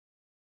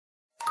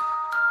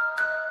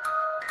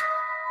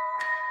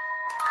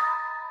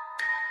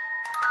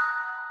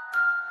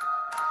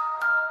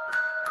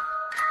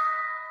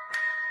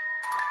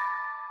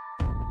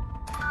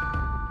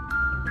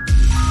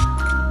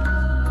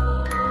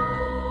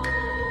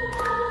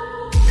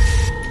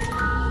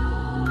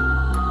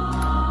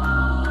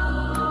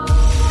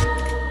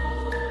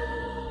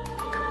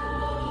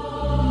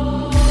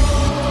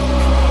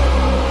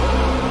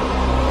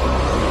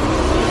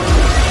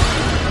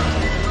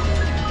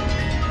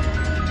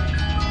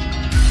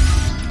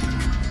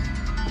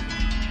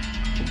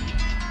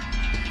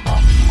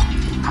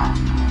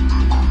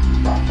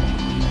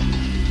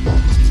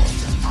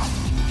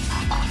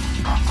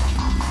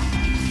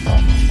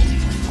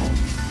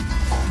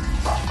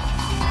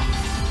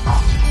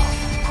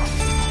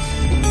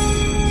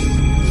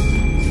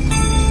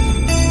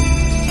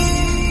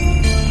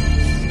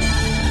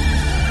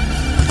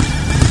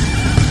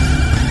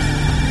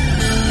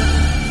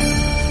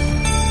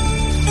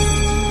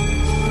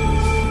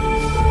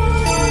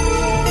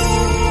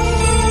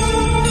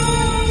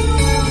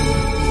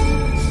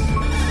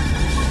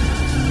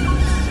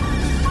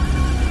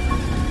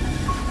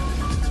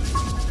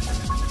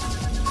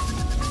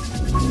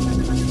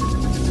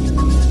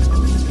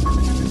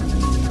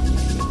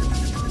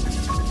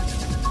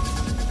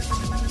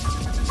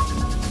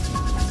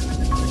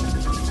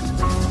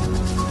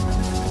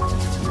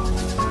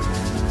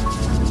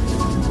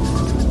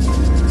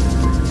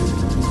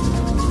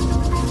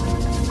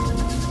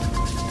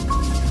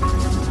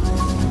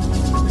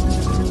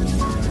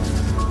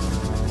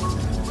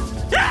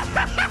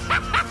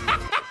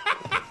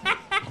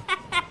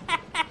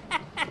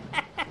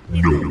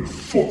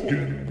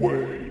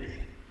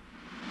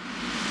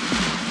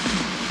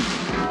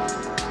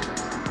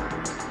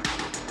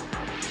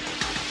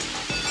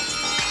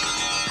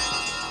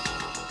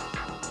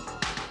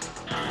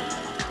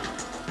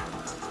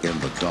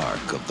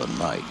dark of the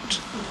night,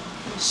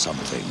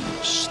 something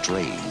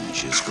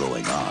strange is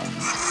going on.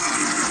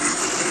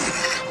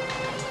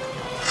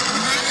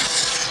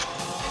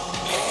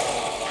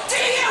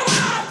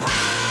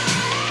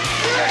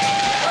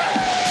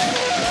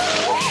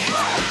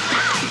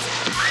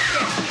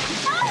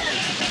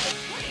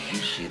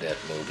 You see that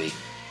movie,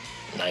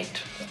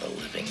 Night of the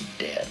Living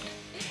Dead?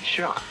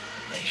 Sure.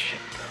 They ship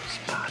those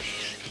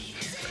bodies.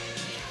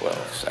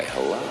 Well, say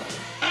hello.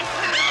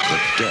 The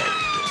dead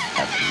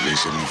have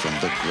risen from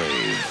the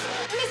grave.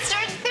 Mister,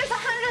 there's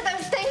 100 of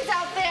those things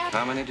out there.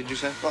 How many did you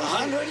say?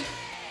 100?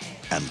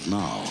 And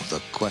now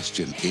the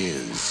question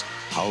is,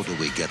 how do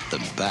we get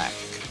them back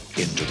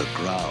into the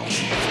ground?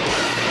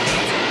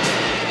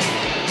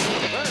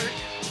 Bert,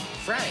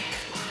 Frank,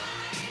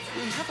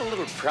 we have a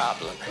little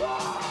problem.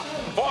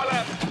 4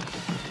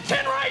 left,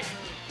 10 right.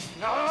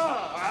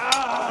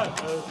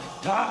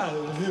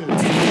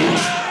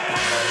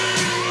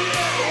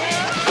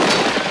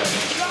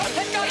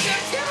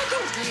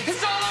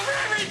 It's all over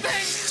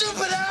everything!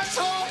 Stupid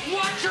asshole!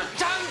 Watch your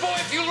tongue, boy,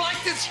 if you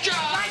like this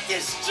job! Like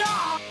this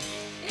job!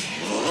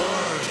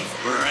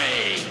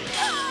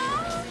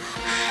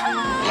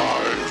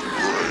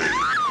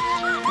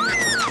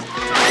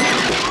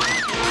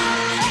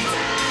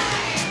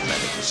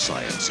 Medical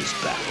science is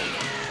baffled.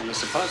 And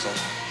it's a puzzle,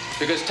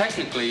 because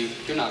technically,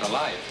 you're not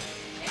alive.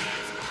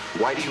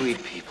 Why do you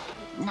eat people?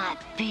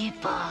 Not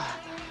people.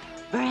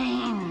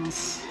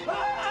 Brains.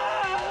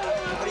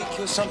 How do you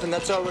kill something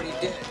that's already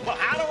dead? Well,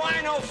 how do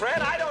I know,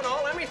 Fred? I don't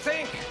know. Let me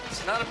think.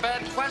 It's not a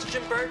bad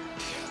question, Bert.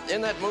 In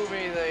that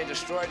movie, they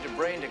destroyed the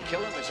brain to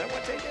kill him. Is that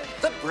what they did?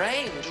 The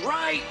brains.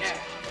 Right.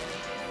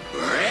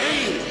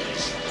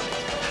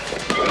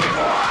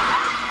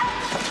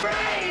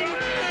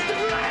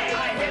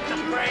 I hit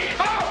the brain.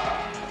 Oh!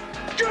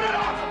 Get it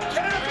off!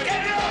 Get it off!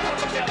 Get it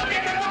off! Get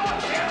it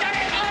off! Get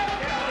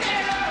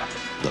it off!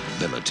 The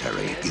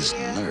military is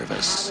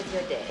nervous.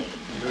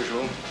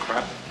 Usual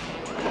crap.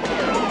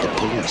 The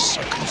police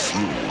are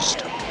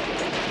confused.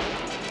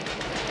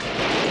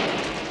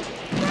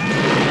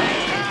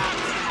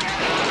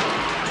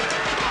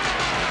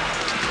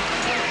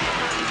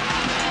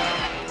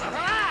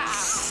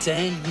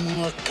 Send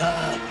more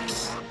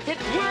cops. It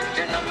worked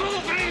in the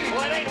movie!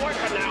 Well, it ain't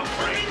working now.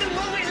 Brain the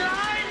movie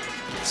line?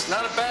 It's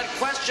not a bad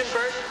question,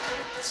 Bert.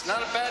 It's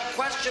not a bad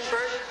question,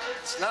 Bert.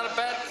 It's not a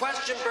bad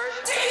question, Bert.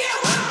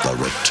 The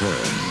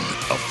return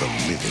of the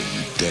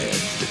living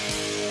dead.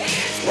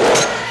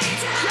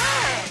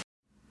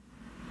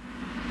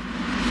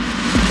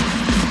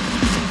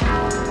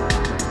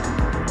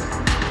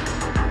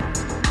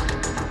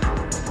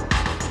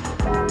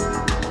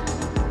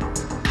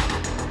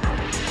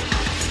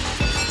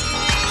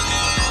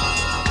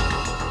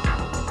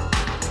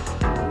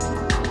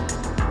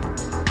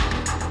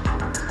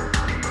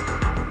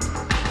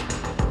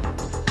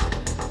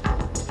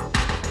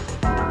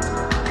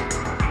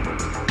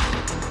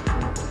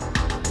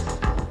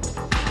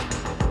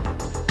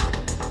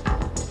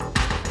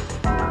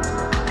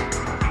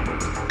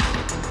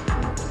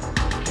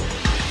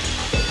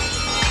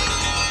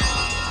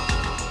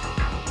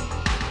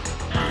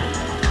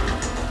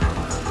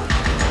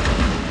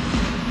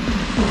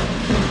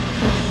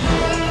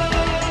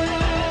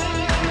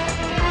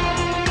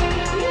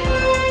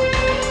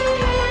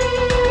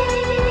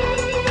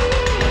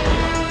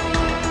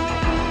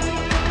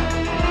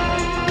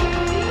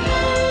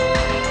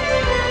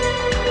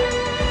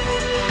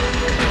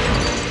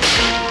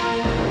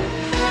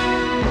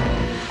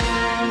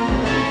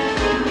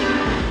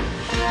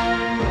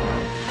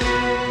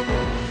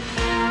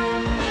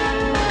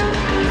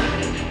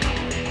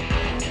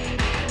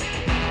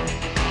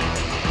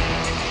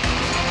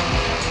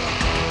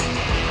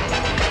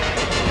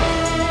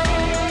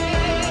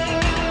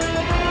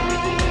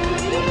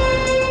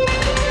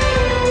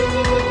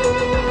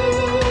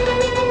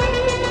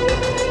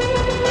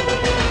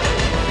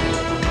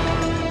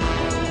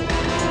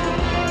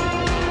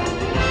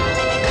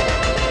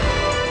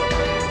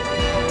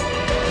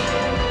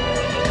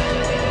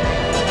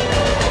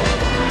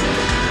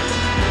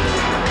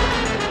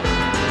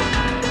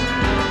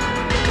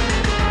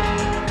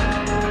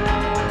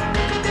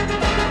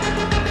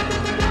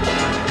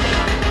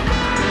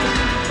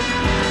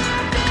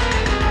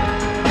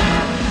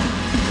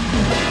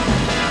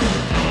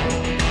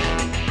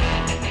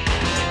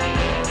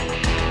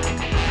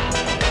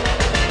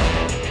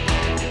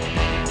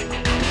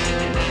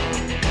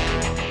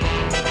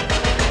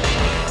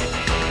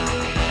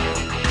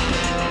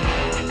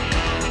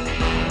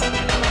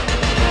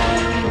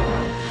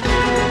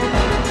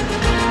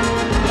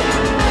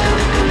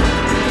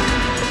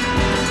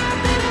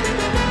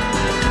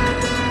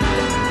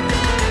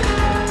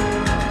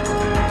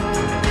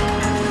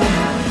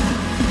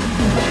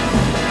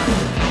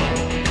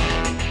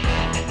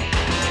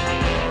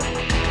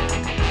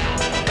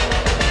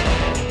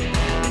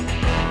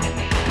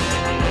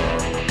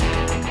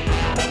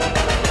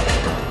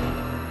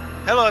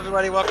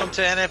 everybody. Welcome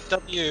to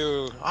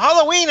NFW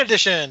Halloween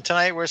edition.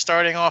 Tonight we're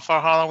starting off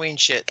our Halloween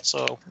shit.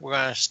 So we're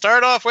going to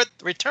start off with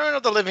Return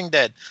of the Living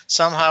Dead.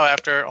 Somehow,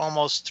 after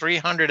almost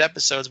 300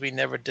 episodes, we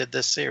never did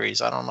this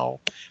series. I don't know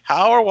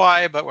how or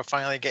why, but we're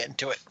finally getting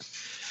to it.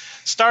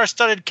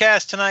 Star-studded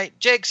cast tonight.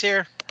 Jake's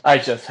here. I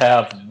just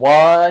have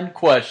one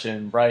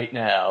question right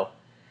now.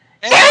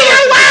 And Do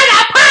you want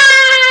a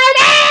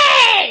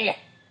party?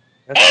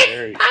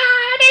 It's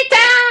Party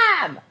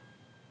time!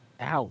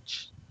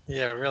 ouch.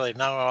 Yeah, really.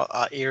 Now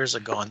our ears are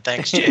gone.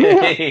 Thanks,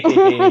 Jake.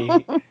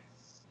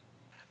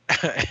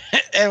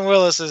 And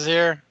Willis is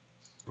here.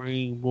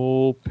 Bring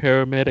more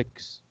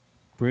paramedics.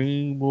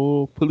 Bring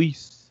more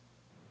police.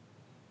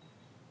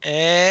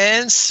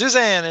 And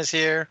Suzanne is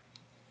here.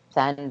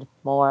 Send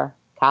more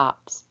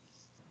cops.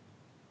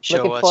 Show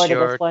Looking us forward to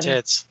your this one.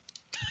 tits.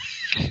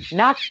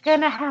 Not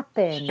gonna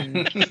happen.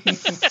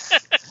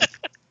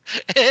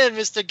 And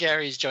Mr.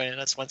 Gary's joining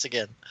us once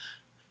again.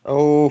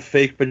 Oh,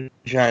 fake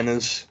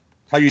vaginas.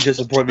 How you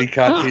disappoint me,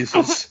 cock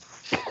pieces.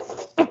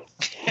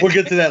 We'll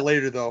get to that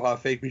later, though, how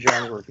fake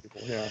vaginas work,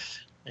 people. Yeah.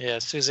 Yeah,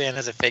 Suzanne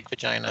has a fake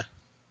vagina.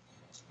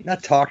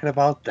 Not talking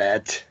about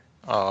that.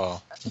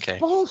 Oh, okay.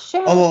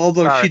 Bullshit.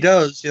 Although Sorry. she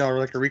does,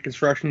 like a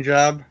reconstruction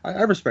job.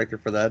 I respect her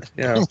for that.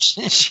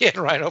 She had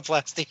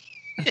rhinoplasty.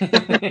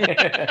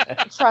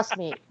 Trust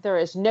me, there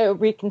is no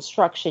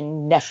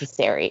reconstruction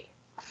necessary.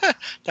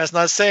 That's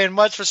not saying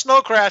much for Snow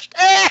Crash.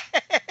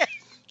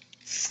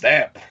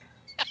 Snap.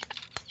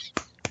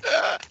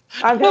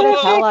 I'm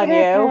gonna tell on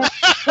you.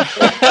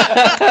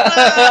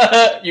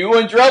 You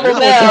in trouble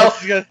now.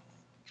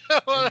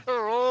 I want to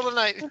roll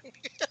tonight.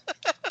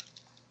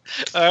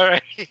 All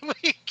right.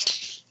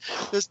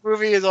 This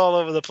movie is all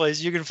over the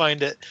place. You can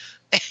find it.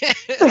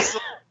 So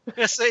I'm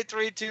going to say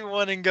 3, 2,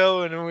 1, and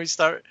go. And then we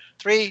start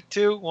 3,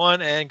 2,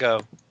 1, and go.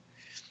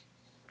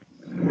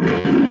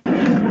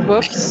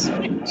 Whoops.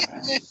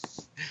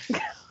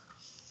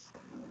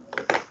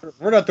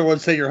 We're not the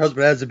ones saying your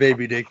husband has a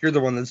baby, Dick. You're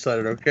the one that said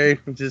it, okay?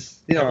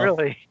 Just,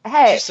 Really?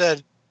 Hey, She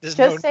said there's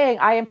just no... saying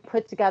I am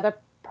put together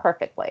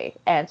perfectly,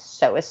 and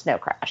so is Snow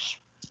Crash.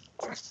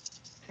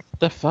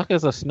 The fuck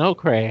is a snow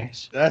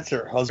crash? That's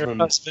her Her husband.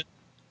 husband.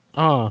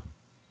 Oh,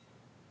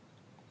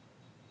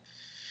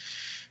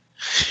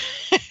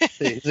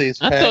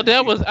 He's I Pat.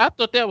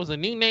 thought that was a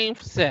new name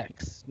for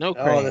sex. Snow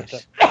Oh,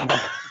 crash.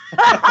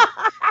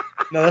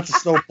 No, that's a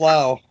snow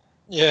plow.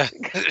 Yeah.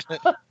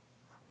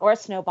 Or a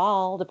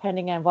snowball,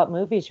 depending on what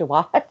movies you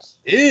watch.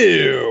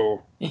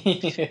 Ew.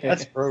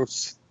 That's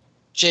gross.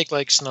 Jake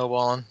likes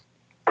snowballing.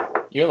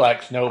 You're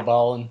like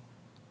snowballing.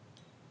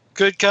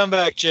 Good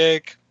comeback,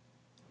 Jake.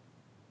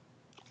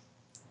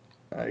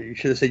 You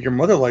should have said your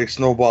mother likes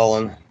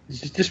snowballing.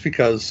 Just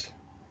because.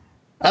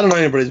 I don't know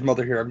anybody's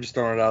mother here. I'm just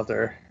throwing it out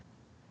there.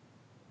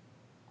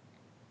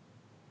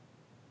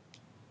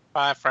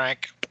 Bye,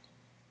 Frank.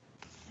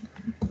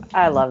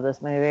 I love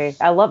this movie.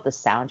 I love the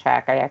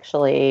soundtrack. I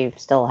actually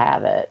still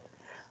have it.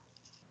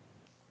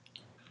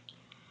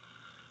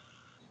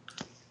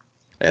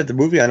 I had the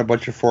movie on a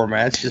bunch of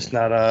formats, just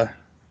not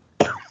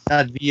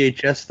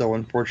VHS though,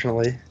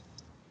 unfortunately.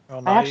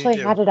 Well, I actually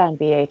had it on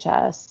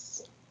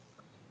VHS.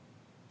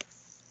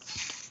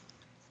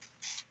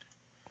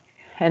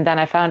 And then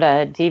I found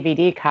a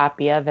DVD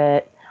copy of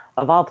it,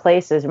 of all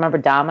places. Remember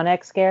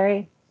Dominic's,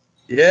 Gary?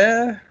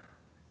 Yeah.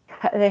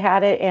 They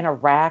had it in a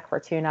rack for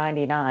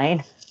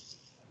 $2.99.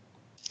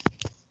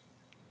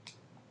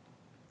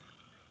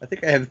 I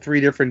think I have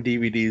 3 different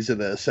DVDs of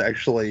this,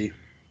 actually.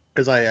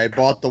 Because I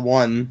bought the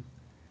one,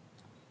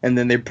 and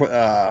then they put,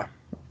 I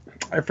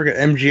forget,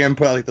 MGM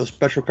put out like those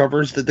special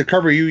covers. The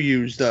cover you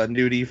used,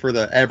 Nudie, for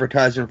the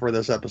advertisement for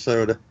this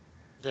episode.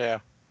 Yeah.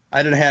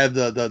 I didn't have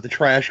the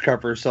trash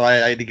cover, so I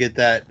had to get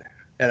that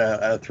at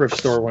a thrift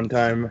store one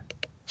time.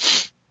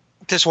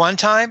 This one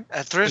time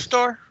at thrift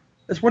store?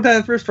 This one time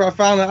at a thrift store, I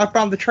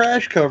found the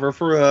trash cover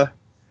for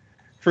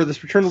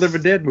this Return of the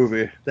Living Dead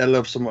movie that I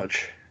love so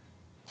much.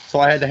 So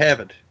I had to have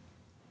it.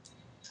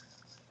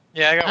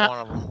 Yeah, I got one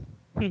of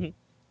them.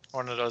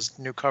 One of those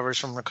new covers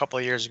from a couple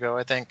of years ago,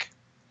 I think.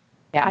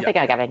 Yeah, I think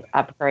I got to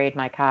upgrade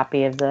my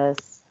copy of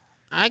this.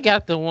 I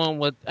got the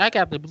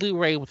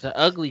Blu-ray with the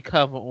ugly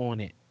cover on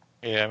it.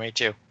 Yeah, me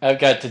too. I've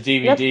got the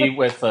DVD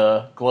with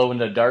a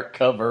glow-in-the-dark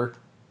cover.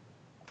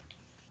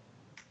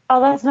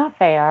 Oh, that's not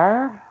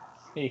fair.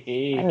 I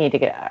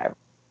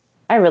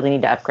really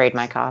need to upgrade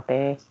my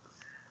copy.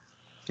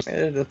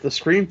 The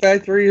Scream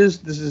Factory is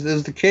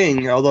the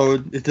king, although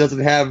it doesn't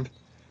have.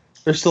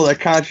 There's still that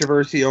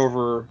controversy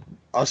over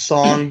a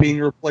song being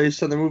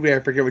replaced in the movie. I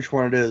forget which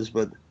one it is,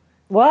 but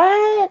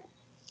what?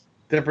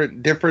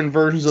 Different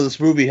versions of this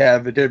movie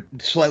have a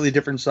slightly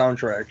different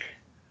soundtrack.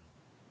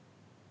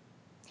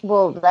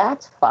 Well,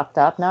 that's fucked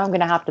up. Now I'm going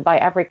to have to buy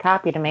every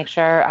copy to make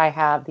sure I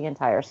have the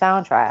entire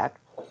soundtrack.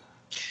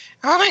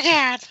 Oh my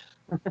god!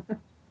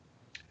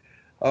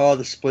 Oh,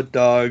 the Split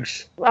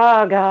Dogs.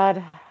 Oh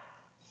god.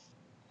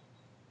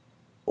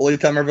 Only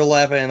time I ever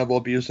laugh at animal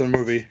abuse in a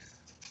movie.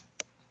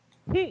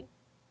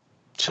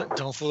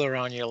 Don't fool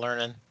around, you're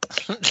learning.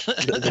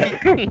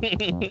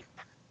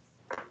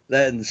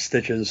 That and the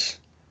Stitches.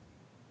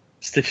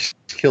 Stitch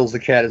kills the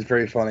cat is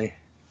very funny.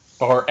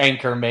 Or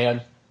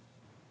Anchorman.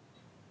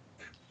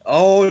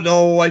 Oh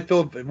no, I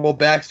feel well.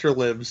 Baxter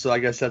lives, so I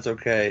guess that's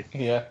okay.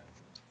 Yeah.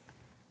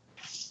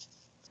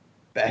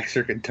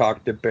 Baxter can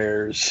talk to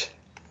bears.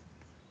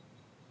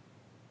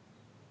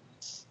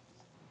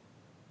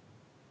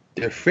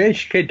 The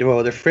fresh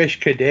cadaver, the fresh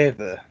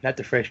cadaver, not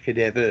the fresh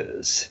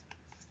cadavers.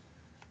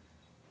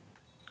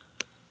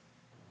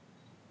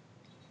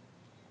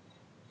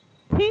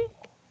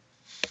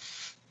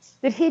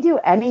 Did he do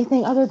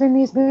anything other than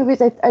these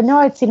movies? I know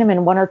I'd seen him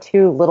in one or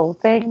two little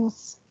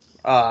things.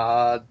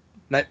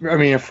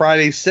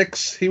 Friday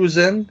 6 he was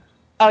in.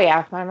 Oh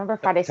yeah, I remember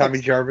Friday 6.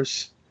 Tommy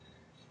Jarvis.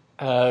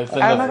 It's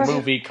in a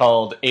movie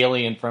called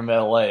Alien from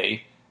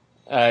L.A.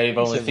 I've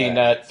only seen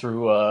that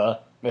through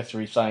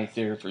Mystery Science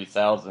Theater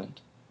 3000.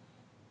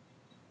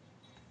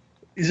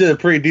 He's in a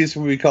pretty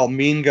decent movie called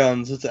Mean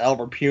Guns. It's an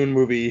Albert Pune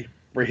movie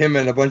where him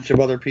and a bunch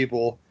of other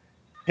people,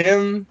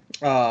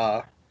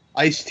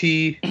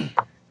 Ice-T,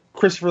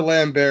 Christopher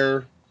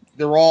Lambert,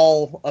 they're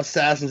all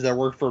assassins that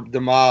work for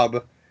the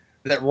mob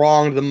that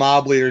wronged the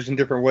mob leaders in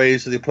different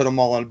ways, so they put them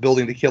all on a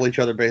building to kill each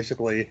other,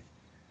 basically.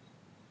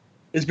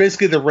 It's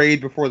basically the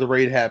raid before the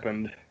raid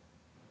happened.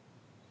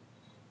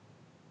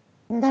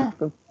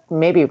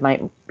 Maybe it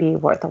might be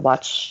worth a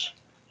watch.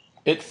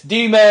 It's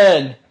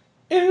Demon!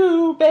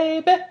 Ooh,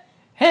 baby!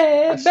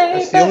 Hey, baby!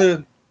 That's the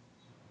only,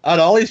 out of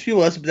all these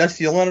people, that's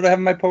the only one I have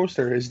in my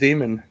poster, is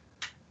Demon.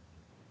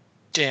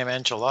 Damn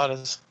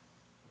enchiladas.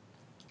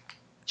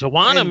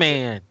 Joanna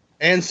Man.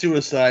 And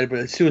Suicide,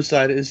 but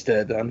Suicide is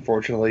dead,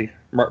 unfortunately.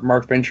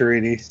 Mark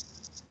Venturini.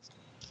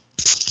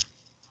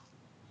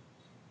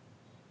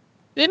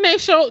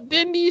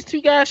 Didn't these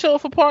two guys show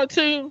up for part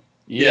 2?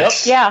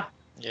 Yes. Yeah.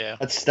 Yeah.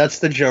 That's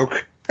the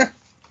joke.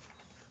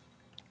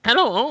 I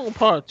don't own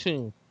part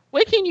 2.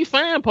 Where can you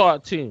find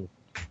part 2?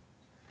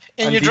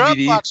 In your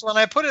DVD. Dropbox when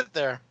I put it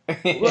there.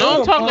 No,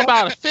 I'm talking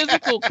about a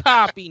physical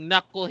copy,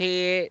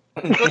 knucklehead.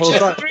 Go to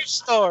the thrift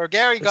store.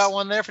 Gary got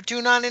one there for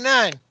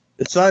 $2.99.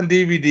 It's on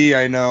DVD,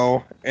 I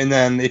know. And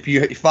then if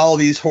you follow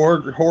these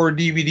horror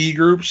DVD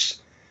groups,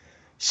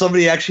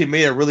 somebody actually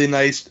made a really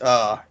nice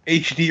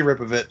HD rip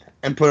of it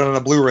and put it on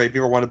a Blu-ray if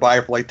you ever want to buy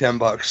it for like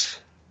 $10.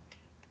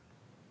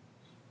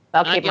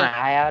 I'll keep my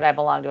eye out. I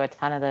belong to a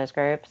ton of those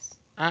groups.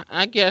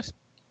 I guess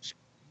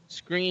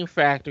Screen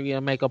Factory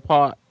will make a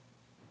part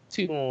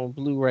 2 on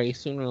Blu-ray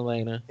sooner or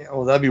later. Yeah,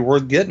 well, that'd be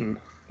worth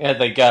getting. Yeah,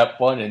 they got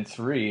 1 and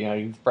 3.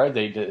 I'm surprised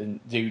they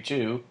didn't do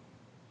 2.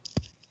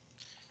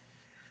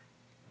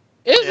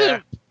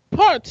 Isn't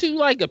part 2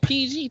 like a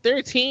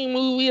PG-13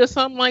 movie or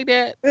something like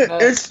that?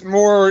 It's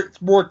more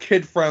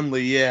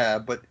kid-friendly, yeah,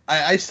 but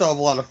I still have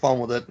a lot of fun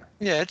with it.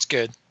 Yeah, it's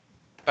good.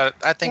 But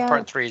I think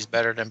part 3 is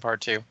better than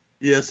part 2.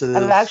 Yes, it is.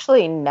 I've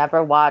actually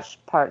never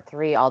watched part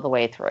 3 all the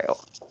way through.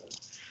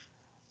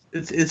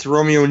 It's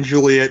Romeo and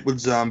Juliet with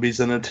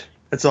zombies in it.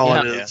 That's all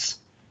it is.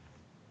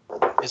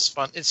 Yeah. It's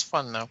fun. It's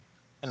fun though,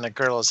 and the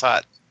girl is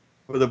hot.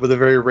 With a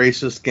very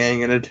racist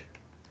gang in it.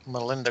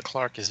 Melinda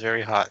Clark is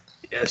very hot.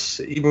 Yes,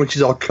 even when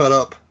she's all cut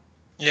up.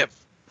 Yep.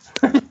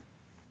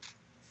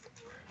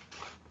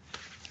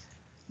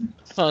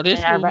 So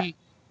this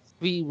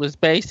movie was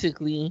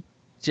basically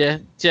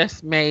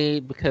just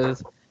made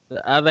because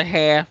the other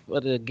half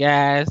of the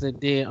guys that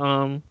did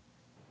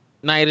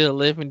Night of the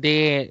Living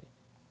Dead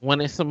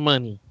wanted some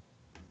money.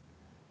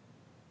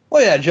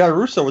 Well, yeah, John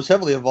Russo was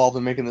heavily involved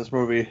in making this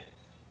movie.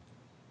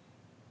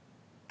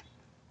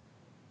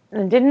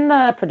 And didn't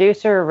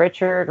producer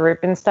Richard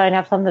Rubenstein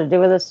have something to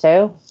do with this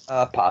too?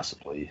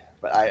 Possibly,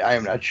 but I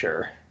am not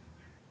sure.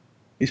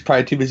 He's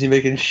probably too busy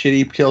making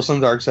shitty Tales from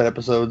the Dark Side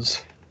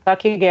episodes.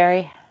 Fuck you,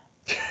 Gary.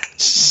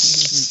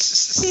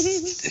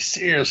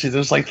 Seriously,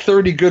 there's like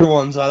 30 good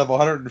ones out of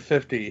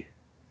 150.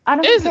 I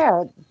don't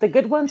care. The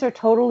good ones are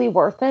totally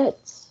worth it.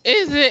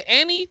 Is there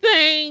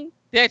anything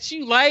that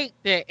you like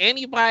that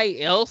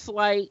anybody else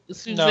like,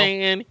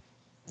 Suzanne?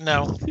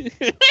 No.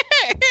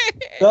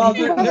 No,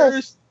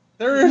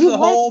 there is a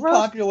whole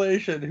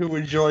population who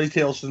enjoys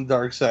Tales from the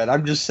Dark Side.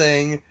 I'm just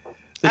saying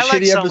the I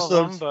like shitty some episodes,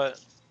 of them, but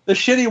the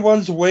shitty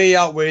ones way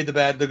outweigh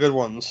the good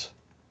ones.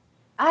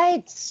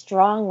 I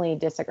strongly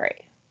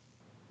disagree.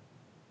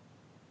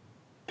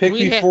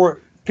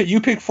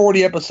 You pick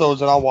 40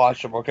 episodes and I'll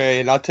watch them, okay?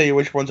 And I'll tell you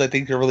which ones I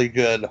think are really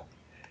good.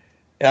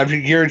 And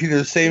I'm guaranteed they're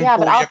the same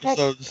 40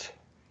 episodes.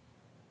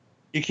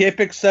 You can't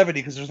pick 70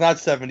 because there's not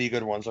 70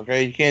 good ones,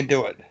 okay? You can't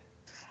do it.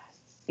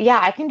 Yeah,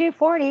 I can do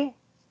 40.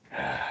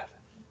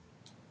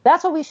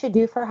 That's what we should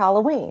do for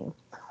Halloween.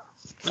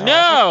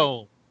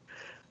 No!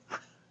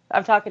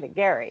 I'm talking to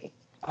Gary.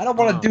 I don't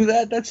want to do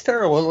that. That's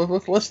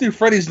terrible. Let's do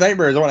Freddy's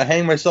Nightmares. I want to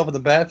hang myself in the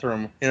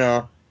bathroom, you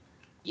know.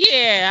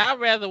 Yeah, I'd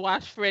rather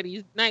watch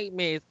Freddy's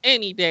Nightmares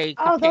any day.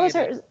 Oh,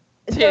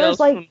 there's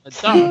like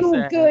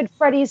 2 good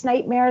Freddy's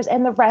Nightmares,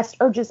 and the rest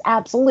are just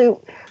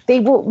absolute.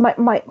 They were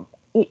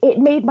it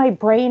made my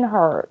brain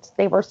hurt.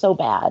 They were so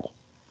bad.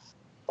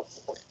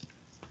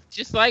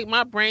 Just like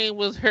my brain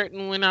was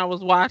hurting when I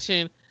was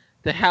watching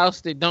The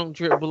House That Don't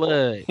Drip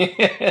Blood.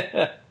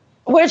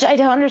 Which I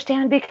don't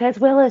understand because,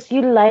 Willis,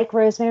 you like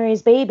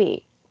Rosemary's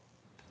Baby.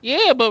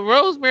 Yeah, but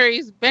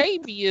Rosemary's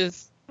Baby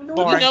is.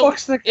 What the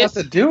fuck's that got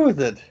to do with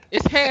it?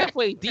 It's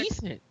halfway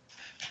decent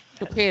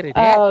compared to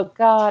that. Oh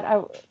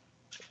God,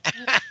 So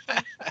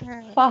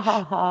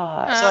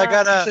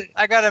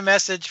I got a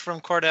message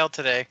from Cordell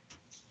today.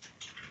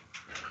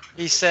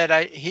 He said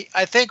I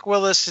think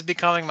Willis is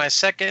becoming my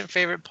second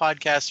favorite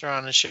podcaster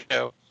on the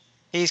show.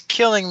 He's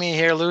killing me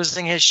here,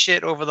 losing his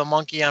shit over the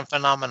monkey on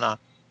Phenomena.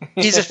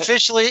 He's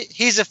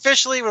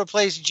officially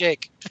replaced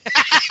Jake.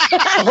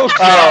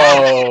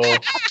 Oh.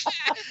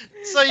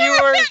 So you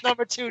were his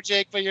number 2,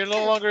 Jake, but you're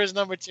no longer his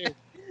number 2.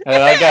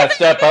 I gotta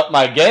step up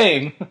my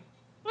game.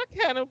 What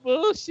kind of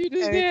bullshit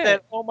is And he that?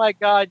 said, "Oh my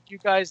God, you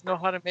guys know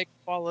how to make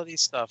quality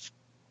stuff."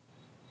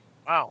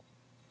 Wow,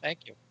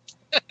 thank you.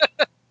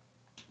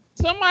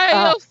 Somebody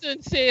else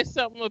done said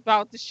something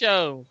about the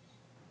show,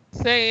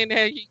 saying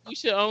that you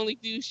should only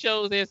do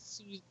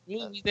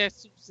movies that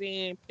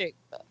Suzanne picked,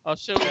 or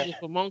shows with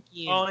a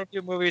monkey in. Only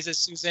do movies that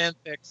Suzanne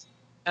picks.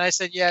 And I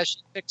said, yeah, she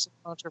picks some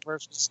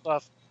controversial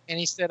stuff. And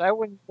he said, I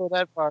wouldn't go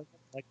that far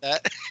like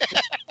that.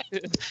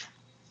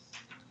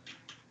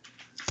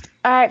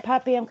 all right,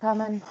 Poppy, I'm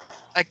coming.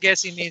 I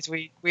guess he means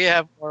we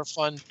have more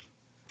fun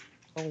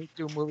when we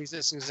do movies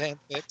that Suzanne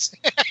picks.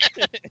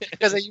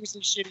 Because I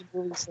usually shitty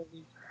movies. So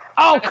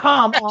Oh,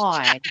 come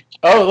on.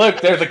 Oh,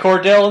 look, there's a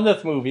Cordell in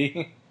this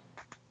movie.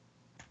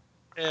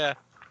 Yeah.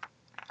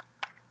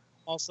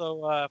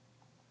 Also,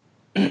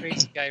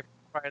 crazy guy from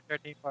Friday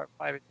 13 Part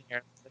 5 in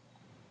here.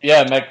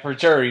 Yeah, Meg, for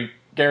sure.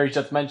 Gary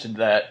just mentioned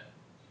that.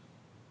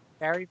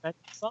 Gary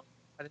mentioned something?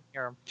 I didn't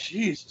hear him.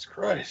 Jesus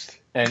Christ.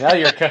 And now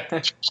you're...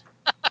 Did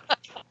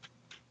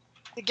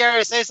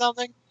Gary say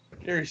something?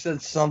 Gary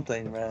said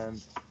something, man.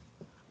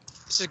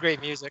 This is great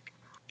music.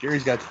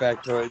 Gary's got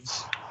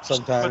factoids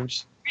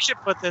sometimes. We should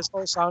put this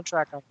whole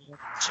soundtrack on the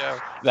show.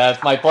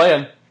 That's my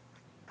plan.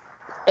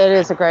 It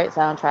is a great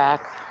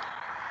soundtrack.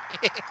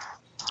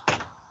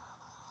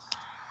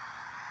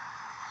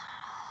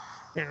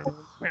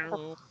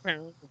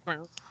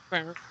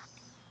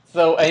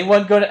 So,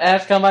 anyone going to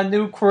ask how my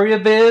new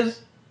crib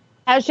is?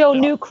 How's your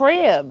new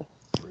crib?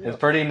 It's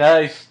pretty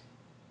nice.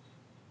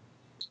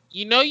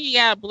 You know you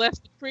gotta bless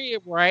the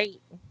crib, right?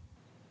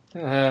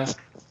 I'm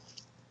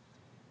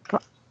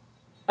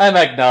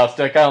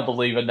agnostic. I don't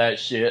believe in that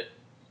shit.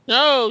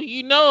 No,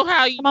 you know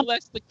how you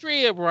bless the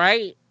crib,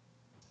 right?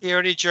 He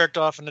already jerked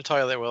off in the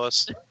toilet,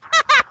 Willis.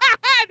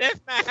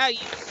 That's not how you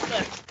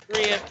bless the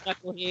crib,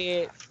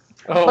 knucklehead.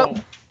 Oh,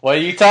 what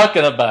are you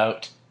talking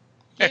about?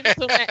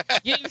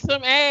 Getting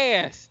some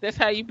ass. That's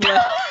how you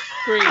bless the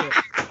crib.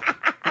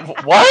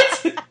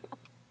 What?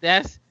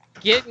 That's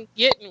getting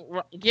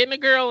a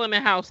girl in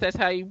the house. That's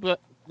how you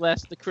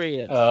bless the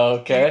crib.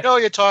 Okay. You know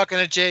you're talking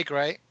to Jake,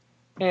 right?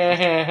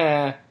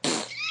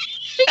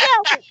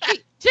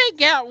 Jake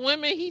got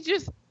women. He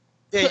just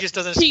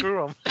doesn't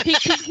screw them. He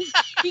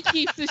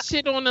keeps the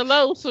shit on the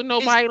low so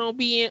nobody don't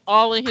be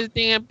all in his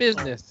damn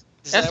business.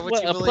 That's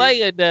what a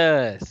player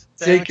does.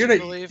 Jake,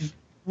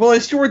 well,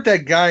 you weren't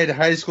that guy in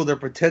high school that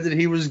pretended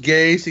he was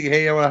gay so you could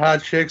hang out with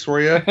hot chicks,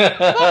 were you?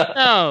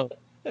 No.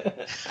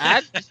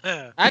 I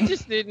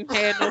just didn't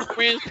have no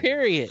friends,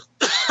 period.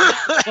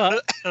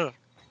 I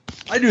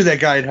knew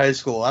that guy in high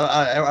school.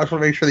 I just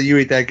want to make sure that you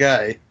ain't that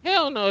guy.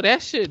 Hell no,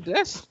 that's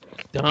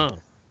dumb.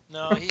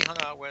 No, he hung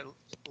out with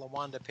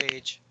LaWanda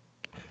Page.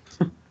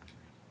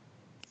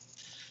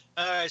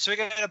 Alright, so we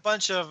got a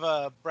bunch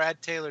of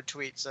Brad Taylor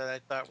tweets that I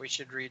thought we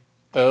should read.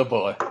 Oh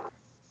boy.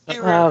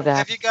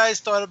 Have you guys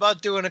thought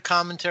about doing a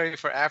commentary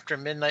for After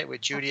Midnight with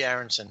Judy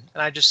Aronson?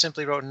 And I just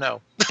simply wrote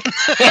no.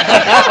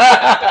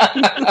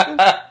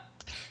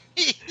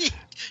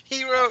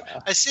 He wrote,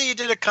 I see you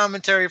did a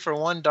commentary for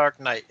One Dark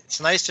Night.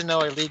 It's nice to know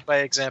I lead by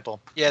example.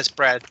 Yes,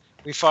 Brad,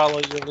 we follow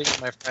your lead,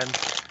 my friend.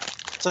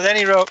 So then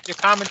he wrote, your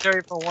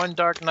commentary for One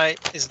Dark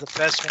Night is the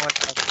best one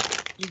ever.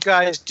 You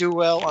guys do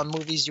well on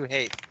movies you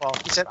hate. Well,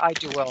 he said I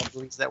do well on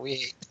movies that we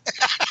hate.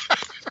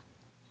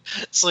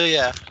 So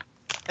yeah.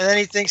 And then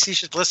he thinks he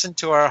should listen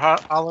to our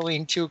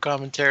Halloween 2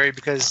 commentary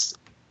because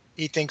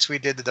he thinks we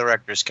did the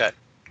director's cut.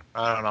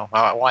 I don't know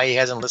why he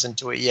hasn't listened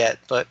to it yet,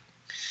 but...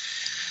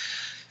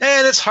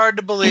 And it's hard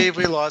to believe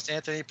we lost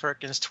Anthony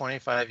Perkins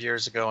 25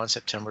 years ago on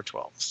September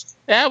 12th.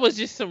 That was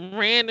just some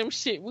random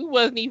shit. We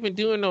wasn't even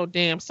doing no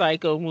damn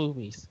Psycho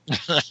movies.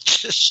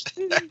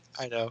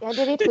 I know. Yeah,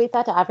 did he tweet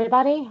that to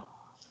everybody?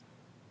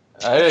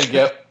 I didn't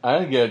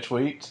get a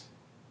tweet.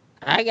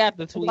 I got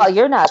the tweet. Well,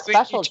 you're not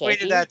special, Jake.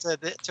 He tweeted that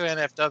to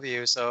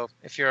NFW. So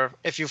if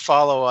you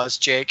follow us,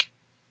 Jake.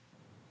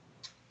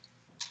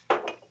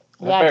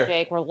 Yeah,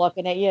 Jake, we're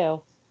looking at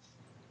you.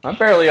 I'm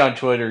barely on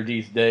Twitter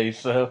these days,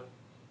 so.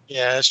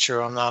 Yeah, that's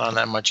true. I'm not on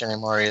that much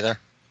anymore either.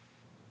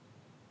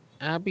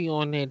 I'll be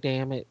on there,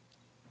 damn it.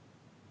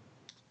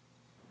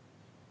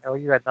 Oh,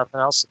 you had nothing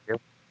else to do.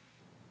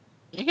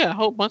 You got a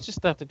whole bunch of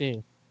stuff to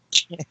do.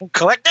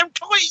 Collect them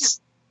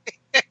toys.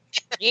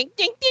 Ding,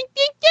 ding, ding,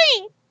 ding,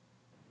 ding.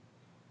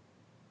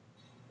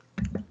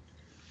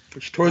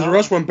 Which Toys R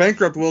Us went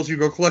bankrupt, Will, so you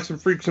go collect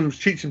some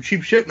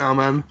cheap shit now,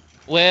 man.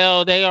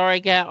 Well, they already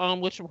got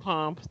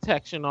whatchamacallit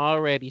protection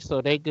already,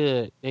 so they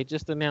good. They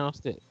just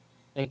announced it.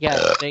 They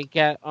got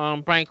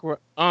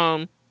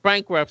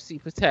bankruptcy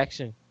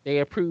protection. They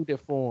approved it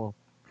for them.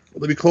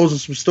 They'll be closing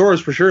some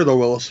stores for sure, though,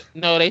 Willis.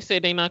 No, they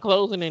said they're not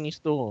closing any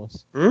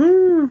stores.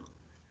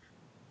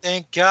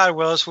 Thank God,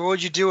 Willis. What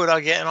would you do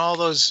without getting all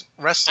those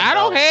wrestling I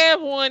don't belts?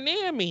 have one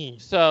near me,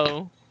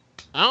 so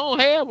I don't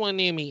have one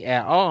near me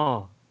at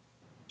all.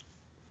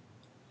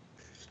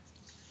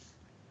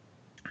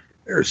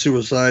 There's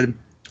suicide.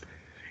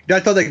 I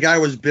thought that guy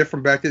was Biff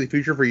from Back to the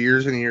Future for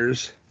years and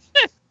years.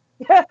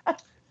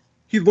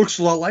 He looks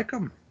a lot like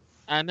him.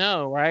 I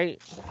know,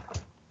 right?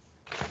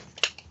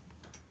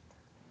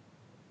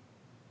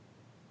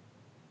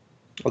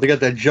 Oh, they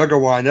got that jug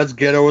of wine. That's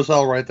ghetto as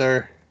hell right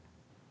there.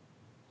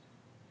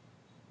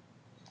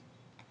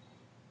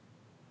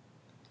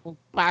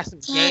 Buy some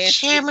gas.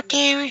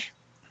 Cemetery.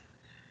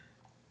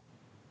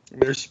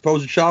 There's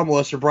supposed child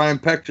molester Brian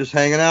Peck just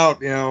hanging out,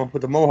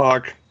 with the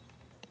mohawk.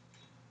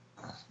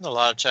 A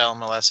lot of child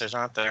molesters,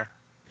 aren't there?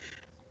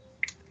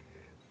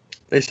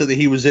 They said that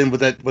he was in with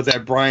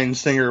that Bryan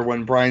Singer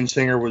when Bryan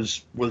Singer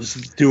was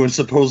doing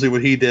supposedly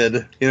what he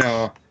did,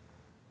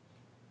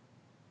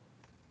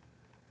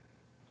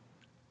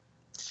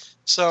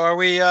 So are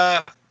we,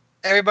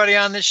 everybody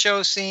on this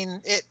show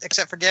seen it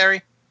except for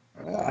Gary?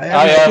 I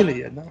haven't seen it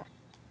yet, no.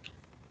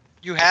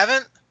 You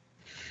haven't?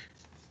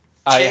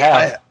 I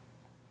have.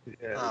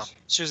 Yes. Oh.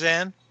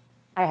 Suzanne?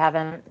 I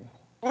haven't.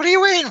 What are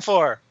you waiting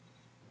for?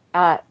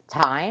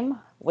 Time,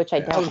 which I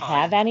don't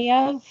have any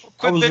of.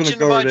 Quit was gonna bitching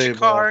go about today, your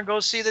car but- and go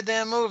see the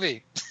damn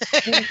movie.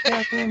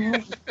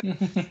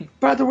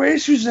 By the way,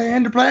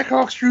 Suzanne, the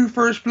Blackhawks drew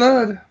first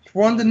blood. It's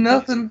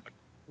 1-0.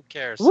 Who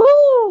cares?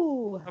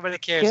 Woo! Nobody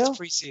cares. Yeah. It's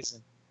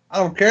preseason. I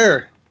don't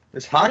care.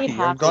 It's hockey. need I'm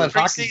hockey. glad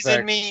hockey's Preseason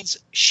back. means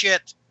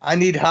shit. I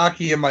need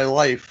hockey in my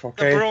life, The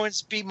okay?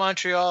 Bruins beat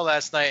Montreal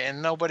last night,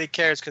 and nobody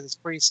cares because it's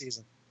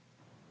preseason.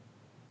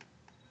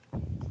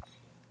 Look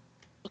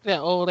at that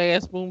old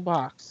ass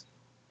boombox.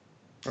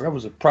 That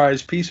was a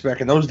prize piece back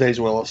in those days,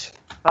 Willis.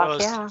 Fuck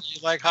Willis, yeah. do you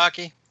like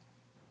hockey?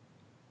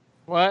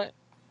 What?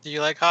 Do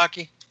you like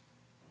hockey?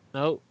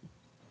 Nope.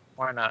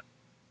 Why not?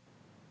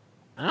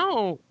 I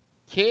don't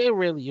care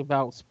really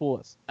about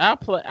sports. I'll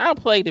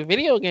play the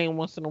video game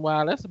once in a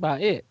while. That's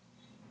about it.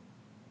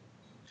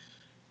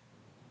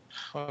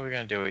 What are we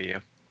gonna do with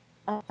you?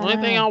 Only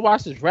thing I'll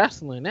watch is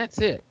wrestling. That's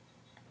it.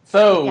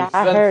 So, Yeah,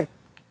 I heard.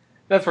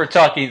 since we're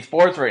talking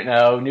sports right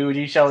now,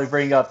 Nudie, shall we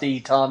bring up the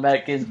Tom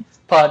Atkins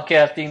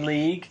Podcasting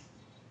League?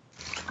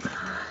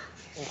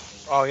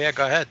 Oh yeah,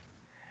 go ahead.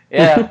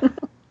 Yeah.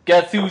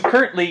 Guess who's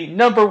currently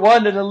number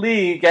 1 in the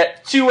league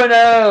at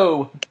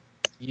 2-0?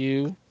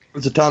 You.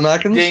 Was it Tom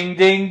Atkins? Ding,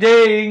 ding,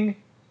 ding.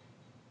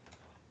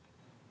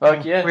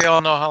 Fuck yeah. We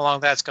all know how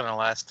long that's gonna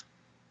last.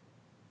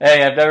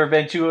 Hey, I've never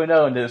been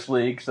 2-0 in this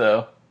league,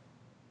 so.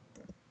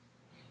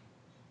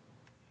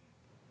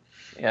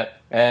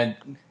 Yep. And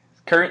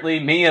currently,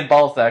 me and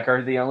Ballsack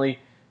are the only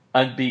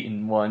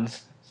unbeaten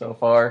ones so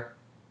far.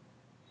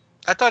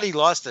 I thought he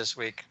lost this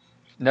week.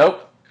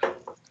 Nope.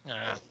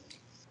 Yeah.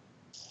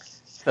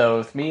 So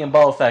it's me and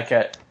Ballsack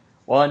at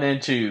 1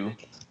 and 2.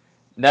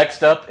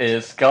 Next up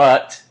is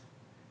Scott.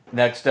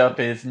 Next up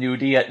is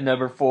Nudie at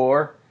number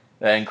 4.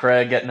 Then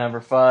Craig at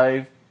number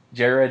 5.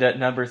 Jared at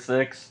number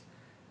 6.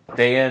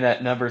 Dan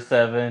at number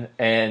 7.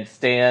 And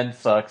Stan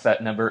sucks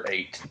at number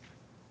 8.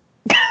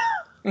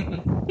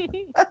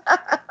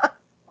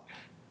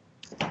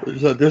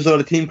 There's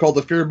a team called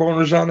the Fear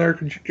Boners on there,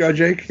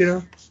 Jake,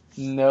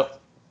 Nope.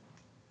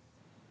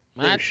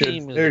 My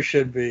There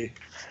should be.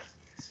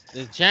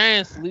 The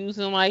Giants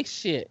losing like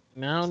shit.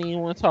 And I don't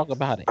even want to talk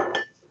about it.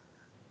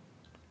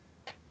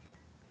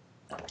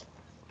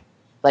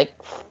 Like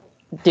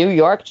New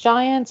York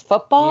Giants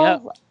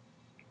football.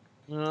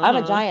 Yep. I'm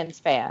a Giants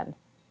fan.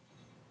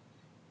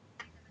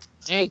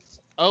 It's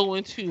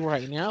 0-2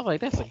 right now.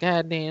 Like, that's a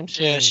goddamn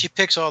shame. Yeah, she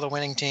picks all the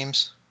winning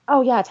teams.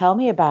 Oh yeah, tell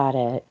me about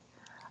it.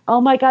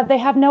 Oh my God, they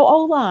have no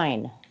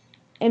O-line.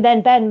 And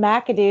then Ben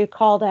McAdoo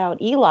called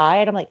out Eli,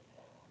 and I'm like,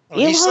 Well,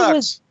 Eli he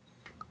sucks.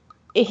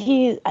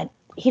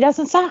 he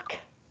doesn't suck.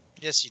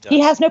 Yes, he does. He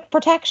has no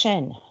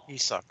protection. He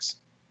sucks.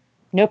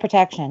 No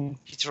protection.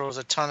 He throws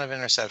a ton of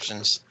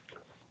interceptions.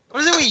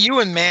 What is it with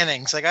you and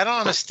Mannings? Like, I don't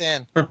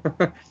understand. What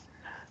have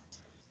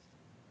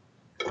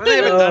they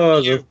ever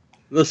done to you?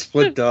 The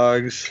split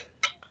dogs.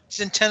 He's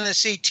in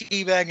Tennessee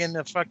teabagging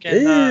the fucking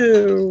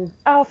Ew.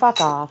 Oh,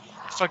 fuck off.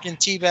 fucking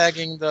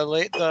teabagging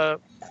the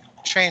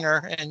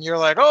trainer, and you're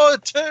like, oh,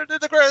 they're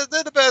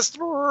the best.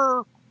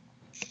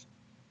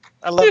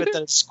 I love it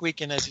that it's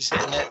squeaking as he's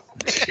hitting it.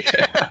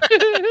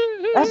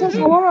 That's just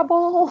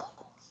horrible.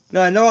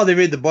 No, I know how they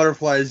made the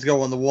butterflies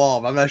go on the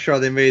wall, but I'm not sure how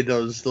they made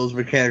those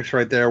mechanics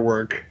right there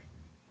work.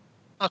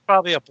 That's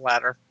probably a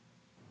bladder.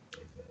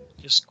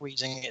 Just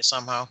squeezing it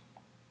somehow.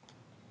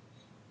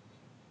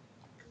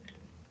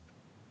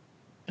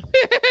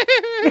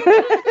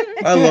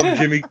 I love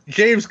Jimmy.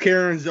 James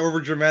Cameron's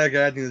overdramatic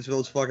acting in this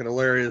film is fucking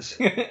hilarious.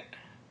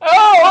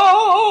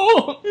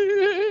 Oh!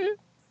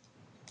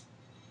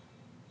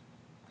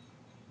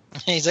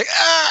 He's like,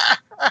 ah!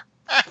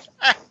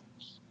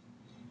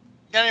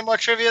 Got any more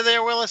trivia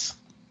there, Willis?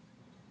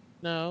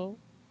 No.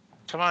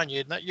 Come on,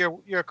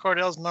 you're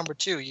Cordell's number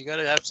 2. You got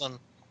to have some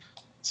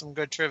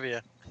good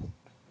trivia.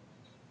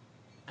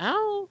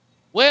 Oh.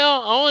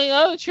 Well, only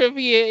other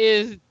trivia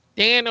is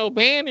Dan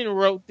O'Bannon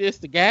wrote this,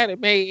 the guy that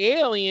made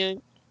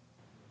Alien.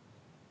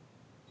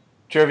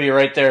 Trivia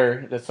right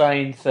there. The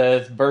sign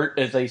says Bert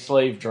is a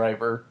slave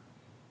driver.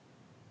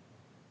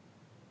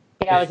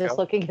 Yeah, I was just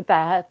looking at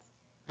that.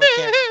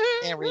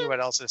 Can't read what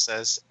else it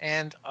says.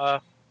 And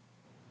I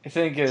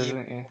think there's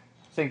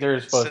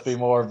supposed to be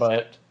more,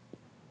 but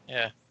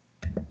yeah,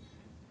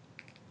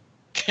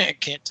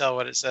 can't tell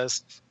what it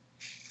says.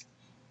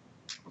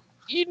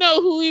 You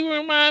know who he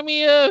remind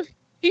me of?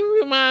 He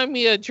remind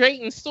me of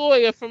Drayton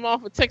Sawyer from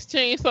off of Texas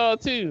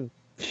Chainsaw 2.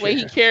 The way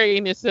he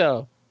carrying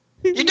himself.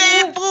 You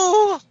damn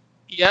fool!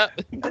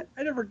 Yep.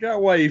 I never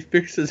got why he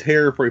fixed his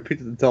hair before he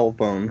picked up the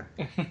telephone.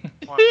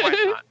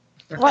 Why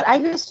not? What? I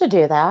used to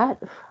do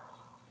that.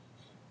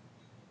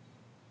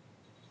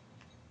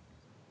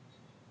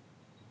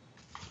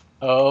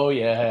 oh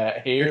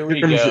yeah, here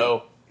we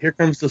go. Here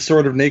comes the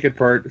sort of naked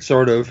part,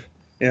 sort of.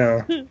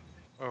 Yeah.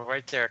 Well,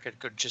 right there,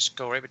 could just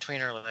go right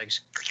between her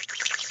legs.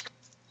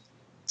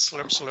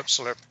 Slurp, slurp,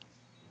 slurp.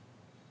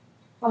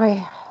 Oh,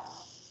 yeah.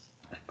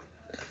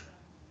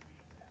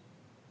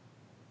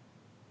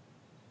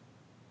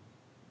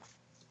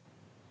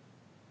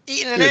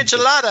 Eating an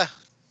enchilada.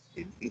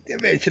 Eat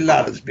them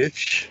enchiladas,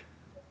 bitch.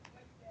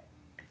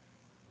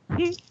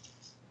 There's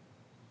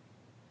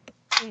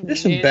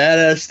some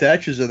badass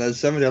statues in that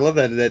cemetery. I love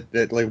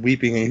that like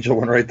weeping angel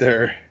one right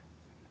there.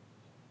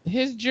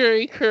 His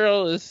jury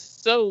curl is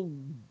so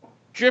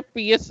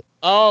drippy, it's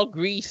all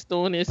greased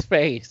on his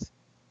face.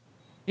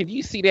 And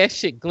you see that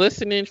shit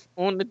glistening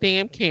on the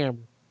damn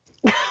camera.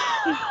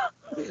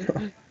 There's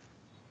them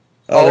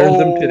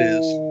titties.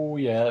 Oh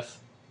yes.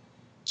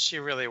 She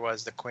really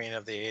was the queen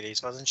of the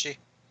 80s, wasn't she?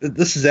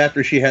 This is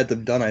after she had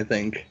them done, I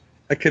think.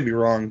 I could be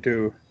wrong,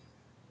 too.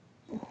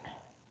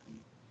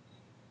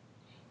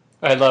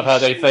 I love how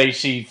they say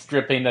she's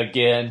dripping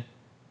again.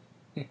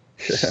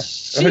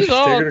 She's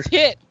all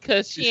tit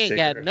because she ain't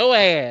got no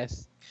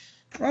ass.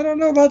 I don't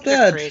know about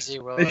that. Crazy,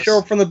 they show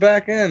up from the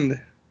back end.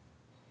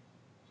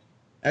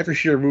 After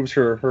she removes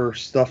her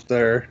stuff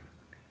there.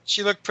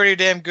 She looked pretty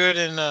damn good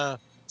in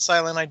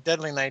Silent Night,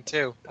 Deadly Night,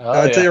 too.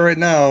 I'll tell you right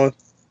now,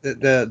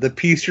 the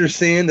piece you're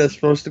seeing that's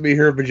supposed to be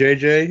her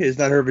vajayjay is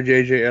not her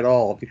vajayjay at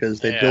all, because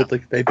they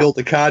built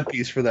a cod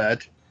piece for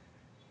that.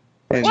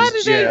 And why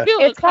did they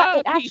build a cod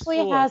It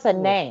actually has a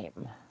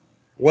name.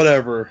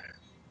 Whatever.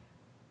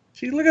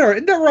 See, look at her.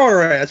 Isn't that wrong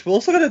her ass? Well,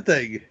 let's look at that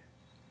thing.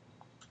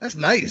 That's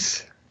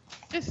nice.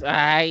 It's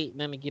alright.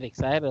 Nothing to get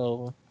excited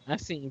over.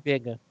 I've seen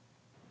bigger.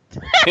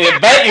 I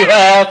bet you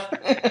have.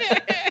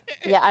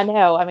 Yeah, I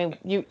know. I mean,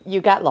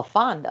 you got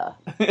LaFonda.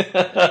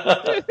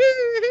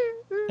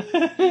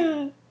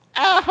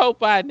 I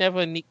hope I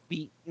never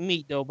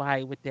meet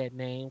nobody with that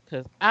name,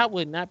 because I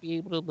would not be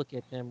able to look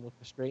at them with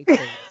a straight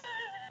face.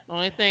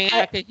 Only thing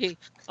I could hear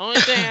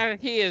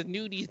is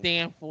Nudie's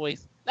damn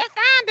voice.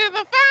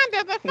 LaFonda.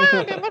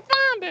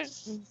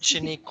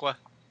 Shaniqua.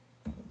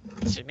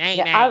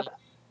 Yeah,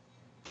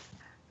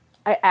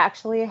 I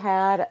actually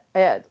had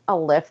a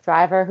Lyft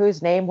driver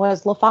whose name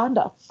was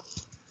LaFonda.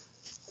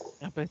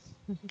 But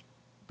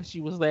she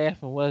was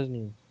laughing, wasn't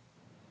she?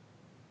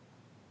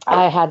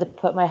 I had to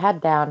put my head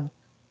down.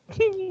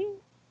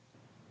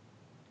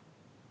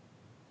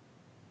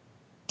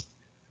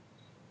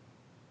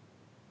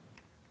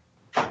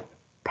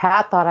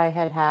 Pat thought I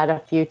had a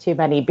few too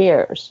many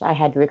beers. I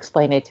had to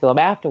explain it to him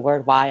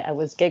afterward why I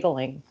was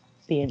giggling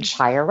the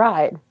entire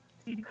ride.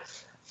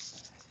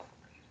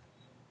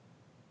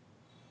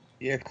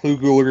 Yeah, Clu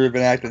Gulager had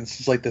been acting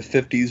since like the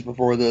 50s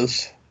before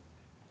this.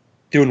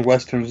 Doing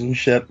westerns and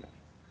shit.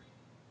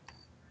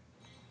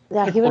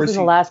 Yeah, he was in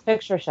the Last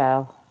Picture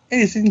Show.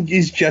 And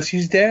he's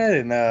Jesse's dad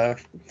in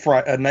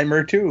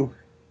Nightmare 2.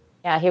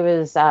 Yeah, he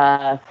was,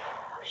 I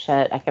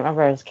can't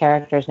remember his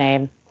character's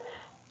name.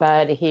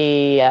 But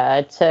he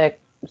took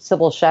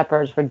Sybil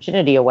Shepherd's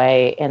virginity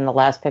away in the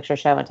Last Picture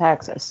Show in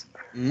Texas.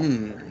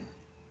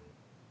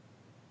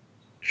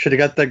 Should have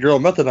got that girl a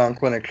methadone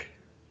clinic.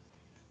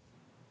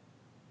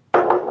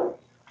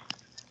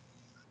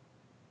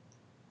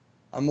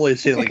 I'm really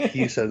saying like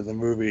he said in the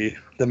movie,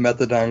 the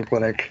methadone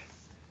clinic.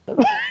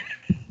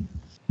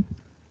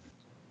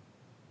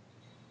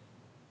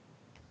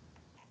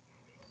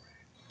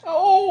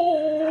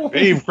 Oh!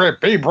 Be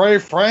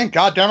brave, Frank.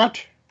 God damn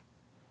it!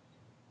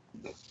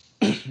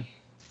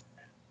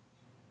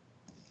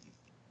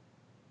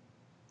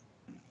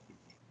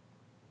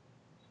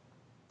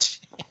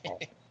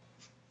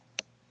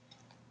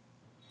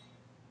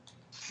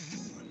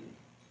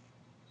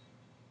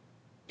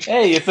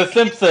 Hey, it's a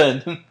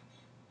Simpson.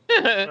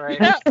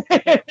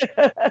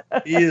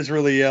 He is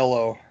really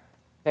yellow.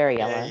 Very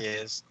yellow. Yeah, he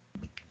is.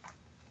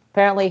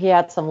 Apparently he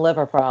had some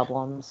liver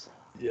problems.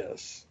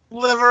 Yes.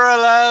 Liver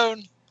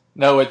alone.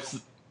 No,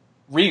 it's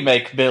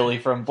remake Billy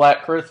from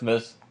Black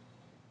Christmas.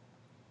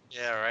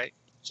 Yeah, right.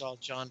 It's all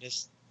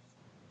jaundiced.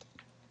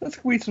 Let's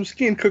go eat some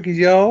skin cookies,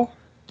 y'all.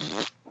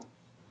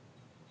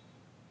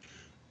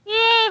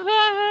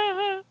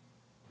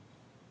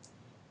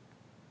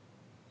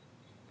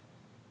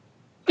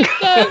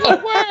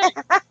 Doesn't work.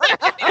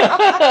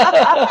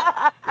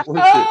 It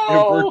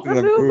worked in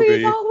the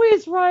Movie's movie.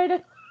 always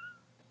right.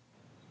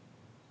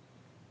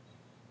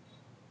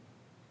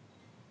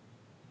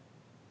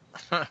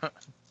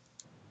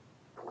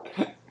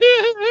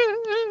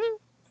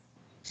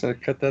 So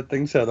cut that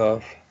thing's head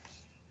off.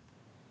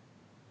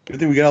 Good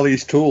thing we got all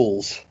these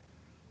tools.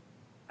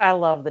 I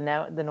love the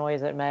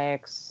noise it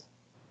makes.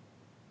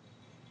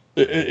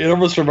 It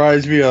almost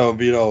reminds me of,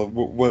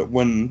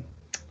 when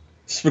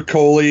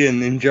Spicoli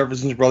and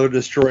Jefferson's brother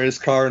destroy his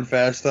car in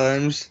Fast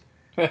Times.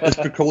 And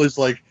Spicoli's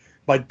like,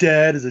 my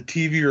dad is a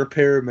TV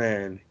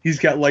repairman. He's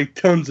got like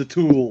tons of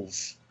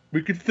tools.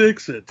 We could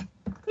fix it.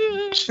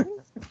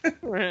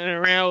 Running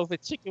around with a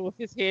chicken with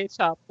his head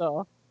chopped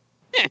off.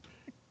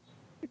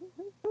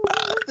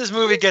 This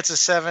movie gets a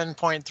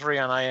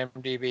 7.3 on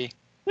IMDb.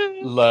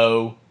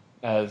 Low.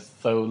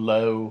 So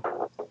low.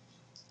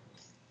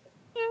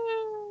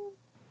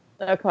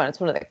 Oh, come on. It's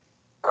one of the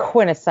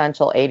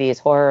quintessential 80s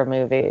horror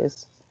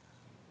movies.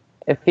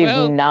 If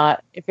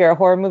you're a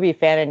horror movie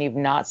fan and you've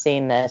not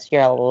seen this,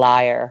 you're a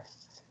liar.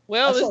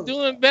 Well, it's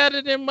doing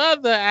better than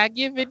Mother. I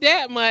give it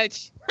that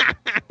much.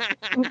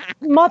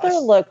 Mother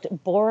looked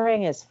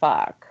boring as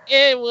fuck.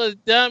 It was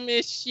dumb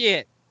as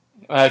shit.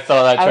 When I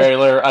saw that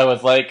trailer, I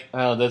was like,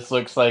 oh, this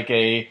looks like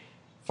a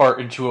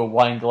fart into a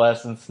wine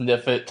glass and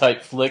sniff it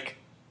type flick.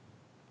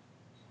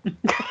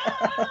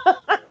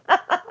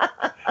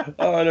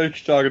 Oh, I know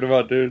what you're talking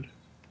about, dude.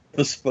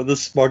 The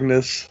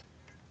smugness.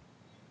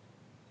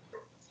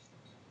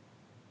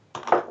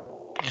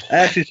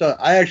 I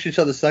actually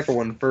saw the second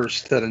one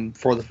first, then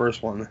for the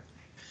first one.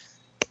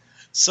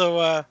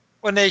 So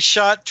when they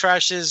shot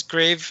Trash's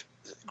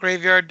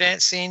graveyard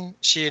dance scene,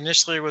 she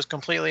initially was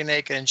completely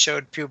naked and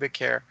showed pubic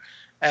hair,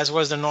 as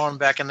was the norm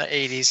back in the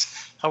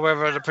 80s.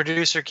 However, the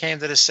producer came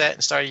to the set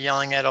and started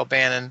yelling at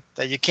O'Bannon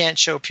that you can't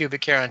show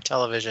pubic hair on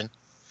television.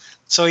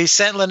 So he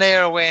sent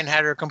Linnea away and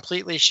had her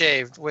completely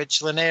shaved, which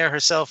Linnea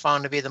herself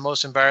found to be the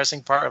most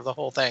embarrassing part of the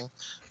whole thing.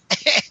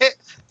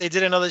 They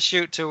did another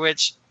shoot, to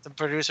which the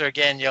producer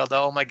again yelled,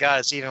 "Oh my God,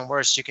 it's even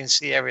worse. You can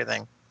see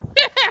everything."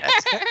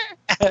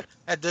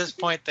 At this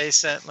point, they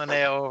sent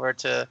Linnea over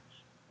to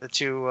the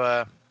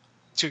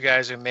two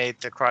guys who made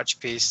the crotch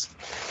piece.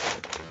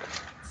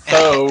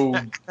 So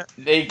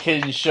they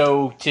can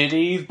show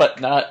titties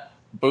but not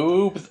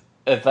boobs?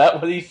 Is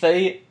that what he's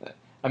saying?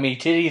 I mean,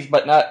 titties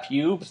but not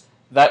pubes?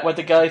 Is that what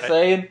the guy's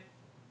saying?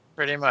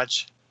 Pretty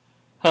much.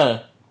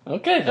 Huh.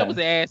 Okay, then. That was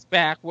ass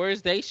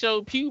backwards. They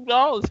show pubes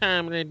all the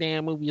time in the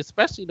damn movie,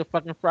 especially the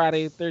fucking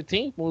Friday the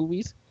 13th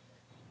movies.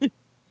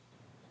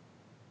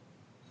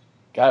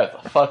 Guy was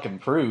a fucking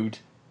prude.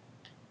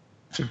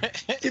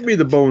 Give me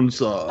the bone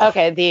saw.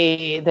 Okay,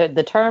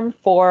 the term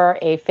for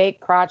a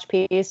fake crotch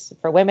piece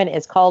for women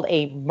is called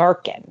a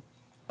merkin.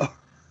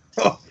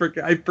 Oh,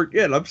 I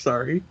forget. I'm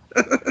sorry.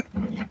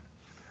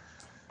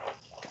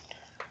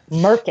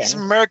 Merkin. It's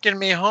murking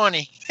me,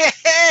 honey.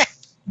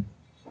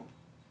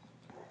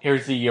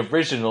 Here's the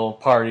original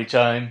party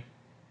chime,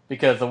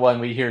 because the one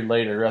we hear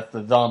later, that's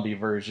the zombie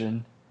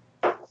version.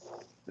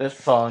 This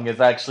song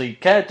is actually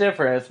kind of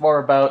different. It's more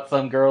about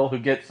some girl who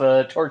gets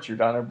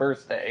tortured on her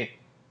birthday.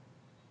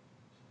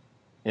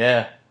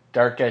 Yeah,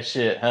 dark as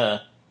shit, huh?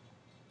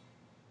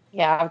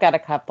 Yeah, I've got a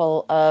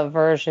couple of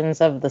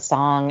versions of the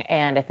song,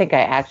 and I think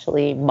I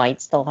actually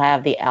might still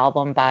have the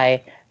album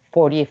by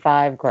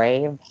 45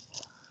 Grave.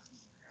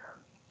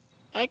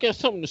 I got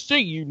something to say,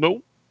 you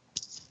know.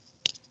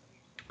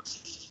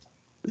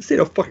 This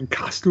ain't a fucking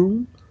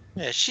costume.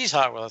 Yeah, she's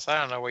hot with us. I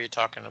don't know what you're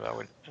talking about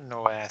with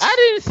no ass. I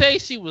didn't say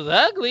she was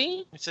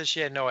ugly. You said she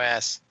had no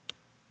ass.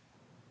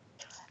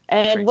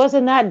 And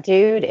wasn't that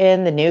dude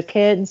in The New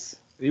Kids?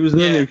 He was in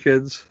the New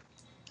Kids.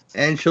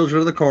 And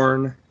Children of the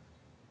Corn.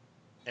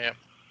 Yeah.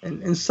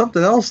 And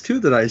something else, too,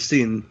 that I've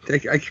seen.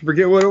 I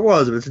forget what it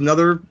was, but it's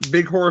another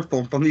big horror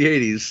film from the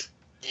 80s.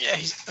 Yeah,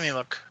 I mean,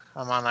 look,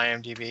 I'm on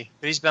IMDb.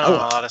 But he's been on a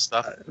lot of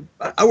stuff.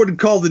 I wouldn't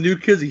call The New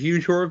Kids a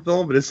huge horror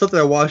film, but it's something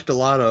I watched a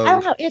lot of. I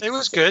don't know. It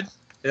was good.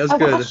 It was I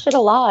good. watched it a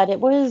lot.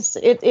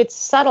 It's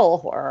subtle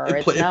horror.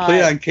 It played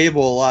on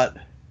cable a lot.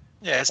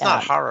 Yeah, it's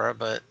not horror,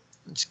 but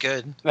it's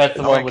good. That's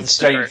the one with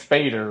James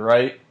Spader,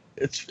 right?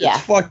 It's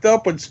fucked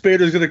up when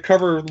Spader's gonna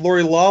cover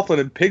Lori Loughlin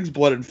in pig's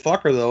blood and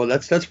fuck her, though.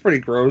 That's pretty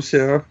gross, you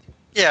know.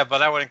 Yeah,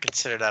 but I wouldn't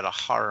consider that a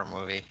horror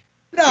movie.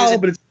 No,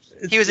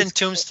 He was in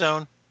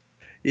Tombstone.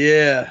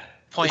 Yeah.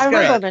 I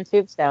remember him in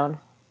Tombstone.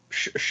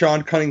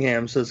 Sean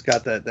Cunningham, so it's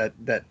got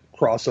that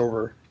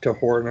crossover to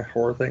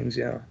horror things,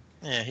 yeah.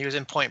 Yeah, he was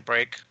in Point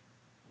Break.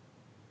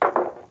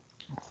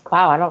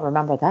 Wow, I don't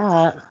remember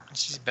that.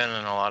 She's been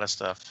in a lot of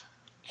stuff.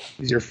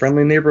 He's your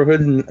friendly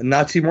neighborhood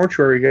Nazi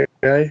mortuary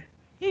guy.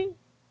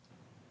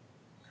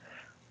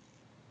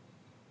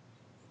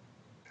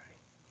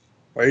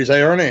 Why you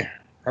say Ernie?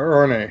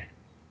 Ernie.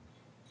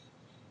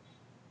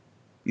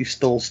 You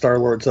stole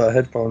Star-Lord's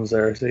headphones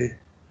there, see?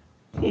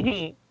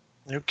 New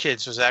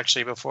Kids was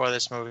actually before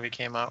this movie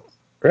came out.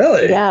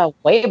 Really? Yeah,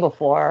 way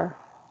before.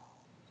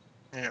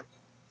 Yeah.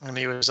 And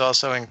he was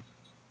also in,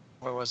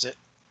 what was it?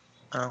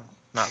 Oh,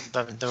 not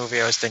the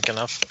movie I was thinking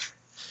of.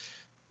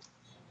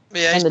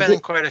 But yeah, he's been in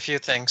quite a few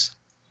things.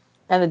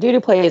 And the dude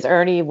who plays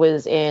Ernie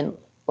was in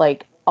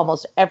like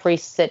almost every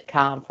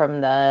sitcom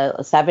from the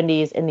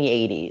 70s and the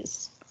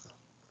 80s.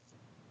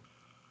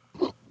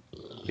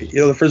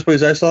 You know the first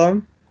place I saw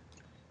him?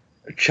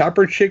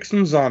 Chopper Chicks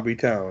in Zombie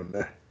Town.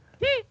 The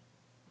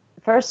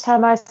first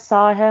time I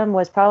saw him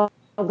was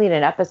probably in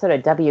an episode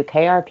of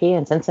WKRP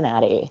in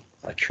Cincinnati.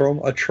 A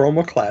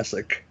trauma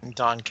classic.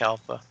 Don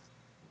Calfa.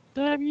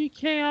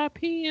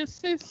 WKRP in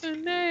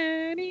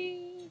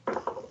Cincinnati.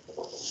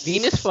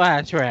 Venus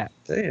Flytrap.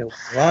 Hey,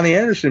 Lonnie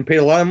Anderson paid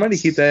a lot of money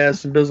to keep that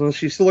ass in business.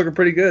 She's still looking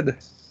pretty good.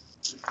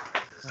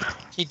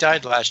 He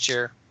died last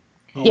year.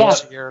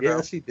 Yes. A year ago.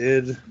 Yes, he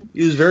did.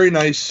 He was very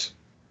nice.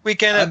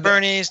 Weekend at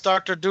Bernie's,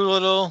 Dr.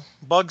 Doolittle,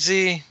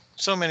 Bugsy,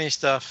 so many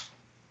stuff.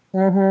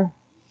 Mm-hmm.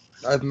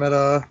 I've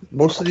met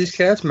most of these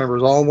cast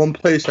members all in one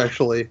place,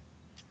 actually.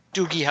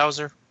 Doogie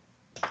Howser.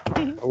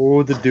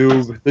 Oh, the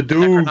Doog. The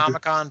Doog.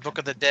 Necronomicon, Book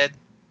of the Dead.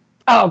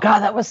 Oh, God,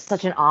 that was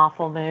such an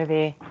awful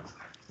movie.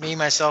 Me,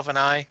 Myself, and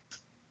I.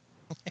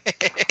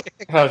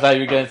 I thought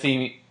you were going to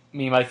see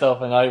me,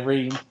 myself, and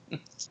Irene.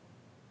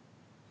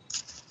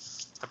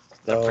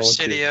 The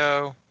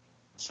Presidio.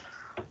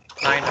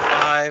 9 to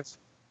 5.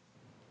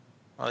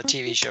 Well, the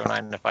TV show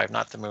 9 to 5,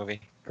 not the movie.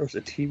 There was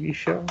a TV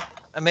show?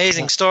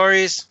 Amazing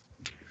Stories.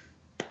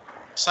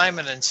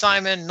 Simon and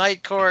Simon,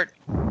 Night Court.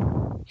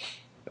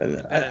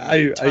 And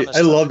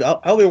I loved. I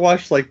only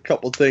watched like a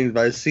couple things,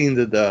 but I've seen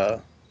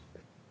that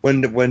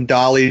when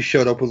Dolly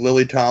showed up with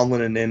Lily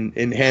Tomlin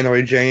in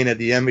Hanoi Jane at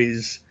the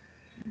Emmys,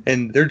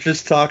 and they're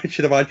just talking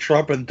shit about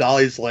Trump, and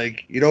Dolly's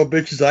like, you know,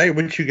 bitches, I ain't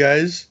with you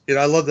guys. You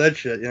know, I love that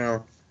shit. You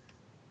know.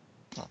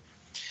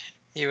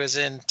 He was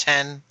in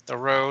 10, The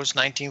Rose,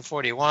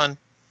 1941.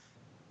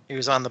 He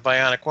was on the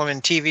Bionic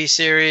Woman TV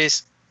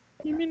series.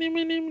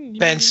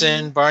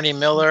 Benson, Barney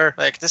Miller.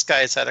 Like, this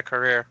guy's had a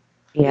career.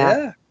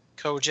 Yeah.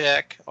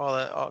 Kojak,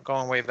 all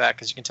going way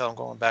back, as you can tell I'm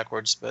going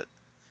backwards, but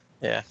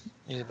yeah,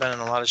 he's been in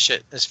a lot of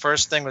shit. His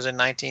first thing was in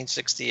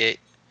 1968.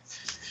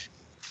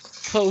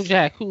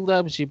 Kojak, who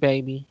loves you,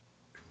 baby?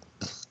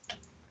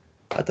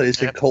 I thought he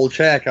said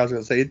Kolchak. I was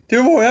going to say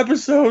 2 more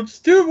episodes,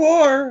 2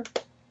 more.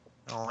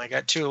 Only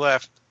got 2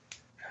 left.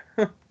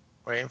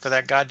 Waiting for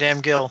that goddamn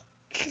Gil.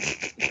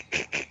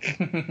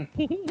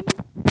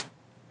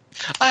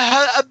 I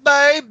had a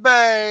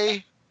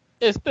baby.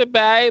 It's the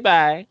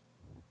baby.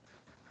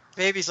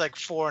 Baby's like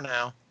 4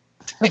 now.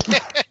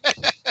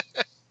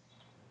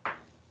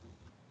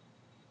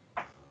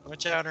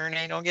 Watch out,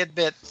 Ernie. Don't get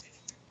bit.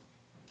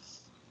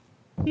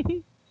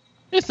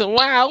 It's some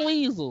wild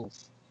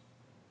weasels.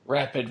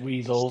 Rapid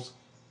weasels.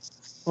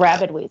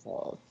 Rabid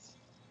weasels.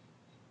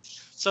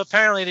 So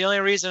apparently the only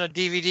reason a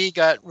DVD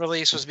got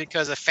released was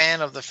because a fan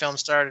of the film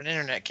started an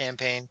internet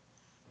campaign.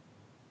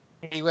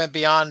 He went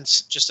beyond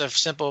just a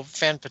simple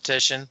fan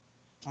petition.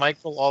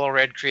 Michael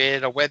Allred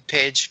created a web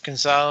page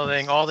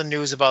consolidating all the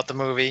news about the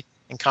movie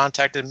and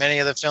contacted many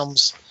of the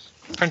film's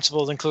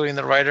principals, including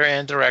the writer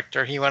and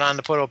director. He went on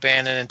to put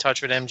O'Bannon in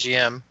touch with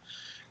MGM,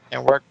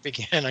 and work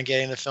began on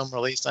getting the film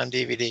released on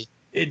DVD.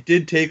 It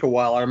did take a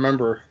while, I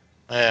remember.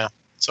 Yeah.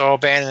 So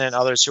O'Bannon and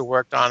others who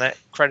worked on it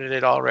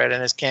credited Allred in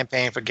his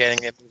campaign for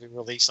getting the movie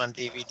released on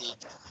DVD.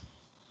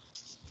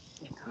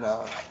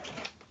 No,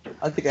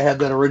 I think I had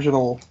that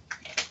original.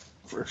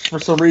 For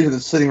some reason,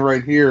 it's sitting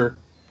right here.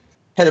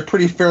 Had a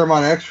pretty fair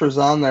amount of extras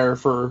on there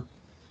for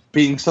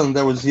being something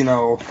that was, you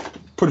know,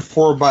 put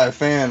forward by a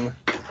fan.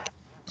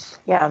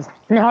 Yeah,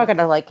 now I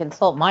gotta like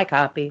consult my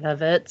copy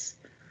of it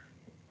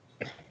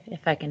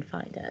if I can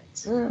find it.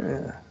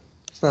 Yeah,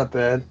 it's not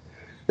bad.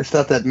 It's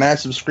not that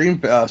massive Scream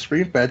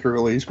Factory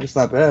release, but it's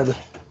not bad.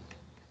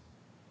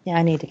 Yeah,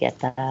 I need to get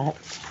that.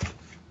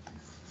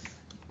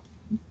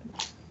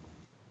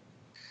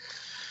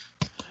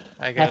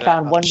 I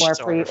found one more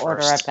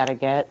pre-order I've got to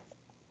get.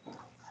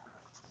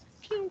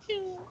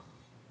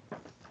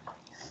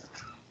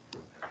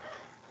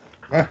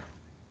 Huh.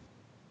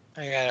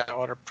 I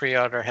gotta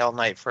pre-order Hell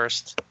Night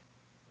first.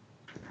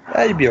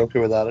 You'd be okay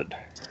without it.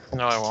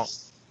 No, I won't.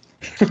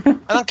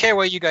 I don't care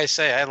what you guys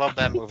say. I love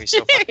that movie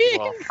so fucking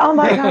well. Oh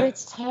my god,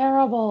 it's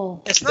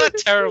terrible. It's not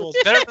terrible.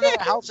 It's better than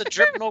House of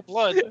Drip No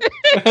Blood. You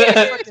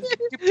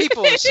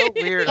people are so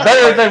weird.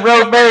 Better than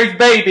Rosemary's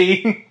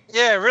Baby.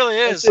 Yeah, it really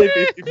is.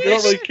 If you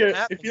don't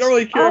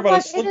really care about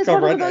a slipcover, it is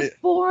one of the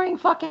most boring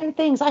fucking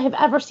things I have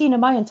ever seen in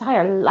my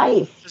entire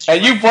life.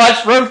 And you've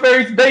watched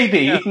Rosemary's Baby.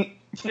 Yeah.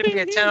 Should be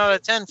a 10 out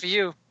of 10 for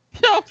you.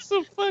 Y'all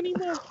some funny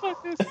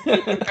motherfuckers.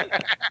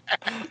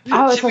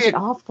 Oh, it's such an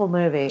awful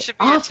movie. Should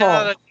be Awful. a 10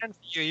 out of 10 for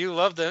you. You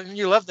love them.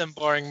 You love them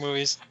boring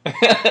movies.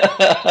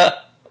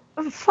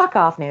 Fuck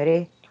off,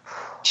 Nudie.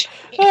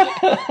 It's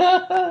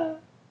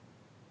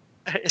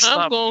I'm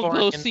not gonna boring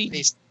go in see.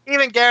 movies.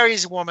 Even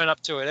Gary's warming up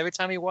to it. Every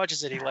time he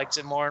watches it, he likes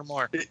it more and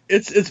more.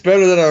 It's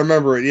better than I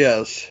remember it.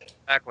 Yes.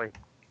 Exactly.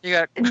 You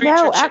got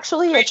No,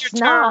 actually, creature it's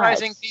not.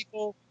 terrorizing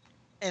people,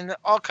 and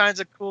all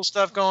kinds of cool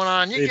stuff going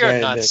on. You're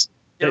Man, nuts.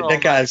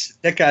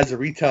 That guy's a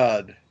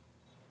retard.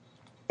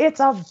 It's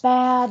a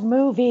bad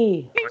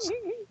movie.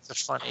 It's a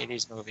fun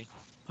 80s movie.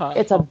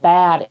 It's a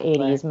bad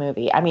 80s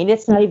movie. I mean,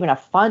 it's not even a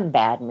fun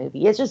bad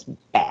movie. It's just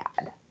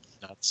bad.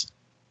 Nuts.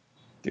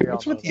 Dude,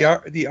 what's with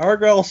the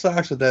Argyle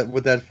socks with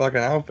that fucking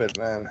outfit,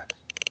 man?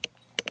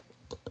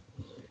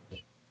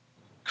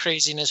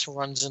 Craziness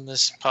runs in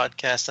this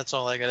podcast. That's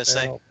all I gotta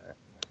say. Well,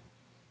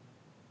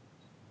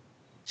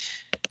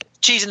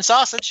 Cheese and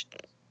sausage.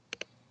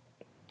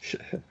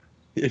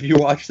 if you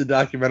watch the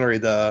documentary,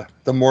 the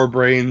More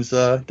Brains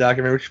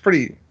documentary, which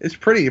is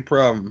pretty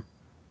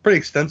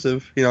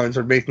extensive, in sort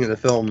of making it a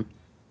film.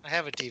 I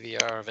have a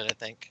DVR of it, I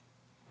think.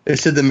 It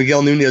said that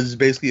Miguel Nunez is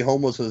basically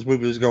homeless when this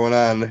movie was going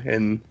on,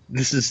 and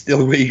this is the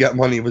only way he got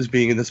money was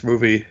being in this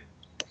movie.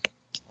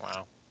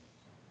 Wow.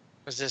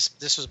 Was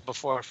this was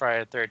before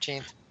Friday the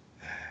 13th?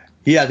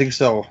 Yeah, I think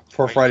so.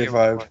 For Friday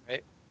 5. Before,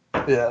 right?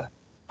 Yeah.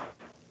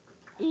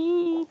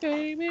 Ooh,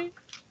 baby.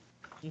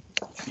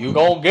 You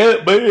gonna get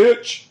it,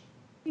 bitch.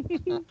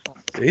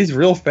 He's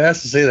real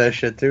fast to say that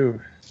shit,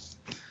 too.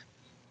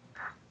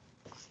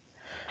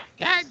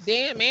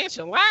 Goddamn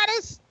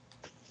enchiladas.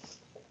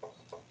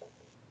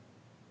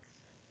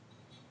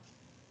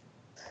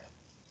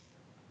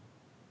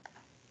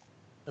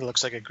 It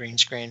looks like a green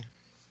screen.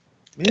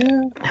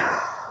 Yeah.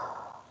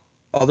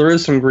 Oh, there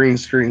is some green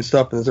screen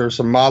stuff, and there's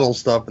some model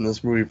stuff in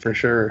this movie for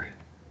sure.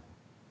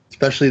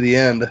 Especially the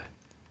end.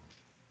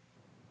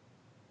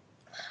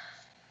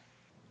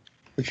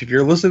 Which, if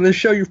you're listening to this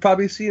show, you've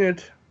probably seen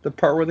it. The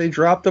part where they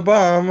drop the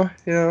bomb,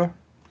 You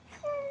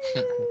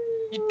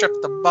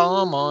dropped the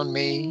bomb on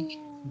me,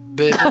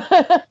 baby.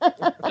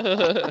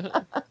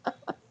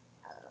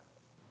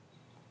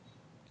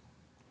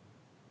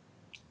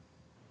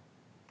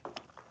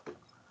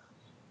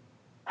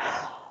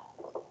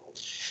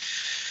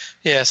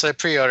 Yes, I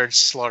pre-ordered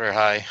Slaughter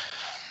High.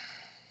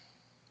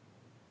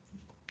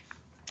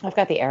 I've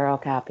got the Arrow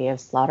copy of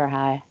Slaughter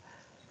High.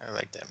 I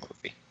like that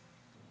movie.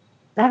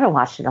 I haven't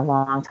watched it in a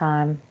long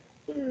time.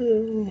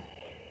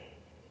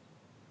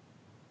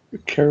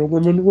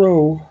 Carolyn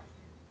Monroe.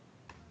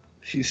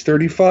 She's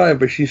 35,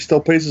 but she still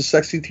plays a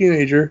sexy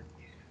teenager.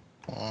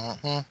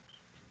 Uh-huh.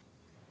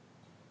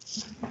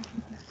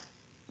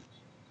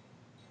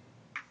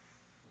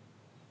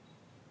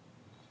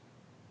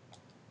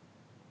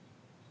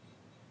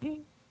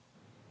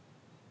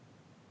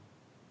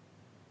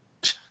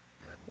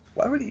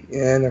 Why would he?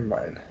 Yeah, never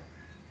mind.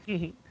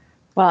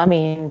 Well, I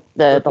mean,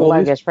 the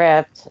leg is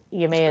ripped.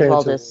 You may as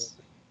well just...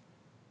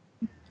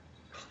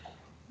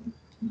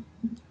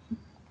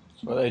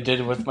 That's what I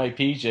did with my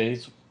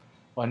PJs.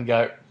 One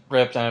got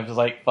ripped, and I was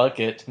like, fuck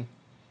it.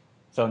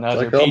 So now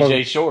they're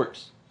PJ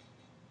shorts.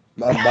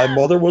 My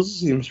mother was a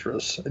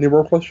seamstress. Any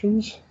more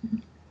questions?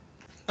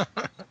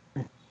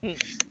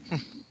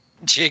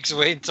 Jake's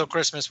waiting until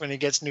Christmas when he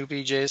gets new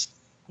PJs.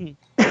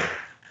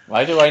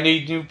 Why do I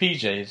need new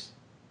PJs?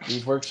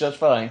 These work just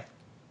fine.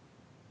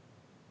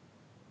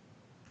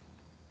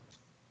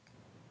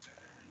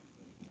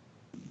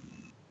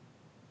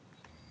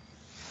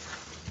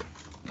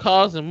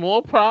 Causing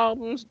more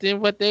problems than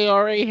what they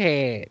already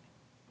had.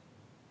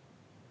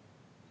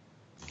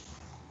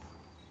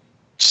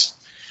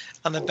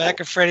 On the back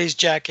of Freddy's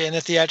jacket in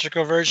the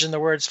theatrical version, the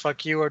words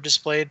 "fuck you" are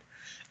displayed.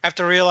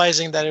 After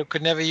realizing that it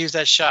could never use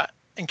that shot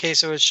in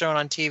case it was shown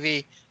on TV,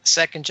 a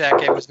second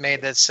jacket was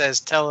made that says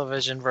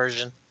television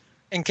version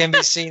and can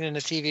be seen in the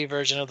TV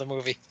version of the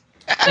movie.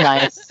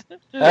 Nice.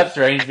 That's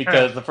strange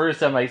because the first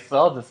time I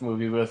saw this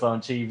movie was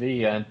on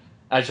TV, and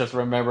I just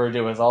remembered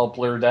it was all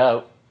blurred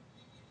out.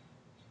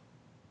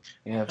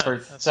 Yeah,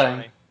 first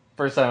time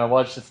I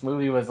watched this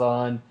movie was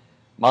on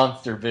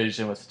Monster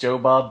Vision with Joe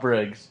Bob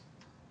Briggs.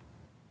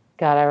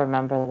 God, I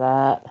remember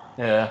that.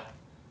 Yeah.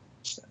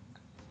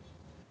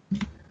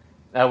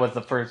 That was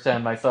the first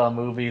time I saw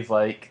movies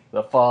like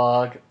The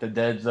Fog, The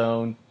Dead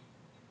Zone,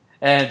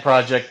 and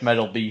Project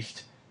Metal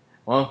Beast.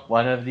 Well,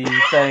 one of these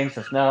things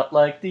is not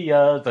like the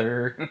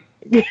other.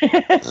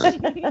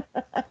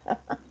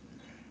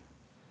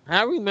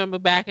 I remember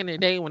back in the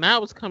day when I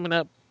was coming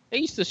up, they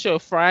used to show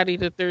Friday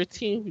the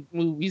 13th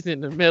movies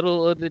in the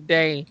middle of the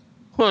day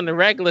on the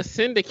regular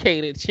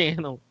syndicated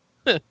channel.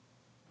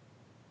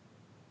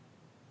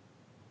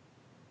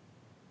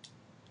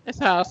 That's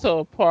how I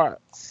saw Part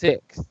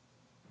 6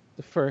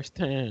 the first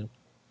time.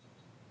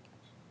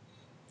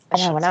 I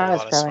know, when I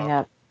was growing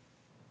up,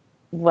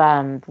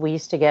 we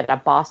used to get a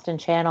Boston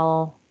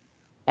channel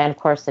and, of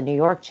course, the New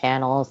York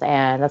channels,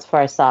 and that's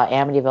where I saw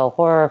Amityville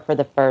Horror for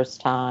the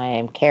first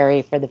time,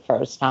 Carrie for the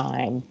first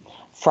time,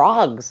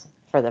 Frogs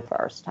for the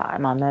first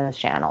time on those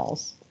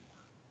channels.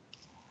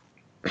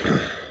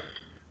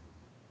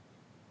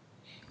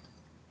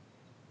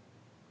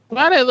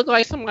 Why do they look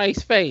like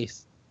somebody's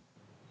face?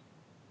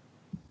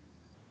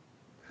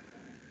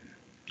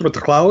 With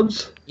the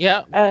clouds?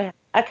 Yeah.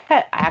 I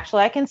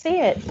can see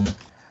it.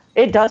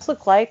 It does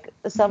look like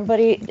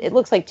somebody. It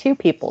looks like two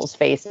people's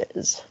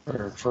faces.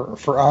 For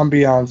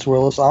ambiance,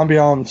 Willis.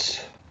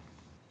 Ambiance.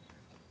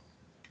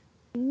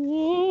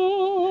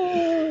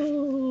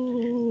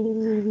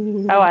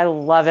 Oh, I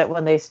love it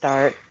when they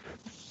start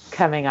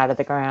coming out of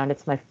the ground.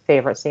 It's my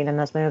favorite scene in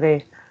this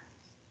movie.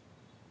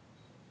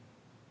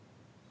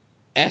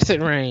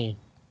 Acid Rain.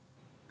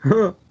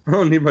 I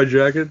don't need my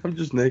jacket. I'm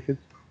just naked.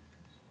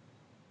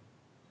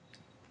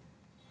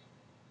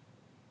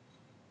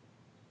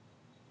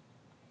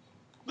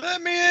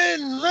 Let me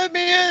in! Let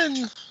me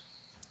in!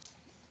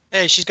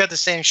 Hey, she's got the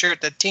same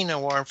shirt that Tina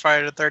wore on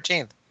Friday the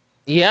 13th.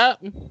 Yep.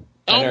 And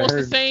Almost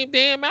her- the same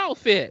damn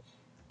outfit.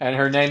 And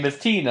her name is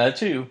Tina,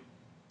 too.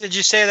 Did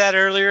you say that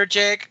earlier,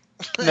 Jake?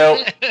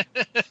 Nope.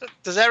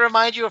 Does that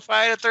remind you of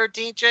Friday the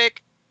 13th,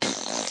 Jake?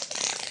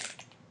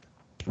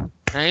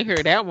 I ain't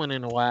heard that one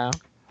in a while.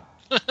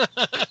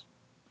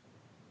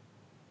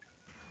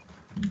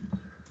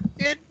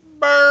 It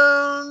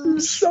burns.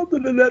 There's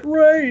something in that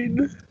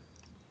rain.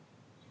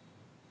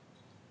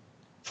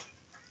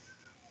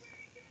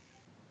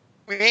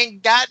 We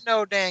ain't got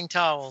no dang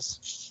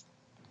towels.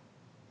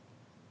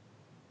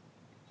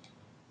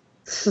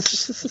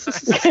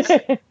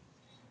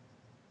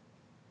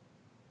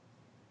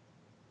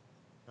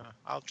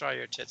 I'll dry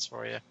your tits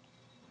for you.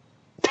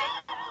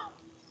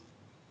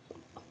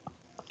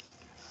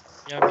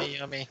 Yummy,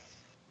 yummy.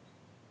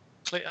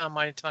 Click on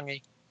my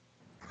tonguey.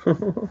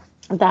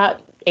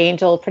 That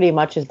angel pretty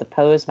much is the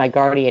pose my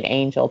guardian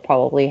angel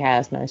probably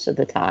has most of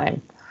the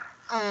time.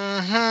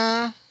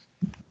 Mm-hmm.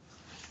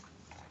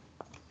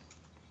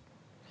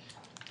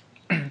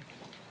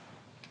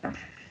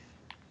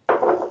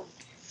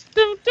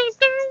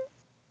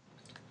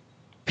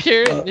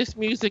 Pure. This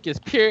music is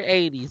pure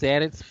 80s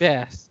at its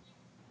best.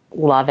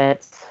 Love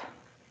it.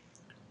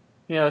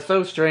 You know, it's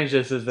so strange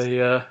this is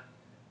a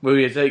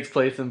movie that takes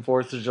place in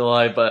 4th of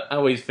July, but I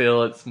always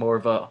feel it's more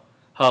of a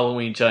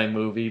Halloween time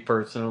movie,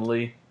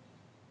 personally.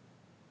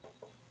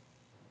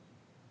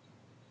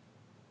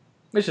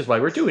 Which is why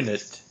we're doing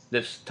it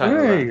this time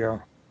There around. you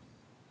go.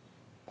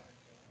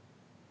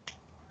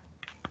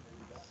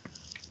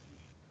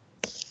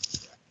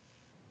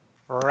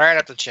 Right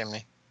up the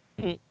chimney.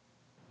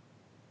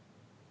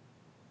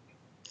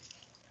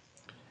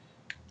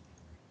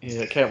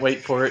 Yeah, I can't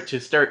wait for it to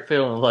start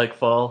feeling like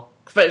fall.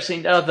 Especially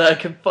now that I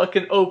can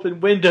fucking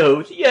open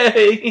windows.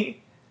 Yay!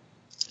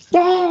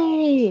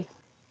 Yay!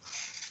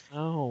 I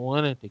don't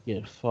want it to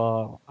get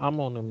fall. I'm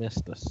gonna miss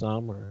the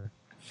summer.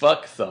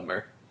 Fuck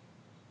summer.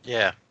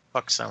 Yeah,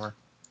 fuck summer.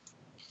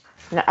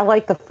 No, I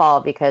like the fall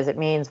because it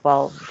means,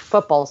 well,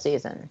 football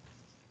season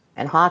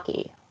and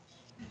hockey.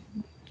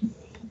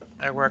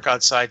 I work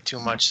outside too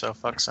much, so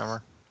fuck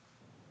summer.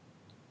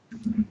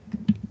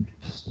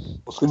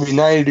 It's gonna be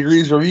 90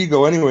 degrees where you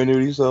go anyway,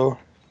 Nudie. So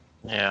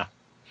Yeah.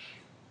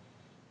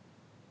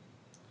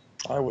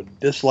 I would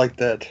dislike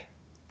that.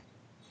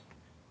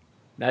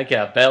 I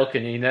got a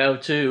balcony now,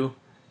 too.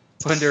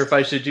 Wonder if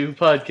I should do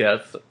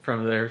podcasts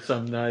from there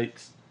some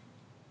nights.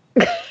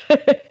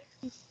 That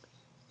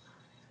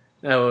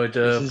would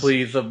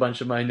please a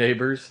bunch of my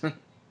neighbors.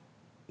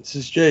 This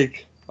is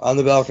Jake on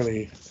the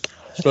balcony.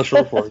 Special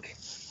report.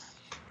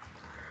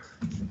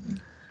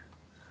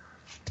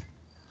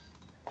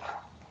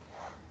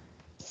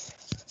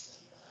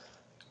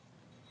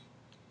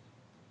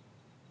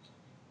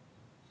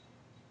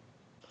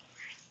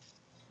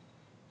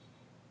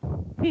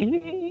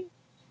 There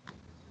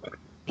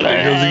he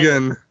goes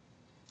again.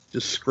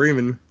 Just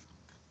screaming.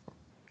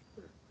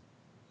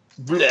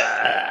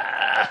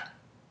 Blah.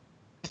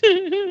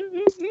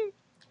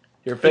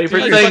 Your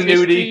favorite Like thing, fucking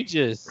Nudie?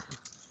 Stooges.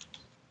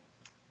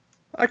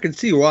 I can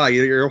see why.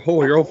 Your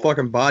whole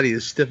fucking body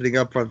is stiffening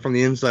up from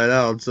the inside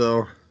out.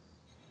 So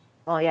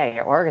Well, yeah,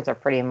 your organs are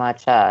pretty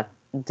much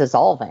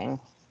dissolving.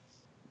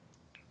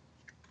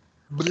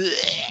 At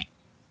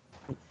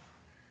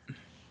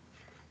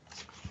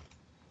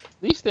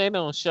least they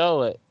don't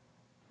show it.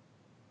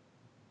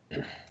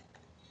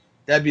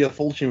 that'd be a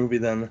Fulci movie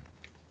then.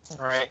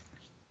 Right.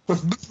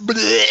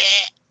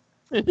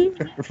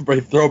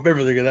 Everybody throw up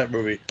everything in that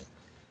movie.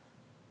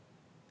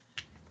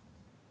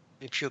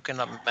 Be puking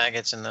up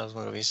maggots in those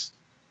movies.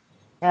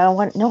 No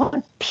one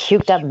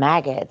puked up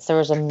maggots. There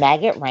was a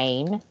maggot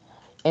rain,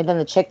 and then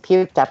the chick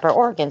puked up her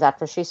organs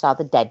after she saw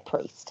the dead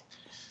priest.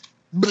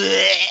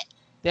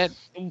 That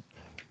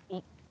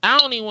I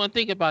don't even want to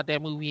think about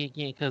that movie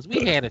again because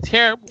we had a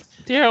terrible,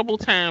 terrible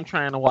time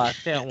trying to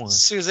watch that one.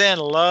 Suzanne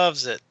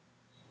loves it.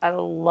 I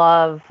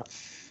love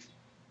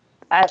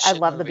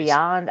The movies.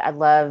 Beyond. I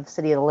love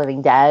City of the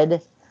Living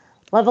Dead.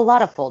 Love a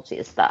lot of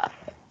Fulci stuff.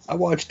 I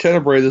watched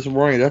Tenebrae this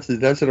morning. That's at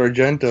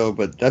Argento,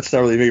 but that's not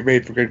really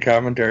made for good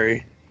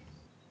commentary.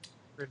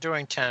 We're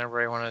doing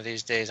Tenebrae one of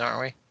these days,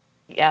 aren't we?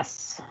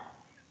 Yes.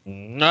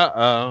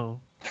 Uh-oh.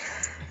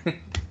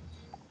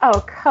 Oh,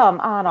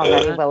 come on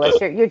already,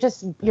 Willis.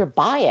 You're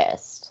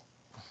biased.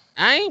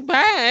 I ain't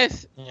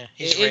biased. Yeah,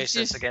 he's It's racist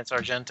just- against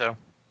Argento.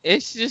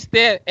 It's just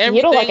that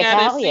You don't like everything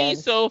I've seen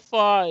Italians. so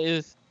far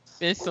is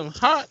been some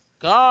hot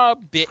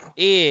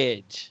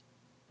garbage.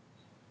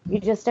 You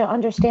just don't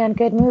understand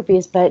good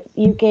movies, but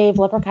you gave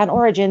Leprechaun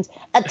Origins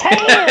a 10!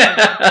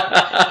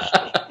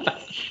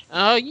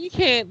 Oh, you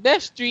can't.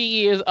 That's 3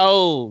 years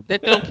old.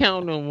 That don't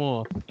count no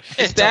more.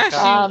 It That's don't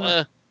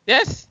count.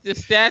 That's the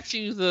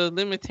statutes of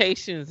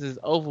limitations is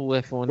over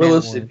with on Well, that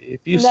listen, one.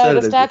 if you No, said the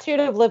it, statute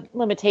of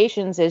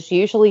limitations is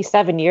usually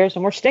 7 years,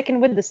 and we're sticking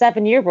with the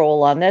 7-year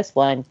rule on this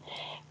one.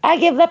 I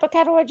give Leper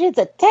Cartridges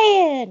a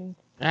 10.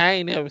 I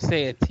ain't never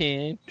say a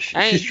 10.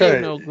 I ain't she's trying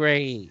give to- no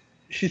grade.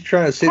 she's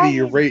trying to say that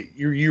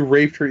you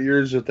raped her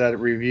ears with that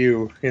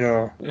review. You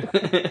know,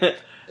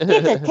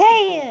 It's a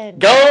 10.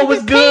 Gold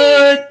was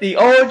good. The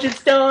origin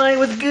story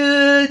was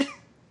good.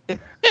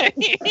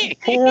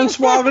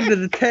 Hornswoggle did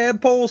a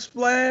tadpole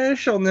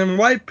splash on them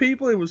white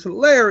people. It was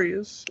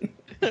hilarious.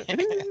 Fuck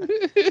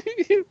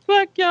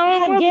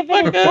y'all, I'm giving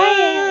it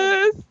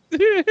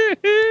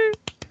motherfuckers.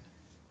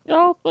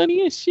 Y'all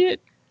funny as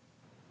shit.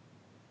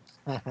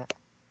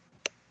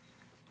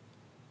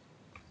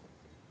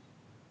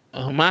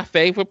 My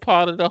favorite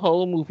part of the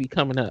whole movie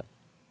coming up.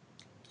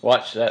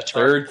 Watch that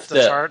third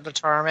step. The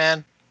Tar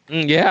Man.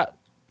 Yeah.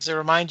 Does it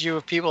remind you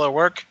of people at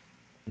work?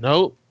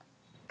 Nope.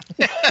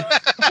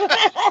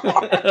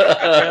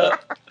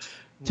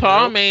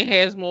 Tarman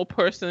has more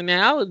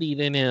personality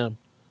than him.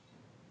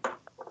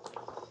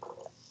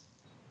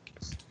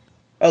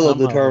 I love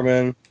the Tar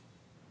Man.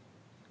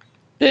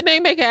 Didn't they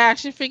make an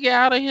action figure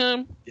out of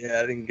him? Yeah,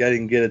 I didn't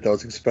get it though.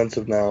 It's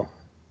expensive now.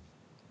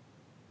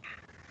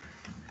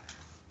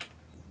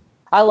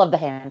 I love the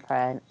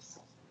handprints.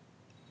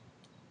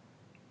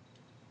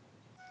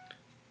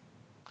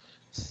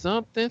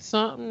 Something,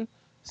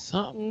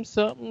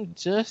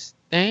 just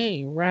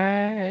ain't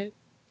right.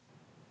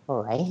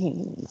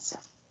 Brains.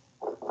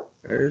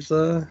 There's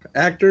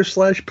actor /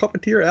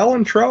 puppeteer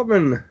Alan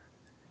Troutman.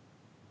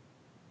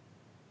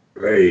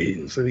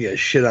 Brains. Look, he got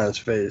shit on his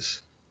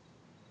face.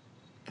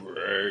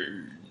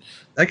 Brains.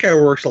 That guy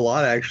works a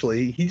lot,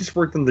 actually. He just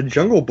worked on the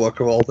Jungle Book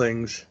of all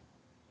things.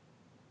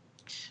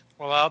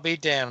 Well, I'll be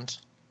damned.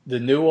 The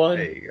new one?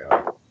 There you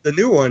go. The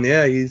new one,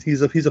 yeah.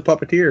 He's a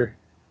puppeteer.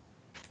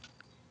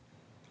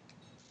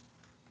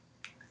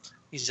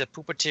 He's a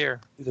poopeteer.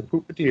 He's a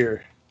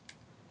poopeteer.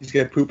 He's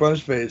got poop on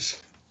his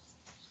face.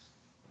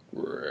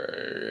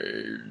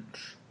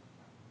 Brains.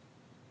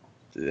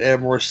 Add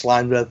more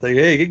slime to that thing.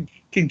 Hey,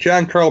 get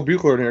John Carl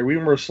Buechler in here. We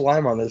need more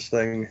slime on this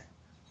thing.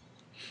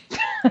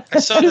 I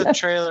saw the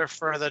trailer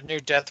for the new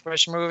Death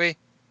Wish movie.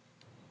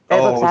 It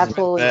looks was it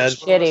absolutely bad?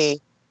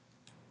 shitty.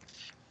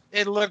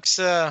 It looks,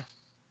 yeah,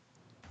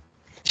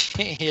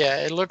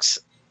 it looks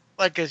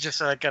like it's just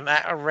like a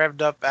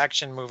revved up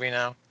action movie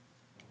now.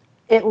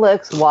 It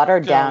looks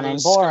watered down and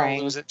It's gonna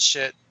boring. lose its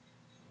shit.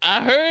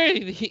 I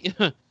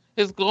heard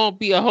it's gonna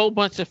be a whole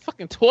bunch of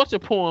fucking torture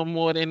porn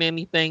more than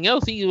anything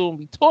else. He's gonna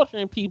be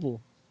torturing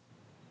people.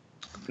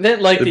 I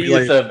didn't like the It'd be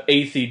use of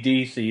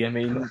AC/DC. I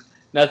mean,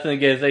 nothing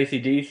against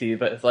AC/DC,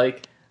 but it's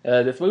like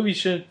this movie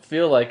should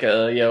feel like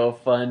a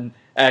fun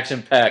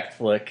action-packed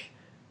flick.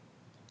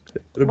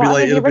 It'll Well,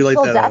 be the like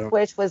original that. Death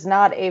Wish was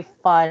not a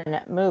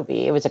fun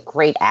movie. It was a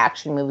great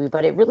action movie,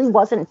 but it really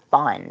wasn't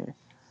fun.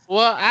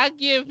 Well, I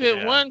give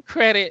it one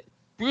credit.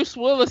 Bruce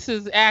Willis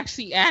is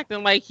actually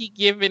acting like he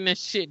giving a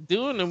shit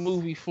doing the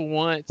movie for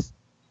once.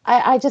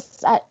 I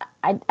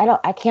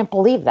can't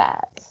believe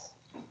that.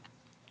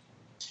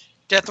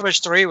 Death Wish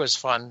 3 was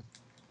fun.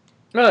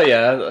 Oh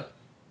yeah.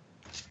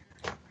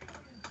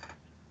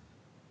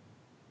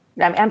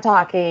 I'm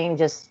talking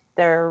just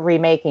they're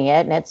remaking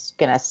it and it's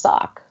gonna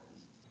suck.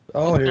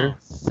 Oh, here.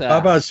 How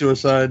about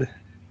Suicide?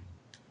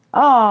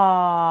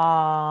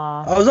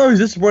 Aww. I was always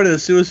disappointed that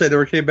Suicide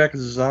never came back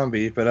as a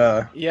zombie,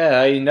 but Yeah,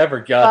 I never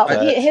got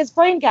Well, that. his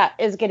brain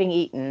is getting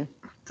eaten.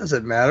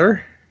 doesn't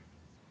matter.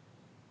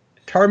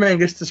 Tarman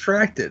gets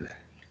distracted.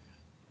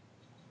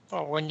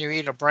 Well, when you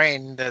eat a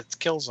brain, that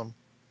kills them.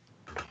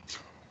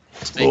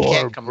 So they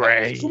can't come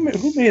back.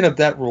 Who made up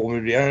that rule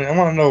movie? I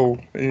want to know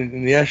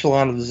in the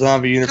echelon of the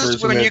zombie universe.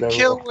 Because who when made you that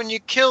kill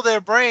rule.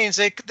 their brains,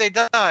 they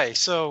die.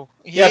 So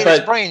he Yeah, ate his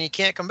but- brain, he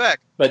can't come back.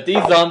 But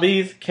these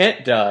zombies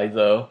can't die,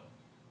 though.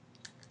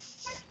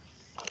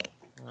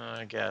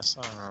 I guess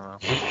I don't know.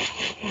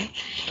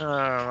 I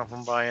don't know if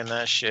I'm buying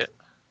that shit.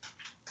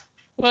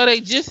 Well,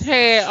 they just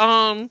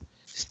had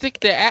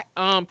stick the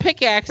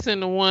pickaxe in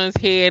the one's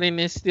head and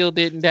it still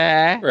didn't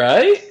die.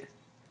 Right?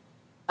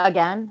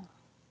 Again?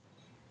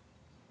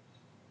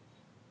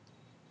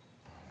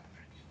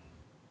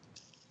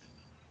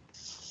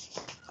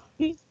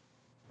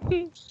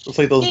 It's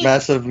like those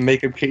massive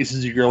makeup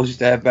cases you girls used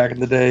to have back in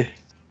the day.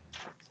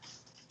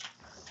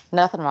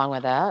 Nothing wrong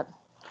with that.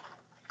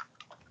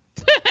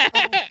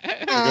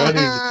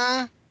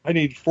 I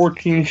need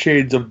 14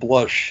 shades of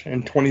blush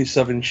and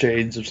 27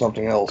 shades of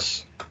something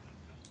else.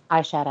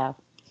 Eyeshadow.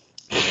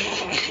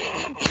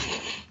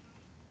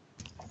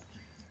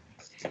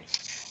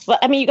 Well,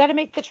 I mean, you got to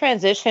make the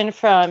transition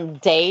from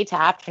day to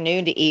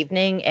afternoon to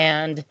evening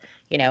and,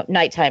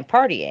 nighttime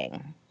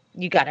partying.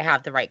 You got to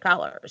have the right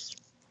colors.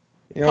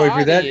 You know,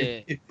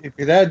 if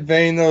you're that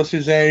vain though,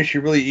 Suzanne, you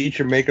should really eat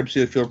your makeup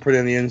so you feel pretty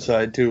on the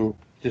inside too.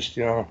 Just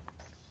eat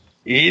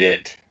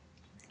it.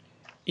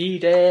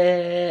 Eat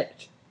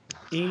it.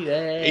 Eat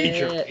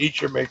it.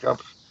 Eat your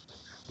makeup.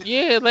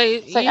 Yeah,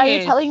 like So are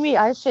you telling me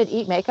I should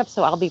eat makeup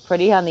so I'll be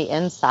pretty on the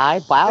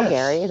inside? Wow, Yes.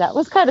 Gary, that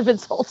was kind of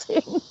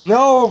insulting.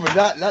 No, but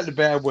not in a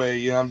bad way.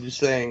 You know, I'm just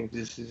saying.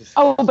 Just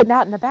Oh, but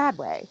not in a bad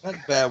way. not in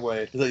a bad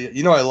way. 'Cause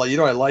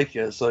I like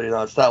you, so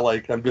it's not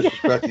like I'm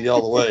disrespecting you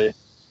all the way.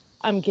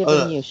 I'm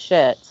giving you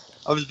shit.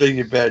 I was making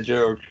a bad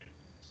joke.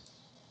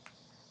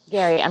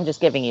 Gary, I'm just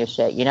giving you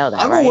shit. You know that,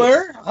 I'm right?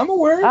 aware. I'm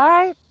aware. All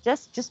right,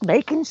 just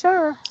making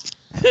sure.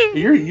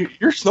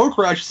 You're Snow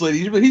Crash lady.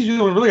 He's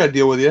the one really got to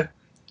deal with you.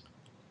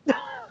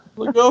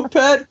 Look, oh,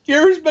 Pat,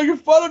 Gary's making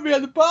fun of me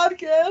on the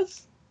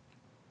podcast.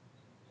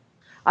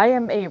 I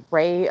am a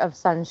ray of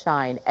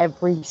sunshine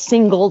every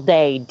single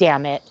day.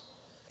 Damn it!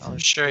 I'm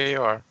sure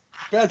you are.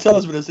 Pat's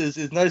husband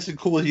is nice and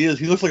cool as he is.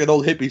 He looks like an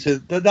old hippie. So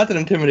not that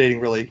intimidating,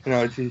 really. You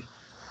know, he's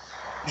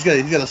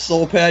got a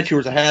soul patch. He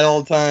wears a hat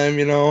all the time.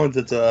 You know,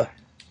 it's a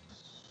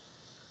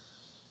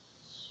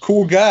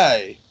cool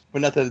guy,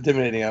 but not that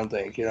intimidating. I don't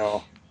think. You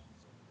know.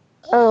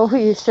 Oh,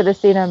 you should have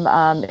seen him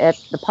at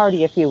the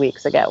party a few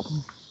weeks ago.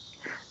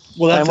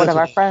 Well, when one of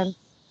our friends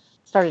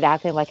started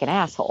acting like an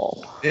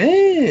asshole.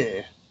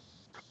 Yeah.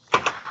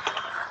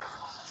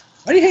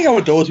 Why do you hang out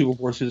with those people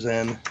for,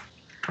 Suzanne?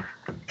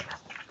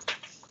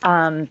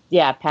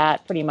 Yeah,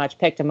 Pat pretty much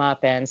picked him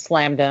up and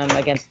slammed him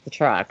against the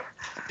truck.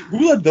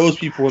 Who let those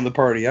people in the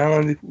party? I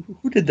don't know.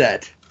 Who did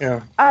that?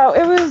 Yeah.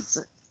 Oh,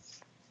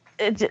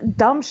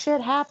 dumb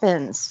shit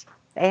happens.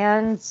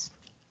 And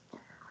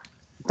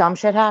dumb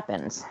shit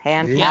happens.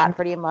 And Yeah. Pat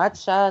pretty much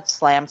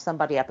slammed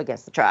somebody up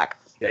against the truck.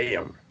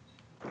 Damn.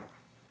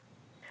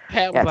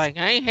 Pat was Yes. like,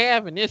 I ain't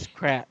having this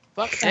crap.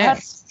 Fuck that.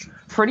 That's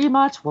pretty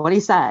much what he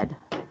said.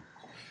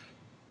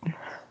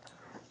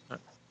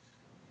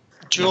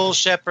 Jules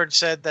Shepard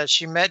said that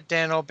she met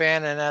Dan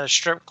O'Bannon at a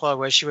strip club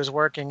where she was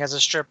working as a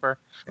stripper.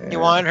 He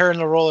wanted her in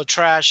the role of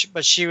Trash,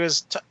 but she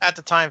was, at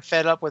the time,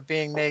 fed up with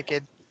being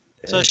naked.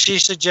 So she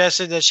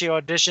suggested that she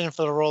audition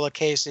for the role of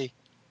Casey.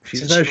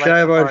 She's since not she shy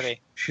liked the about.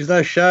 party. She's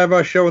not shy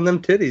about showing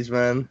them titties,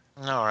 man.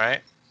 All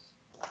right.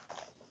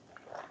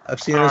 I've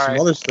seen her in some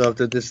Alright. other stuff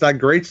that it's not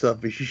great stuff,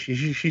 but she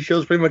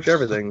shows pretty much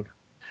everything.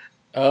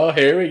 Oh,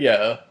 here we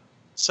go.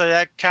 So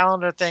that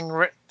calendar thing,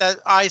 that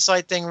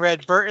eyesight thing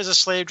read, Bert is a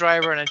slave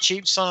driver and a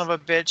cheap son of a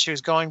bitch who's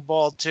going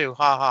bald too.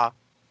 Ha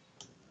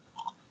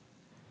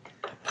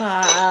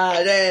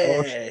ha. Oh,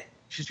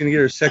 she's gonna get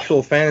her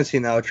sexual fantasy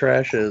now.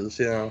 Trash is,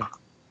 you know.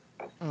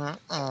 It's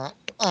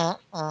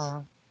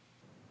a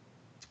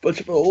bunch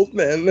of old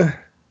men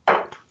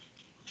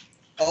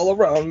all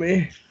around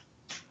me.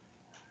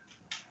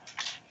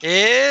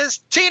 Is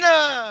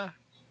Tina.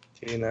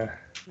 Tina.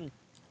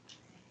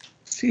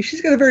 See,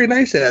 she's got a very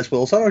nice ass,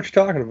 Will, so I know what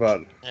you're talking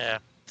about. Yeah.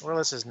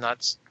 Willis is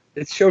nuts.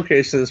 It's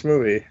showcased in this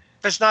movie.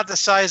 If it's not the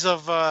size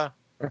of an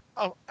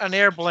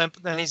air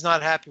blimp, then he's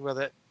not happy with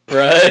it.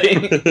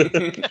 Right?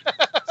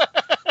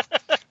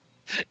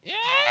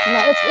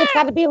 No, it's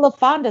got to be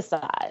LaFonda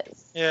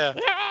size. Yeah.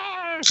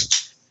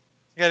 It's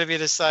got to be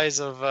the size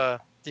of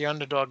the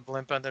underdog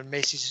blimp on the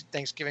Macy's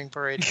Thanksgiving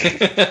Parade.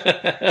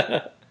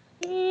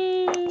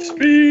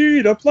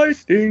 Speed of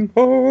lightning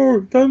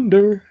or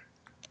thunder.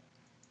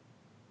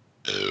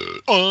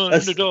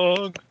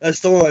 Underdog. That's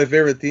still one of my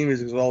favorite theme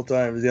musics of all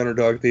time, is the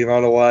Underdog theme. I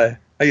don't know why.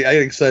 I get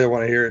excited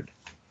when I hear it.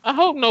 I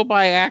hope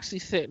nobody actually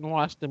sit and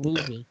watch the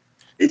movie.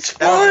 It's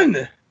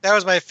fun! That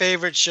was my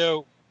favorite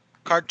show,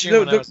 cartoon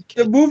when I was a The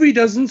kid. movie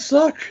doesn't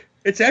suck.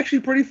 It's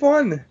actually pretty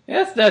fun.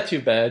 Yeah, it's not too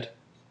bad.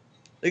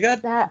 They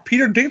got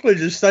Peter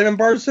Dinklage as Simon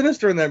Bar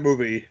Sinister in that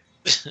movie.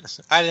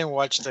 I didn't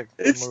watch the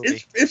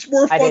movie. It's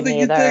more I fun didn't than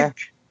you either.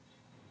 think.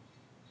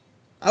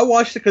 I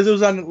watched it because it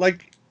was on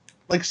like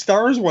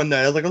Stars one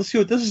night. I was like, let's see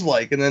what this is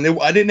like, and then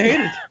I didn't hate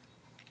it.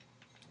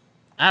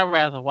 I'd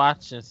rather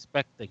watch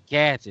Inspector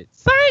Gadget.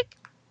 Psych!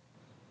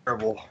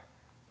 Terrible.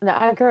 No,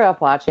 I grew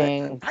up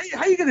watching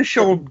How you gonna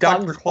show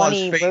Dr. Claw's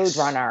 120 face?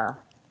 Roadrunner.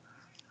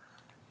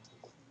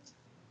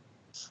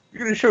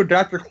 You're gonna show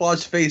Dr.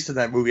 Claw's face in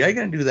that movie. How you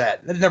gonna do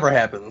that? That never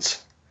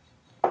happens.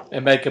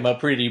 And make him a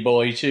pretty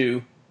boy,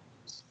 too.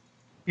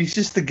 He's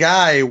just the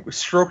guy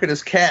stroking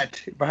his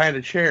cat behind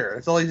a chair.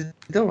 That's all he's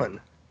doing.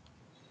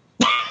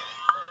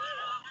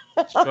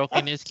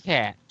 Stroking his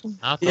cat.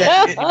 I thought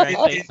Yeah, you were gonna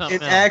say an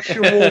something else.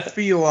 actual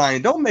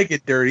feline. Don't make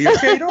it dirty,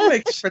 okay? Don't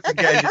make Inspector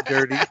Gadget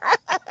dirty.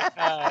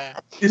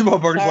 These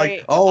motherfuckers Sorry,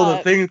 like,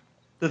 oh,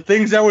 the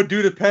things I would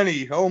do to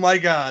Penny. Oh my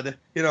God,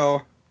 you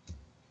know.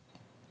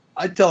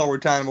 I'd tell her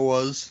what time it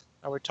was.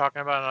 Are we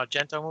talking about an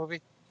Argento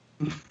movie?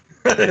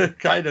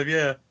 Kind of,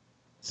 yeah.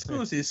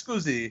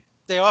 Scoozy.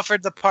 They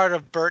offered the part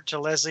of Bert to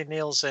Leslie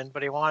Nielsen,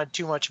 but he wanted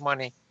too much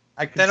money.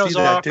 I can Then it see was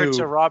that offered too.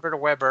 to Robert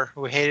Webber,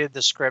 who hated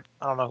the script.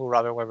 I don't know who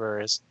Robert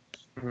Webber is.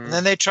 Mhm. And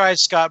then they tried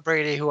Scott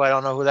Brady, who I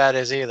don't know who that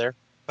is either.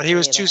 But he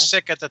was too Neither.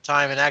 sick at the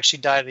time and actually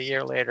died a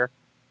year later.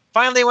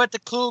 Finally went to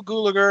Clu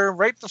Gulager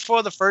right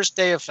before the first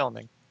day of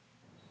filming.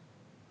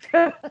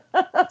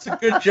 It's a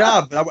good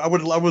job. I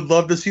would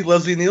love to see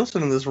Leslie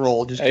Nielsen in this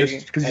role, just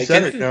because you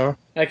said it, you know.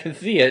 I can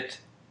see it.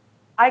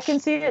 I can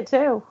see it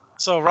too.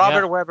 So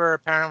Robert Webber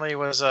apparently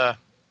was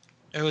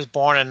he was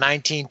born in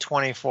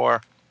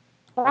 1924.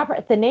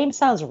 Robert, the name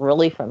sounds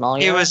really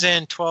familiar. He was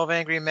in 12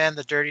 Angry Men,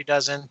 The Dirty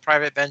Dozen,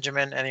 Private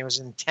Benjamin, and he was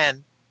in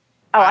 10.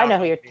 Oh, I know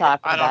who you're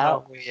talking I don't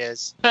about. know who he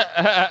is.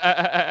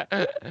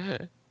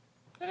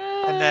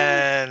 And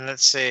then,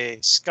 let's see,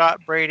 Scott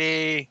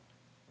Brady,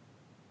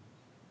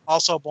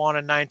 also born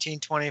in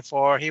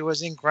 1924. He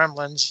was in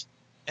Gremlins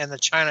and the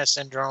China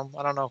Syndrome.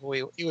 I don't know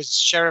who he was.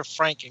 Sheriff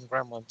Frank in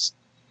Gremlins.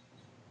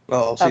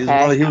 Oh, so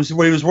Okay. he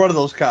was one of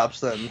those cops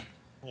then.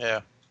 Yeah.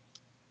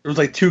 There was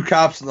like 2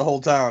 cops in the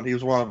whole town. He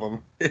was one of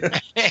them.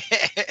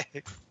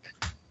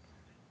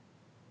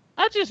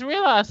 I just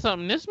realized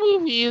something. This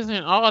movie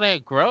isn't all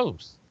that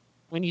gross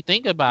when you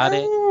think about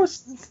it.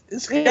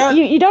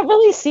 You don't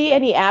really see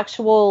any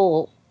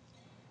actual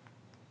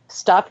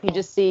stuff. You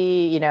just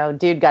see,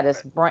 dude got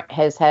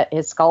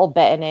his skull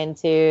bitten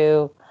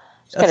into.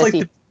 That's like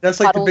the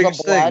puddles of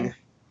biggest blood. thing.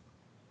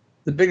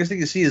 The biggest thing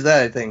you see is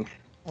that, I think.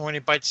 when he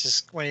bites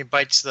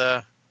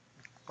the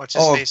what's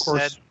his Oh, of face course.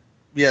 head.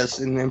 Yes,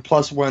 and then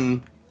plus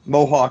when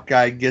Mohawk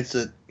guy gets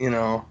it,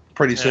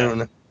 pretty Yeah.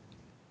 soon.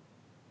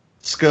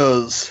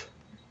 Scuzz.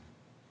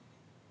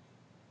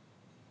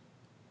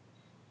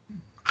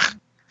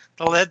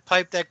 The lead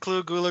pipe that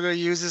Clu Gulager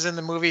uses in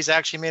the movie is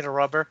actually made of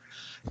rubber.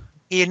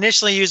 He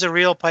initially used a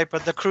real pipe,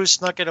 but the crew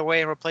snuck it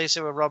away and replaced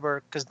it with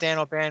rubber because Dan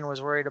O'Bannon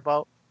was worried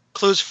about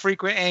Clu's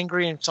frequent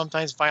angry and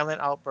sometimes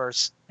violent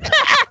outbursts. That's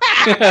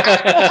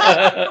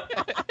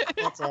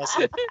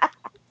awesome.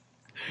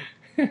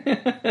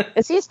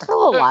 Is he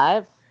still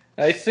alive?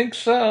 I think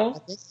so. I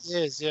think he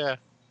is, yeah.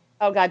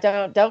 Oh God,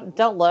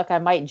 don't look. I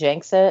might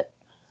jinx it.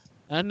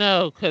 I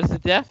know, because the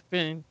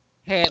Deathbin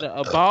had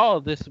a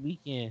ball this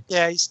weekend.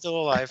 Yeah, he's still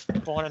alive.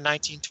 Born in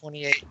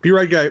 1928. Be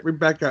right, guys. We're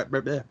back, guys.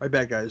 My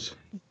bad, guys.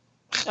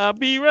 I'll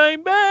be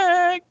right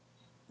back.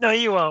 No,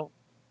 you won't.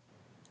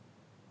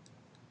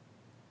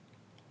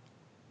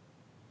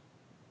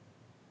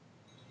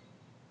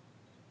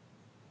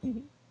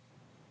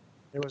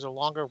 There was a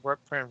longer work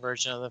print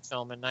version of the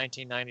film in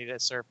 1990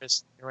 that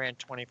surfaced. It ran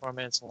 24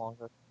 minutes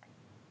longer.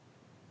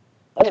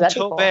 Oh, that'd be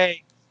cool.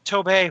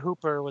 Tobey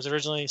Hooper was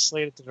originally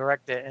slated to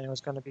direct it, and it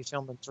was going to be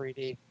filmed in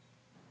 3D.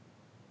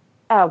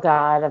 Oh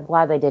God, I'm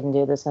glad they didn't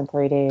do this in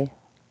 3D.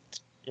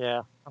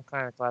 Yeah, I'm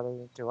kind of glad they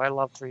didn't do. I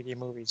love 3D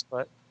movies,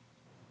 but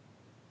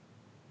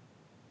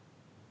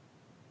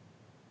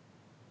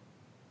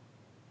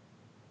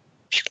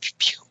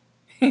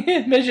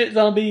Midget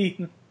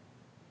zombie.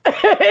 oh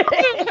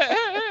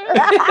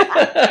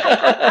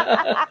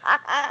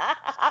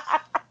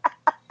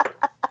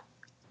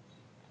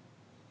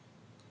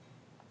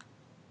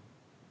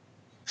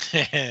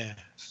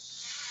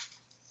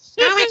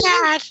my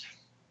God!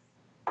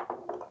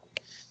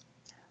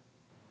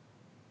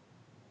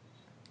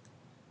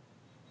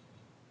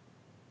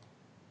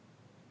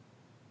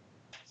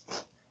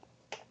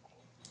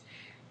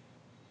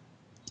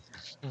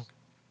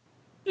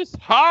 It's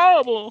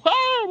horrible,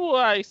 horrible,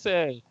 I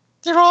say.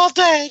 They're all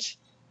dead.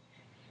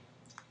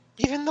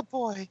 Even the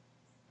boy.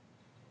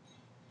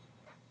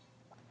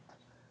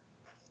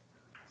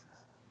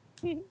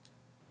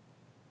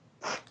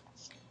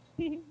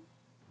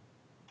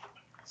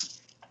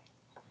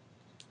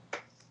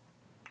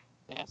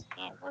 That's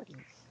not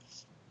working.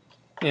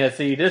 Yeah,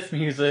 see, this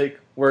music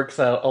works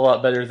out a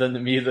lot better than the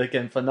music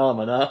in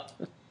Phenomena.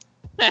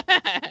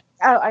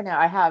 Oh, I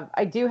know.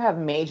 I do have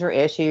major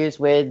issues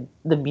with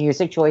the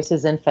music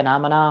choices in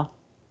Phenomena.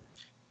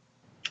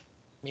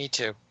 Me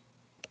too.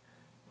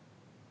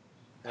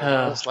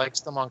 Just likes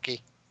the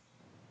monkey.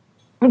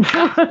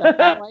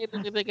 I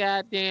hated the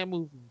goddamn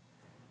movie.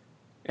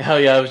 Oh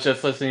yeah, I was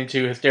just listening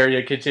to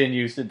Hysteria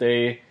Continues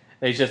today.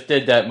 They just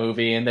did that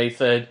movie, and they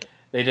said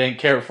they didn't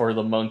care for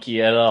the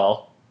monkey at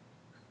all.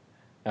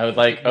 I was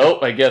like, oh,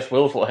 I guess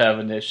Wilf will have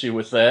an issue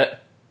with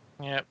that.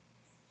 Yep.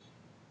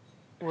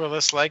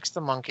 Willis likes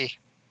the monkey.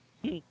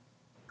 The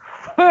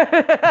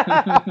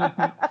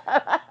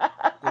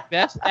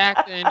best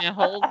actor in the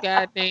whole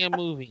goddamn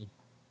movie.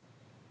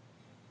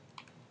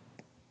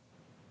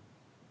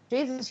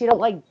 Jesus, you don't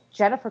like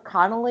Jennifer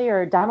Connelly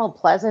or Donald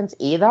Pleasance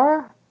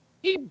either?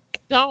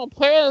 Donald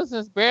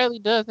Pleasance barely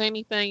does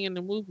anything in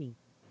the movie.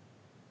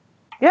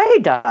 Yeah, he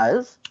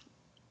does.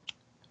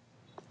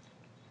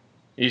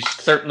 He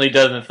certainly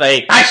doesn't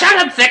say, I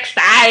shot him 6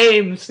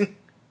 times!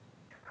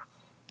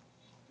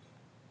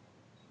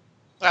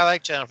 I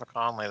like Jennifer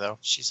Connelly, though.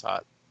 She's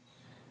hot.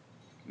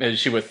 And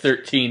she was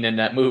 13 in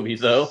that movie,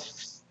 though.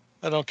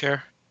 I don't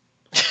care.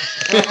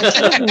 She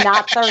was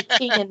not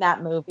 13 in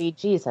that movie.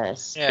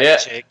 Jesus. Yeah,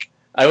 Jake.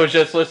 I was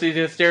just listening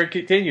to Hysteria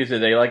Continues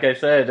today, like I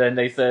said, and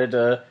they said,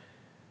 there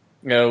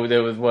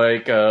was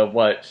like,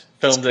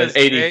 filmed in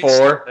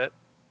 84.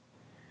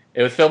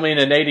 It was filming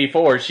in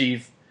 84.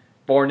 She's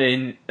born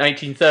in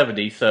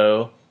 1970,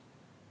 so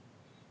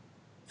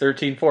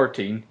 13,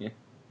 14. Yeah.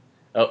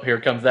 Oh, here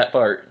comes that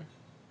part.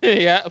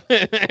 Yeah.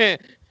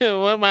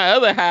 One of my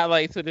other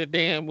highlights of the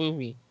damn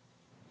movie.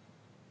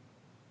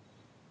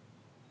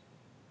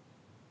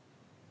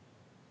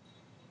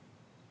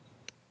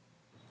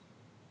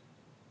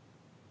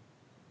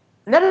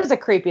 And that is a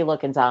creepy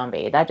looking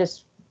zombie. That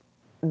just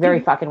very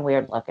fucking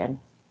weird looking.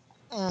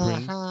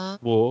 Mm-hmm.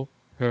 for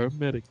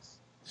paramedics.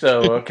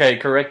 So, okay,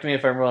 correct me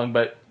if I'm wrong,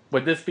 but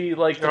would this be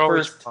like You're the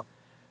always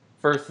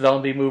first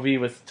zombie movie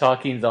with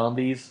talking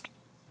zombies?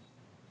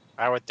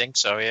 I would think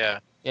so. Yeah.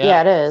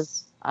 Yeah, it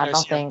is. I Never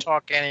don't seen him think.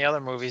 talk any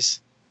other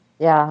movies.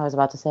 Yeah, I was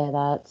about to say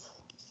that.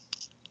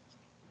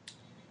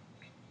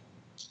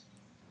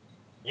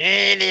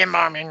 Yeah, the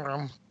embalming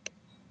room.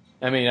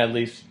 I mean, at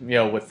least,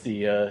 with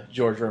the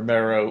George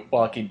Romero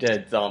Walking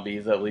Dead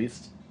zombies, at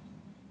least.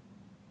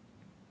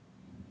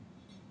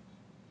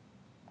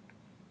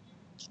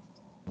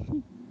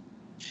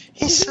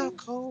 He's so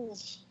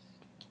cold.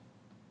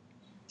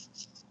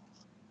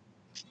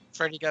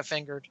 Freddy got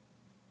fingered.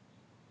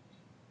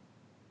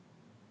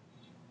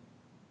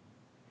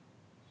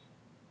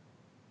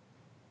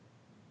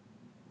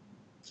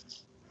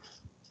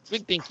 We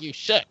think you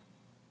should.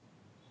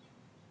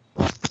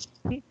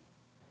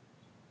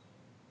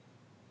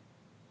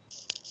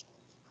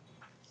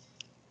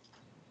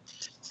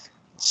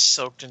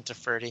 Soaked into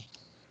Freddy.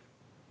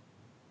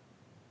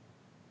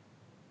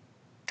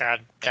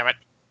 God damn it.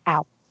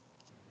 Ow.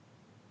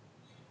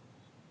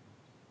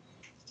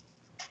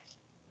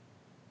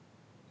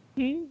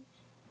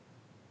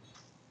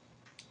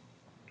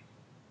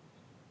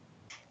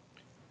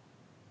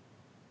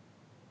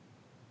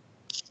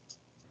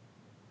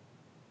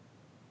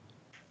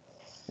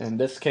 And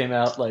this came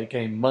out like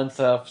a month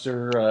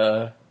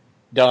after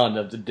Dawn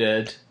of the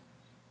Dead.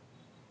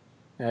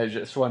 I was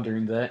just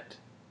wondering that.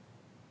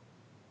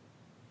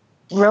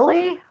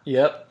 Really?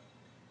 Yep.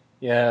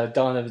 Yeah,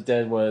 Dawn of the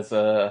Dead was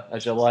a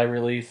July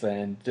release,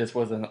 and this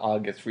was an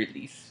August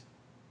release.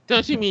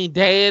 Don't you mean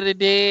Day of the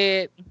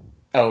Dead?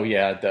 Oh,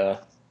 yeah, duh.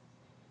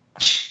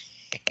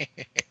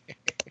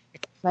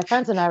 My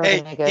friends and I were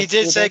going to go he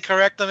did see say this.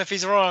 correct him if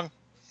he's wrong.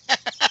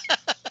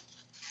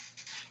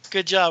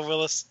 Good job,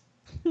 Willis.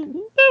 That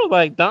was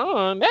like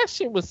Dawn. That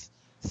shit was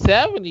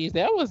 70s.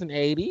 That wasn't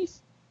 80s.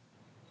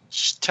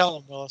 Just tell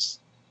him, Willis.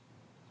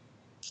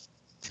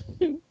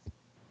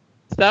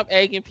 Stop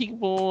egging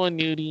people on,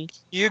 Nudie.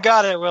 You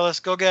got it, Willis.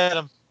 Go get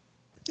him.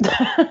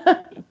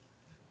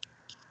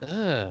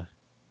 Ugh.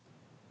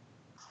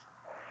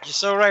 You're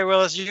so right,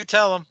 Willis. You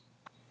tell him.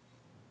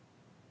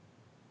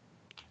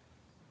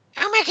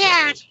 Oh my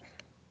God!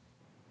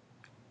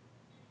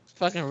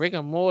 Fucking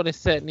rigor mortis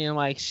setting in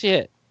like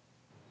shit.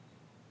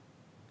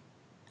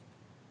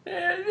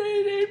 They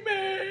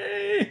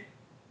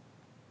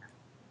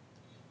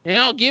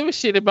don't give a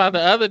shit about the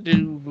other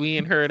dude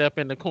being hurt up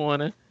in the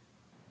corner.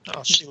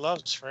 Oh, she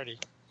loves Freddy.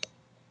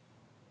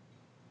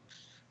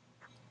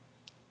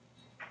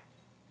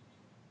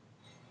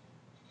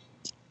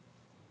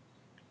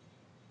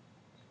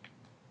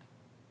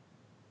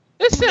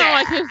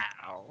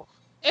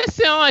 It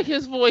sounds like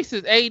his voice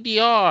is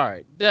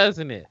ADR,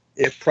 doesn't it?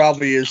 It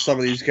probably is some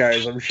of these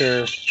guys, I'm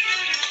sure.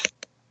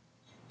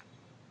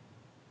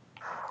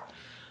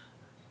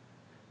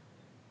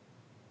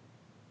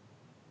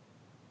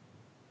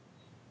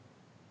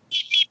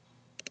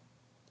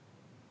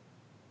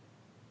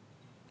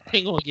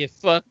 He gonna get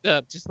fucked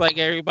up just like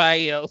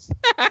everybody else.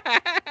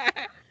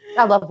 I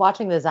love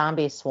watching the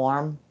zombie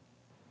swarm.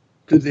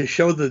 Did they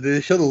show the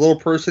little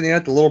person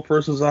yet? The little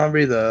person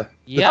zombie, the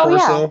Yeah.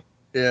 torso?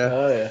 Yeah.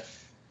 Oh,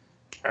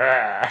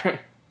 yeah.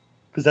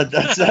 Because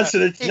that's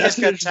an He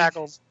just got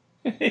tackled.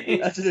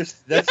 that's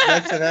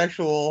an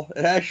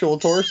actual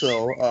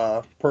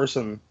torso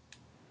person.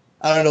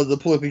 I don't know the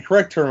politically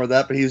correct term of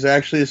that, but he's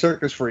actually a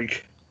circus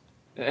freak.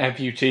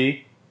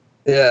 Amputee.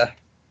 Yeah.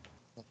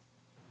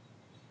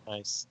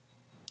 Nice.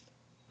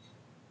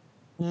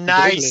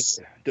 Nice.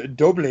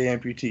 Double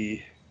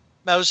amputee.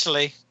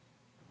 Mostly.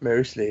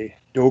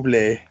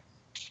 Double.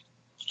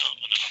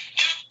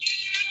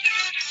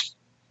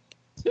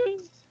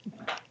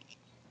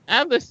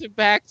 I listened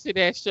back to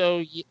that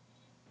show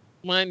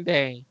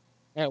Monday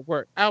at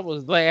work. I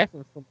was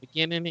laughing from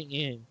beginning to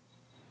end.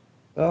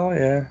 Oh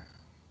yeah.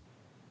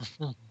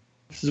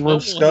 This is where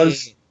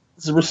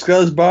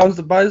Scuzz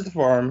buys the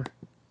farm.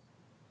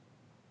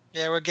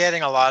 Yeah, we're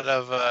getting a lot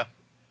of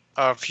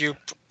a few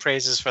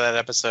praises for that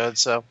episode.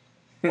 So.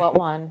 What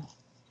one?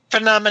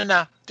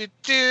 Phenomena. Do,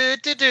 do,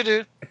 do, do,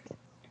 do.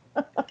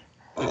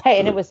 Hey,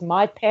 and it was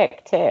my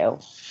pick too.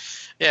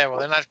 Yeah, well,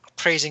 they're not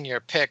praising your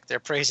pick; they're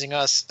praising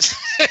us.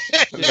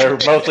 They're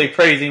mostly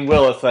praising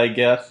Willis, I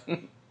guess.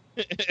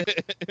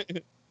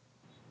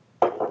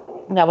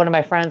 Now, one of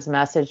my friends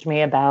messaged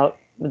me about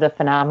the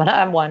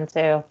Phenomenon one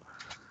too.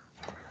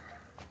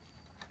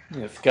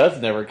 Yeah, Scuzz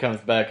never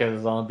comes back as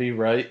a zombie,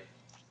 right?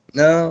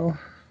 No.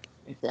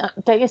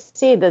 Don't you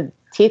see the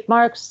teeth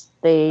marks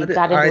they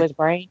got into his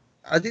brain?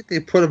 I think they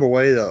put him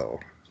away though,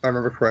 if I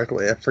remember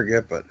correctly. I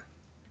forget, but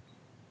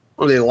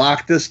or they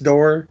locked this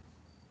door.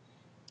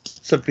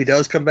 So if he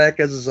does come back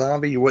as a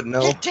zombie, you wouldn't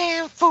know. You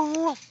damn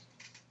fool!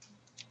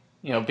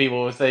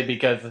 People would say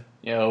because,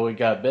 we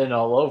got bitten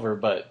all over,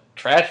 but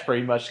Trash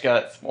pretty much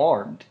got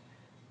swarmed.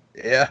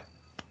 Yeah.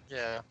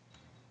 Yeah.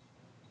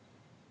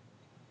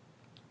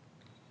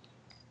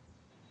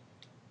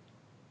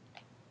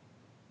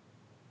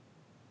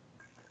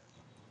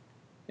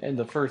 And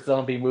the first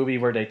zombie movie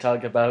where they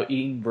talk about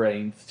eating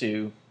brains,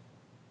 too.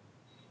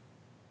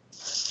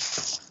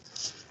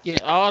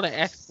 Get all the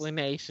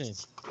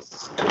explanations.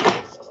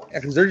 Yeah,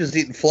 because they're just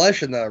eating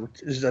flesh in the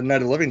Night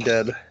of the Living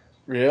Dead.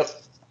 Yep.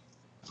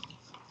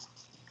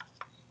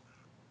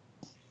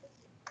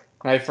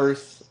 My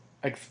first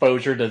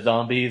exposure to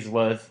zombies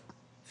was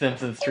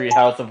Simpsons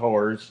Treehouse of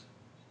Horrors.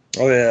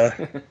 Oh yeah.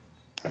 Poor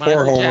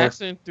Michael Homer.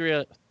 Jackson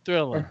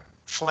Thriller.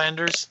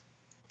 Flanders.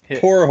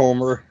 Poor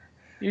Homer.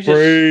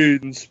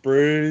 Brains.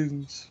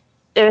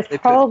 It was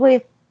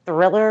probably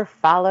Thriller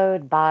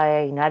followed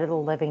by Night of the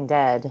Living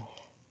Dead.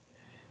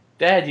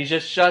 Dad, you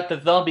just shot the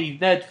zombie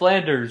Ned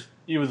Flanders.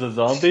 He was a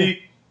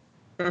zombie.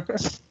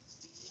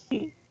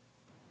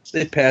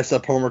 They pass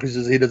up Homer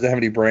because he doesn't have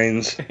any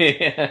brains.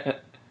 Yeah.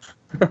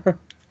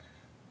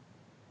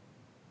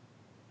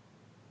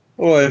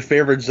 One of my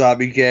favorite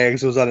zombie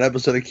gags was on an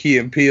episode of Key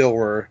and Peele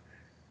where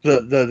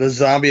the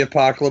zombie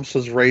apocalypse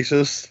was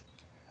racist.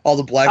 All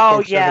the black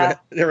folks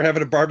they were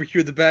having a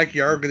barbecue in the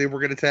backyard because they were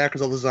going to attack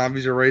because all the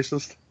zombies are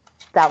racist.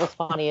 That was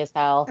funny as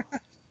hell.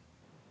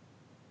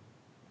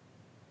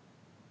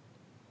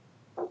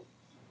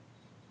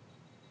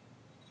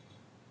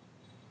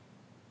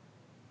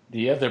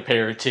 The other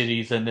pair of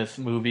titties in this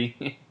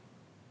movie.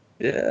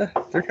 Yeah,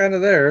 they're kind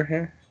of there.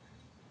 Yeah.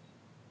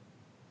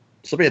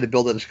 Somebody had to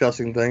build a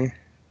disgusting thing.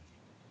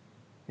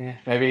 Yeah,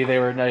 maybe they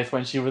were nice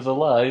when she was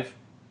alive.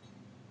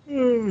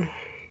 Well,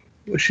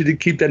 she did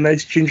keep that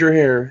nice ginger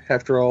hair,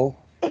 after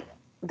all.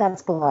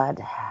 That's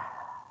blood.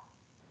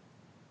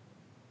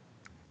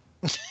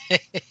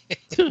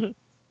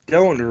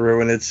 Don't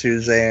ruin it,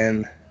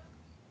 Suzanne.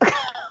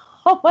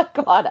 Oh my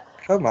god.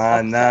 Come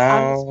on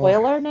now.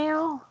 Spoiler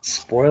now?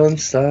 Spoiling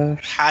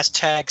stuff.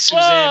 Hashtag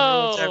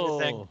Suzanne ruins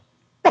everything.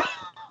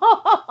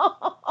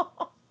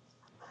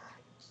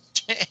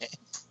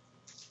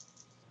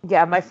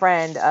 Yeah, my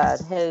friend,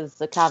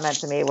 his comment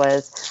to me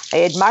was, I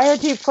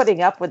admired you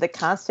putting up with the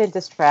constant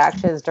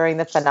distractions during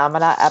the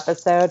Phenomena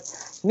episode.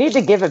 You need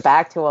to give it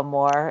back to him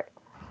more.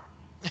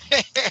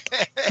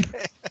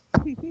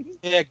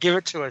 Yeah, give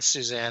it to us,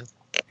 Suzanne.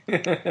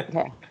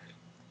 Okay.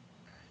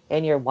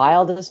 In your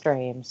wildest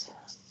dreams.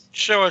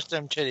 Show us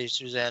them titties,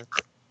 Suzanne.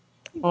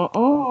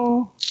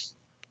 Uh-uh.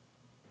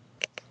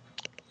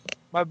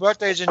 My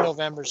birthday's in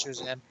November,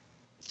 Suzanne.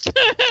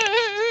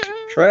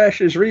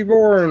 Trash is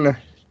reborn.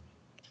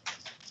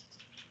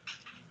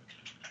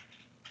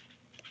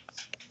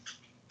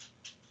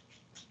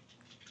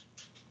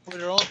 With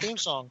their own theme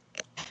song.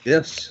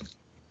 Yes.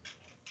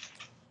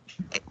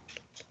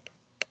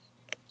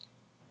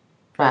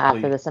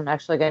 After this, I'm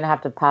actually going to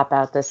have to pop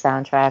out this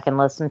soundtrack and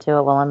listen to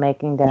it while I'm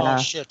making dinner. Oh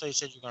shit! I thought you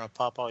said you're gonna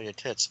pop all your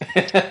tits.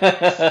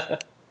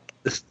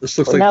 This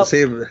looks like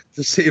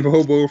the same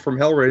hobo from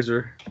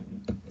Hellraiser.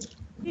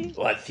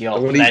 What's your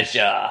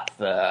pleasure,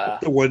 sir?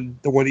 The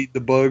one eating the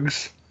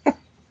bugs.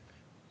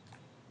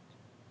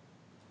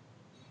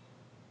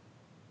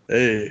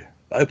 Hey,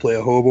 I play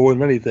a hobo in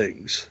many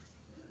things.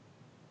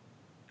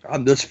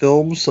 On this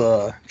film's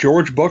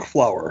George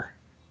Buckflower.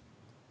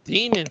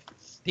 Demon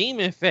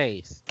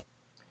face.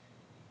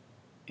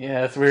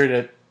 Yeah, it's weird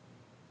that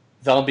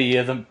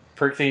zombieism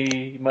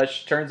pretty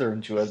much turns her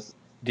into a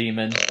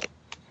demon.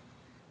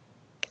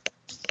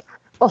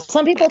 Well,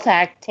 some people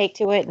take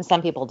to it and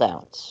some people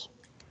don't.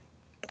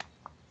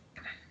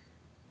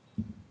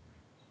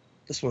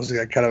 This one's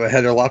got kind of a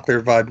Heather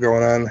Locklear vibe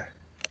going on.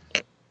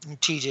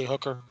 TJ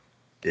Hooker.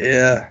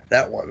 Yeah,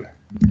 that one.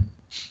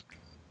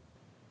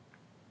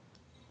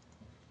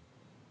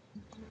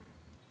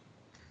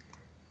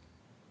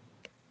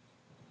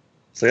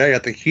 So I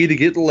got the key to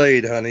get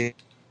laid, honey.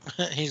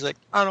 He's like,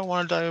 I don't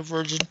want to die a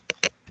virgin.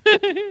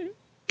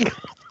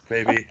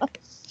 Baby.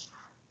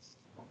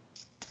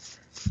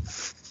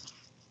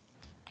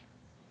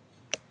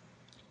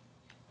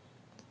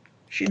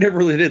 She never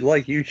really did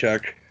like you,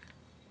 Chuck.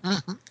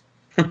 Mm-hmm.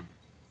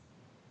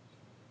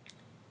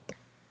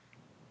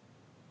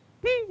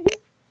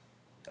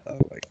 Oh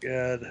my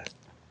god.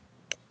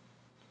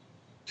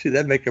 See,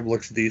 that makeup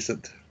looks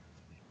decent.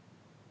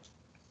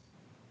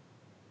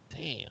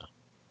 Damn.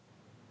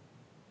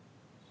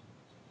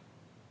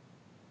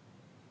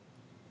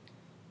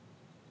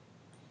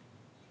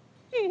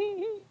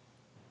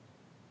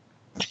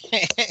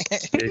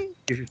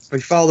 If you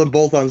follow them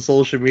both on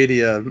social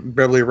media,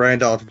 Beverly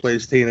Randolph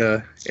plays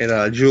Tina,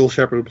 and Jewel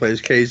Shepard who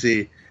plays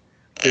Casey.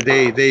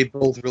 They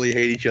both really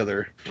hate each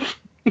other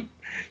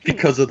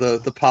because of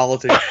the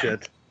politics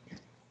shit.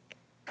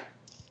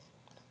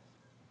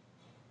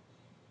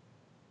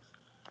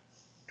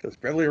 Because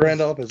Beverly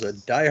Randolph is a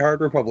diehard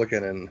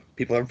Republican, and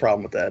people have a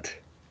problem with that.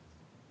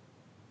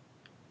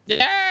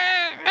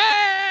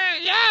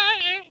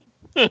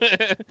 I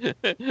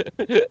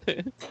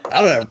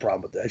don't have a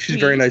problem with that. She's a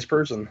very nice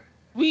person.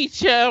 We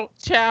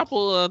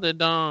Chapel of the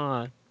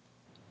Dawn.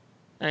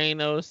 I ain't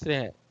noticed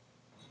that.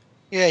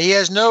 Yeah, he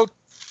has no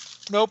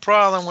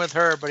problem with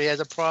her, but he has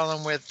a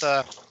problem with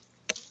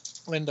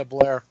Linda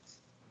Blair.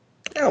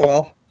 Yeah,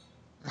 well.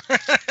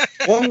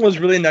 One was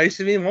really nice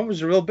to me, and one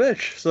was a real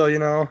bitch. So, you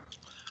know.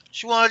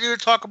 She wanted you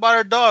to talk about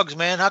her dogs,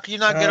 man. How can you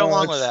not get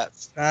along with that?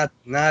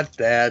 Not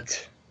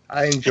that.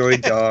 I enjoy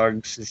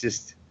dogs. It's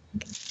just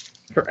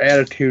Her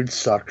attitude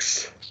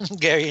sucks.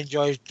 Gary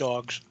enjoys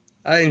dogs.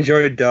 I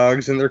enjoy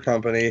dogs and their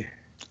company.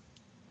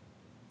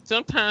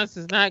 Sometimes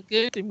it's not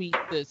good to meet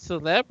the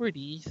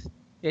celebrities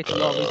that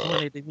you always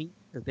wanted to meet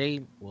because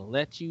they will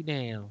let you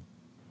down.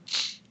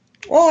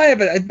 Well, I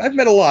haven't. I've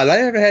met a lot. I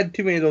haven't had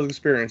too many of those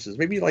experiences.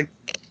 Maybe like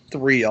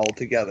 3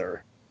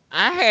 altogether.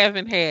 I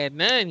haven't had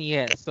none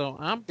yet, so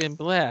I've been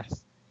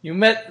blessed. You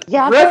met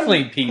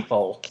wrestling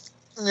people.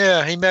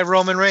 Yeah, he met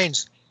Roman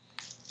Reigns.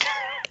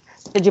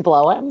 Did you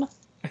blow him?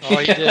 Oh,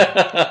 he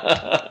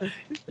did.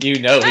 You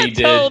know he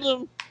did.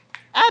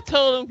 I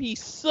told him he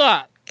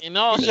sucked, and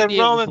all he said did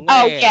Roman. was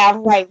laugh. Oh, yeah,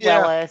 right,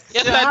 Willis.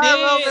 Yes, Yeah, I hi,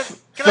 did. Roman.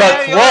 Can I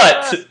have your Sucks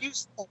what? autograph?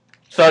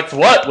 Sucks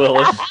what,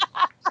 Willis?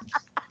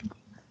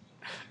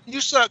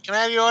 You suck. Can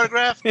I have your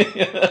autograph?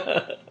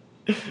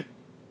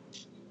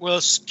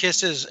 Willis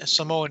kisses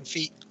Samoan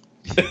feet.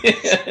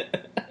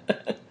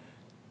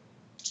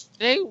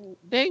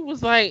 They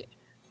was like,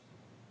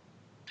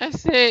 I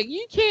said,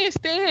 you can't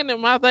stand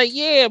him. I was like,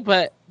 yeah,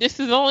 but this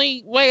is the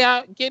only way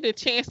I get a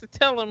chance to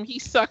tell him he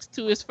sucks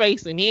to his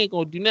face and he ain't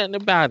gonna do nothing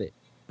about it.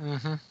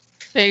 Mm-hmm.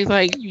 He's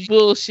like, you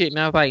bullshit. And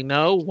I was like,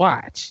 no,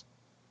 watch.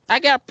 I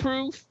got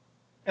proof.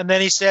 And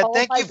then he said, Oh,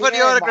 thank my you for the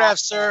dear autograph,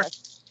 Master. sir.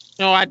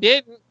 No, I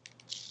didn't.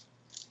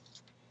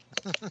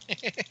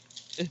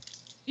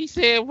 He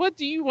said, what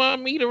do you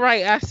want me to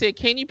write? I said,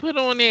 can you put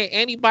on there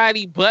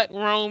anybody but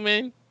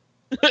Roman?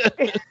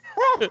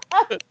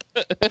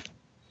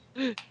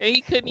 And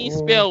he couldn't even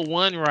spell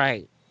one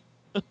right.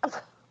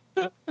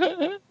 If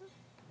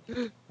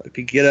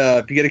you get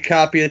a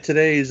copy of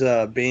today's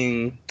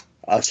being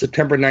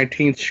September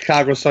 19th,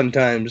 Chicago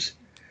Sun-Times,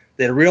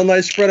 they had a real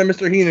nice spread on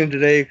Mr. Heenan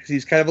today because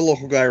he's kind of a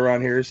local guy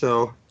around here.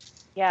 So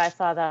Yeah, I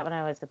saw that when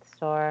I was at the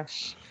store.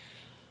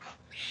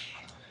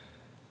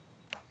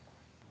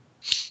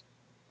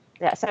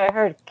 Yeah, so I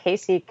heard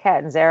Casey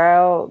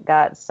Catanzaro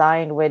got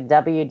signed with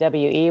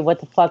WWE. What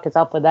the fuck is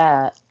up with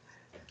that?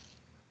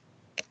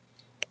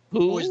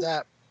 Who is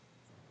that?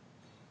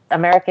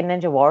 American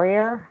Ninja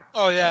Warrior?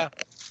 Oh, yeah.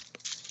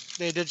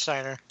 They did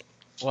sign her.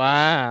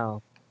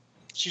 Wow.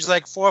 She's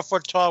like 4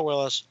 foot tall,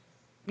 Willis.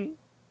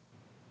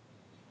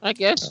 I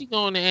guess she's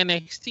going to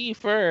NXT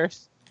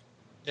first.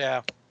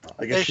 Yeah.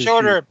 I guess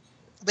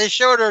They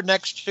showed her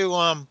next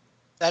to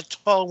that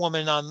tall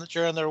woman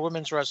during their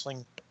women's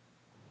wrestling.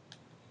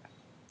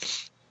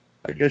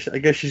 I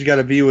guess she's got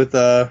to be with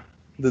the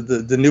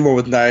new one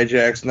with Nia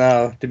Jax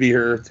now to be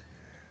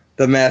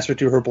the master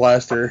to her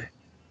blaster.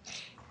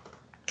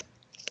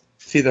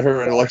 See that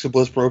her and Alexa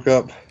Bliss broke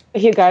up.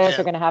 You guys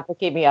are going to have to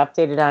keep me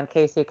updated on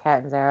Casey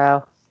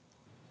Catanzaro.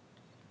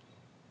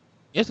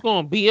 It's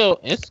gonna be a while.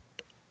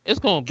 It's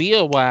gonna be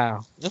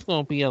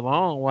a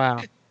long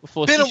while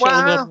before she shows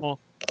up on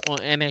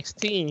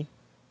NXT.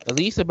 At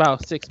least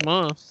about 6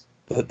 months.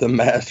 But the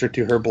master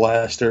to her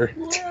blaster.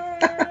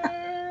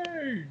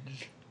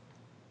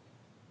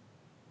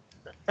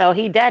 So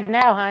he dead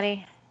now,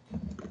 honey.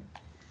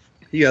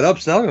 He got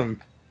upset him.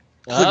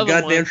 The He's a other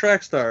goddamn one-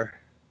 track star.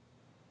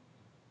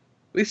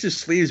 At least his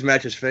sleeves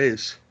match his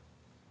face.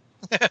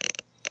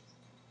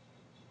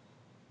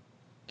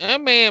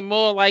 That man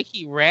more like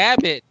he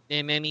rabbit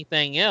than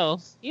anything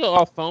else. He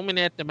all foaming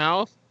at the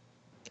mouth.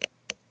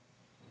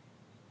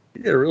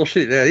 He did a real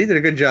shit. Yeah, he did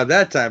a good job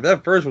that time.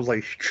 That first was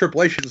like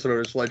Triple H sort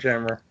of a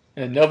sledgehammer.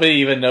 And nobody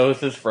even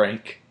knows it's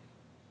Frank.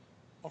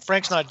 Well,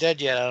 Frank's not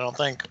dead yet, I don't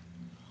think.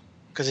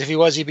 Because if he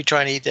was, he'd be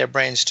trying to eat their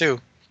brains,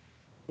 too.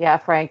 Yeah,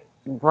 Frank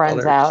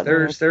runs out.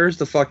 There's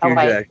the fuck you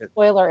wait, jacket.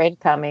 spoiler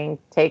incoming,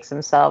 takes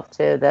himself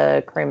to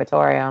the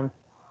crematorium.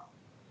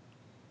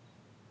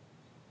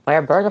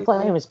 Where Burn the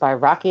Flames by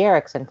Rocky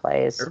Erickson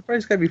plays.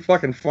 Everybody's gotta be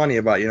fucking funny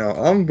about,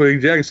 I'm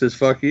Boogie Jackson says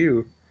fuck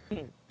you.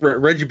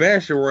 Reggie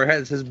Bannister wore a hat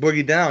that says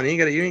boogie down. You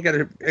ain't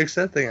gotta X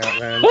that thing out,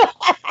 man.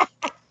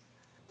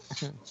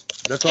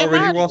 That's all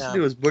Reggie wants to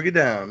do is boogie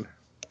down.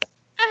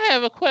 I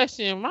have a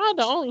question. Am I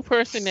the only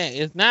person that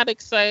is not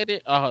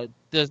excited or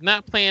does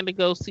not plan to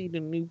go see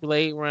the new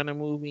Blade Runner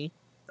movie?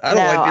 I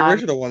don't like the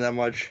original one that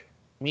much.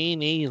 Me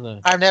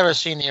neither. I've never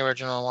seen the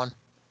original one.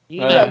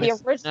 Yeah, the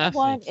original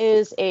one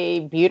is a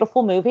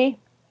beautiful movie.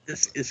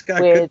 It's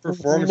got with good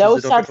performances. no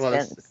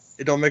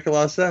It don't make a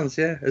lot of sense,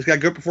 yeah. It's got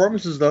good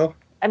performances, though.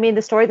 I mean,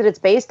 the story that it's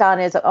based on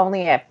is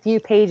only a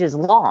few pages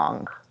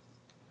long.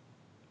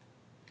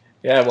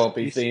 Yeah, I won't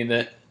be seeing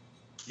it.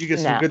 You get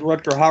some good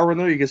Rutger Hauer in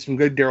there. You get some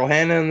good Daryl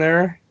Hannah in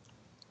there.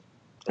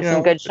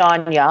 Some good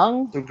Sean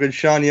Young. Some good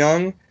Sean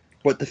Young.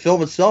 But the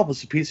film itself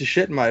is a piece of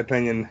shit, in my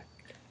opinion.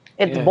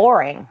 It's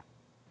boring.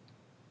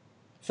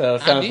 So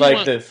it sounds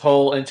like this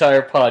whole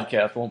entire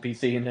podcast won't be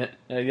seeing it,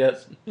 I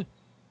guess.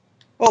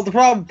 Well, the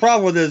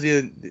problem with it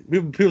is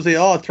people say,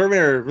 "Oh,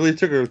 Terminator really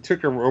took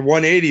a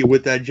 180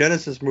 with that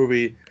Genesis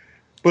movie,"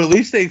 but at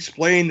least they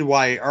explained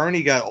why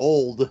Arnie got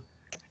old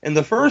in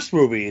the first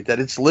movie. That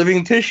it's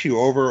living tissue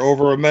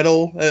over a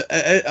metal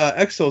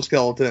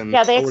exoskeleton.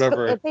 Yeah, or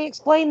whatever. they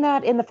explained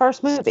that in the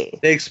first movie.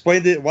 They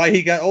explained it why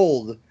he got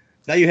old.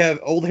 Now you have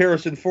old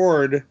Harrison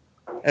Ford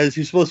as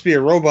he's supposed to be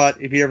a robot.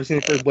 If you ever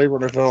seen the first Blade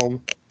Runner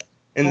film,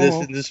 in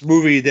this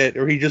movie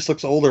where he just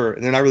looks older,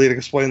 and they're not really gonna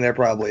explain that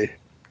probably.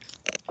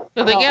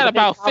 Because they got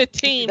about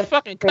 15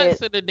 fucking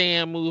cuts of the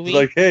damn movie. It's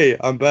like, hey,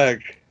 I'm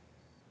back.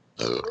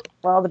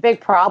 Well, the big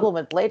problem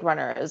with Blade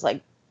Runner is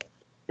like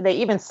they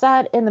even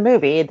said in the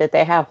movie that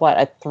they have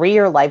a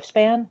 3-year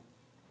lifespan,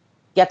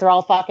 yet they're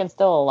all fucking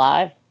still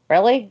alive.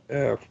 Really?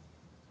 Yeah.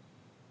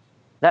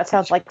 That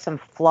sounds like some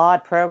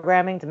flawed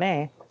programming to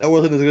me. That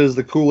wasn't as good as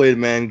the Kool-Aid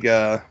Man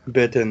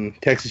bit in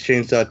Texas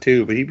Chainsaw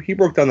 2, but he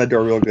broke down that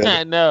door real good.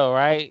 I know,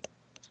 right?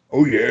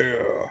 Oh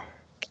yeah.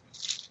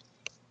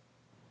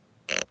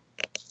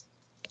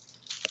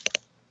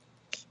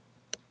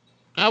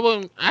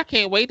 I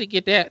can't wait to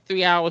get that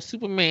 3-hour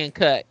Superman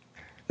cut.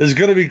 It's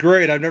gonna be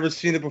great. I've never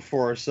seen it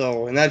before,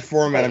 so in that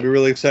format, I'd be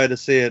really excited to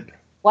see it.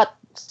 What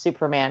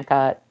Superman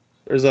cut?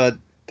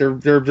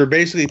 They're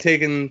basically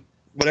taking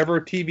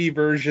whatever TV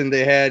version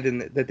they had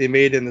that they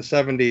made in the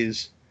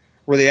 70s,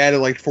 where they added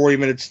like 40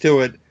 minutes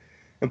to it,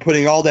 and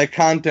putting all that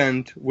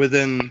content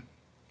within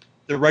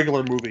the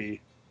regular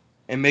movie,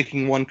 and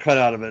making one cut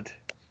out of it.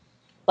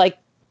 Like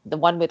the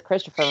one with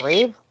Christopher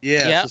Reeve?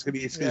 Yeah, Yep. so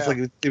it's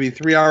gonna be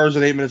 3 hours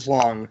and 8 minutes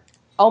long.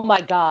 Oh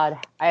my God!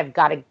 I have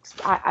got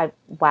to.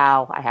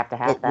 Wow! I have to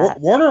have that.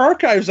 Warner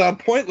Archive's on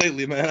point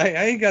lately, man.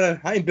 I ain't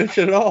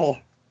bitching at all.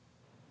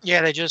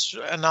 Yeah, they just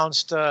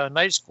announced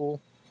Night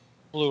School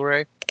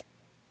Blu-ray.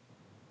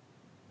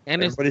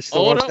 And Everybody it's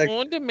still wants order that-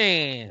 on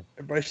demand.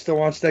 Everybody still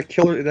wants that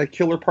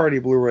killer party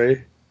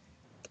Blu-ray.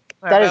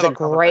 That is a That'll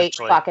come great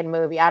eventually. fucking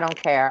movie. I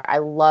don't care. I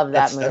love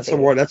that movie.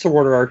 That's a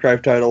Warner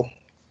Archive title.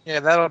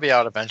 Yeah, that'll be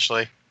out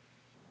eventually.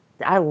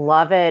 I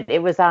love it.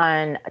 It was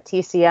on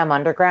TCM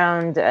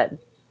Underground a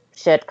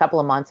couple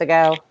of months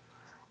ago.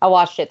 I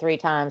watched it 3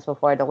 times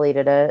before I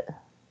deleted it.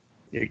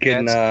 You're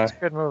getting It's a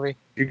good movie.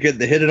 You're getting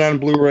the Hidden on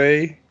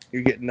Blu-ray.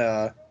 You're getting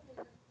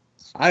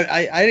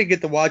I didn't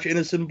get to watch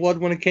Innocent Blood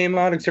when it came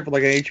out, except for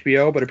like on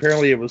HBO, but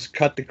apparently it was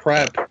cut to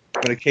crap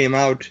when it came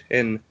out,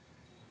 and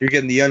you're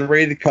getting the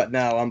unrated cut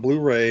now on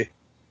Blu-ray.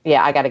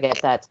 Yeah, I got to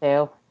get that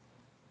too.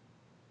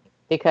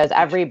 Because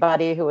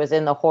everybody who was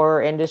in the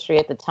horror industry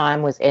at the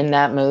time was in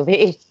that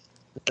movie.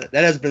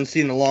 That has been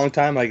seen a long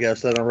time, I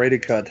guess, that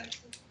unrated cut.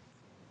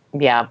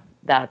 Yeah,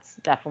 that's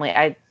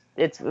definitely.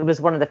 It was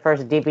one of the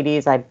first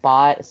DVDs I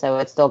bought, so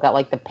it's still got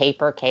like the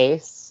paper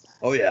case.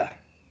 Oh yeah.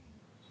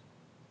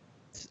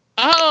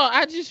 Oh,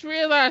 I just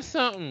realized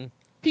something.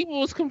 People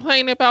was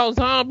complaining about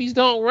Zombies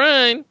Don't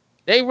Run.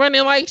 They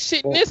running like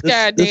shit in this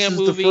goddamn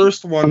movie. This is the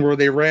first one where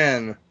they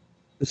ran.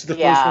 This is the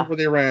first one where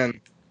they ran.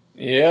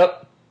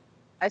 Yep.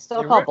 I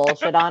still call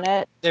bullshit on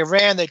it. They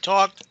ran, they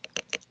talked.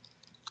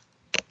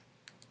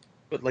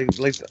 But like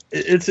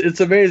it's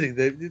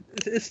amazing.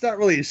 It's not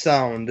really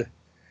sound.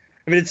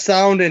 I mean, it's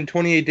sound in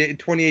 28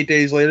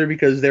 days later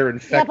because they're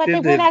infected. Yeah, but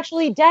they weren't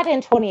actually dead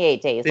in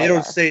 28 days They later.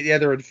 don't say, yeah,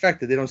 they're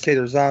infected. They don't say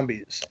they're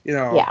zombies, you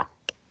know. Yeah.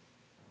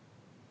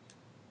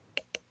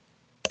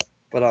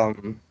 But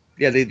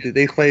yeah,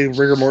 they claim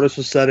rigor mortis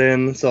was set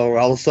in, so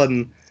all of a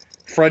sudden,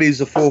 Freddy's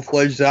a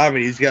full-fledged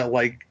zombie. He's got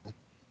like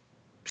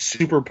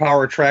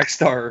superpower track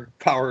star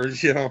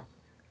powers, you know.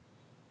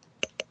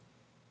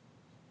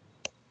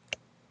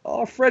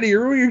 Oh, Freddy,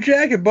 you ruined your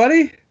jacket,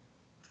 buddy.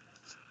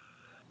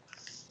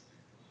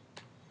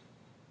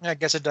 I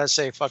guess it does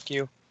say "fuck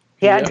you."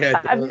 Yeah, Yeah,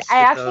 I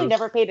actually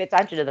never paid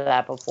attention to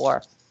that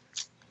before.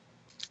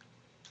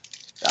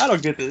 I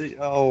don't get the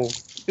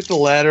get the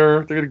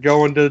ladder. They're gonna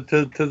go into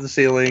to the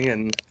ceiling,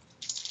 and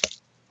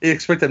you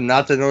expect them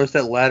not to notice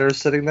that ladder is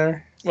sitting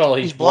there? Well,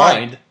 he's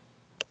blind.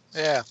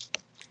 Yeah.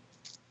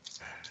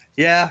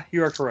 Yeah,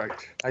 you are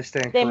correct. I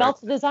stand They correct.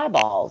 melted his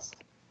eyeballs.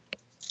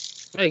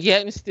 But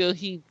yet and still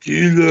he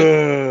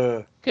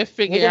Killer. could He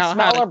figure can out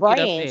how smell to our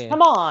get up brains. there.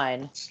 Come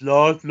on.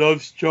 Sloth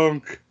loves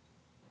junk.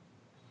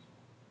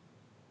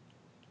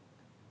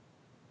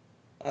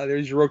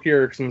 There's your Roky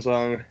Erickson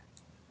song.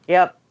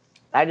 Yep.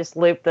 I just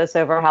looped this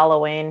over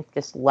Halloween.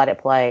 Just let it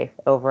play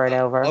over and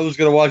over. I was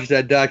gonna watch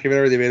that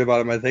documentary they made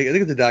about him. I think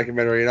it's a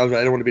documentary, and I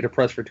don't want to be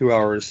depressed for 2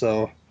 hours,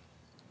 so.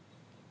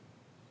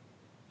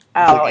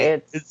 Oh,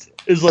 It's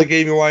like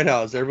Amy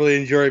Winehouse. I really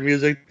enjoy her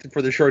music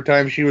for the short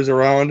time she was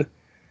around.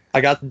 I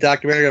got the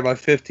documentary about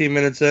 15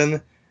 minutes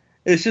in.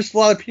 It's just a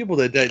lot of people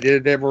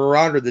that were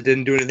around her that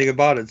didn't do anything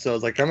about it. So I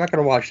was like, I'm not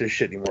gonna watch this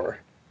shit anymore.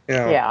 You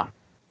know? Yeah.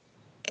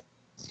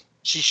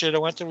 She should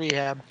have went to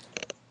rehab.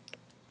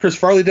 Chris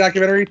Farley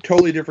documentary,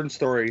 totally different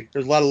story.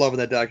 There's a lot of love in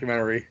that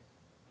documentary.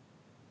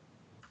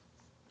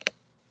 But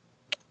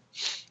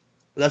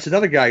that's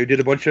another guy who did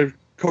a bunch of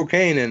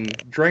cocaine and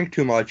drank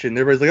too much, and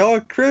everybody's like,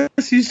 "Oh, Chris,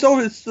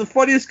 it's the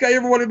funniest guy you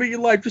ever want to meet in your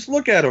life. Just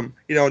look at him."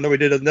 You know,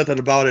 nobody did nothing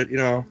about it. You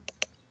know,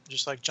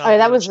 Just like John. Oh,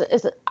 that was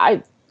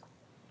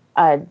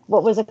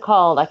what was it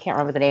called? I can't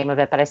remember the name of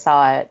it, but I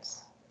saw it.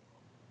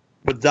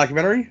 but the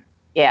documentary,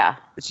 Yeah,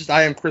 it's just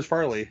I Am Chris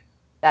Farley.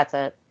 that's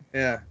it.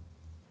 Yeah.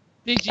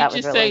 Did you That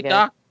was just really say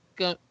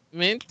good.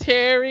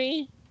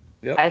 documentary?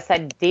 Yep. I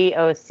said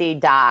DOC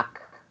Doc.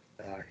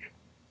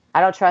 I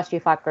don't trust you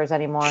fuckers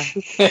anymore.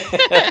 She's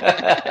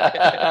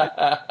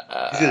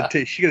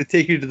gonna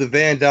take you to the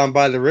van down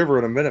by the river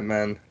in a minute,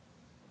 man.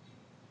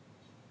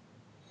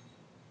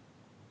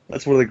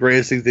 That's one of the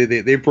greatest things.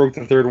 They broke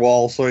the third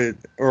wall,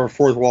 or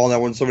fourth wall in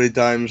that one so many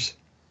times.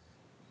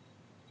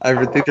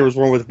 I think there was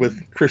one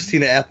with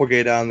Christina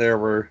Applegate on there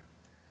where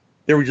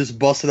they were just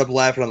busted up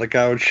laughing on the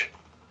couch.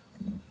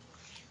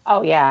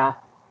 Oh, yeah.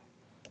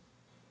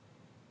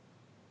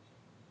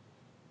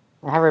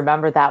 I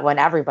remember that when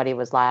everybody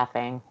was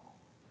laughing.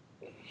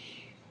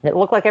 It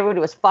looked like everybody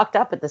was fucked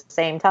up at the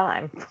same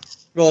time.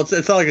 Well, it's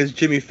not like it's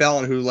Jimmy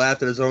Fallon who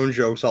laughed at his own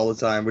jokes all the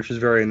time, which is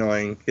very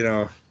annoying, you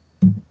know.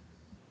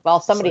 Well,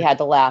 somebody had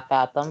to laugh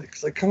at them.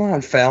 It's like, come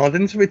on, Fallon.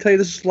 Didn't somebody tell you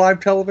this is live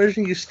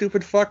television, you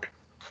stupid fuck?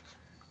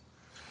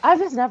 I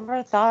just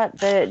never thought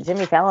that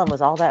Jimmy Fallon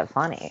was all that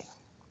funny.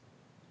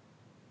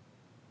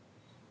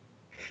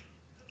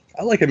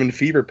 I like him in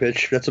Fever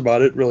Pitch. That's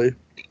about it, really.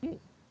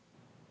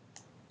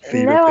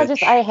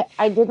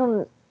 I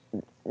didn't.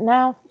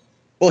 No.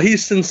 Well,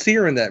 he's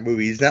sincere in that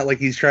movie. He's not like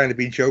he's trying to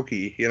be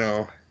jokey, you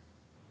know.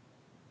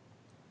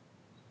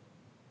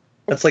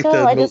 That's like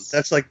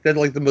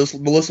the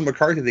Melissa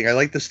McCarthy thing. I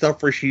like the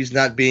stuff where she's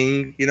not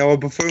being, you know, a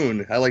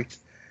buffoon. I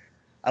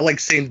like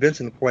St.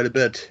 Vincent quite a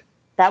bit.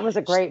 That was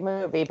a great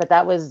movie, but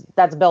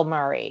that's Bill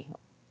Murray.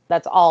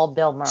 That's all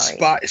Bill Murray.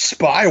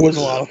 Spy was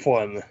a lot of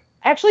fun.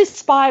 Actually,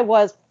 Spy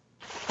was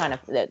kind of.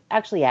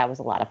 Actually, yeah, it was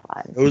a lot of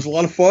fun. It was a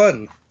lot of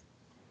fun.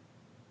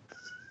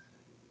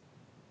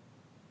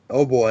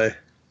 Oh boy.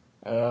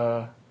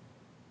 You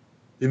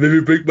made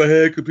me break my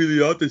hand completely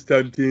off this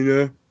time,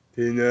 Tina.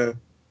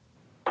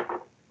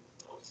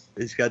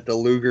 He's got the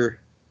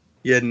Luger.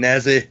 Yeah,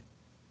 Nazi.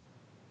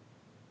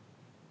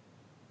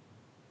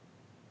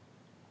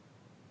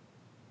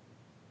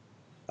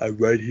 I'm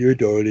right here,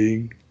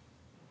 darling.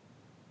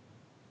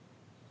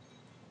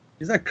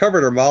 He's not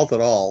covering her mouth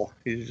at all.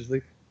 He's just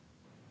like...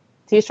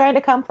 He's trying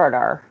to comfort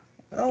her.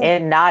 Oh.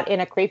 And not in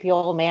a creepy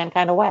old man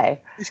kind of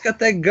way. He's got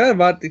that gun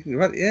about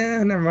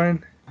yeah, never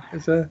mind.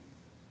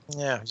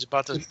 Yeah, he's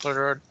about to put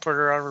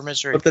her out of her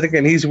misery. But then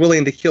again, he's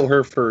willing to kill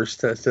her first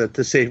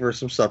to save her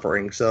some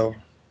suffering, so...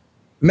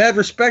 Mad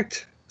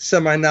respect,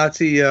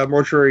 semi-Nazi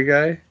mortuary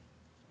guy.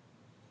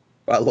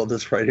 I love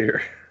this right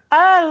here.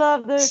 I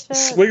love this shit.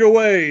 Swing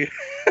away.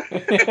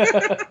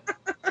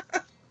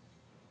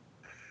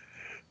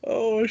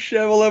 Oh,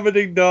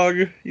 Shamalamating dog.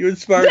 You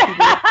inspire people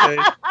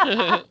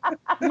today.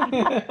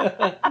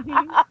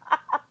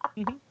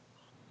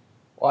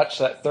 Watch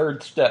that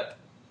third step.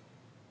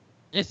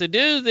 It's a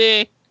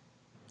doozy.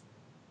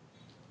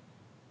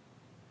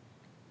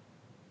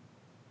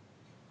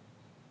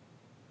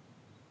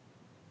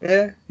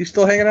 Yeah, he's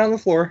still hanging out on the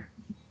floor.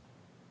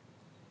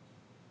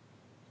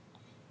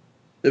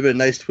 It'd be a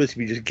nice twist if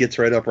he just gets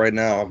right up right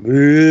now.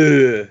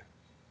 Ugh.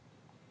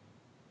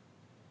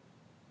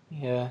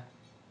 Yeah.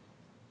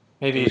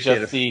 Maybe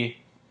just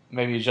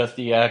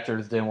the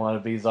actors didn't want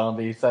to be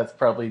zombies. That's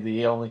probably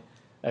the only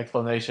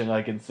explanation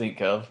I can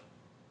think of.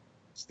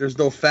 There's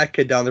no fat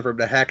kid down there for him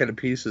to hack into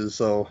pieces,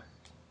 so...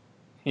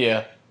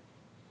 Yeah.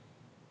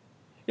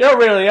 You're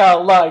really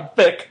out of line,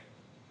 Vic.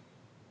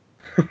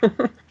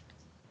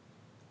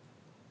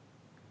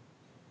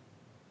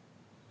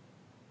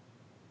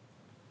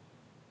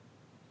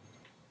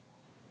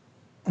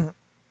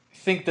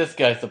 I think this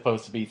guy's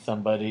supposed to be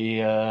somebody,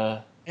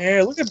 Yeah,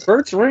 look at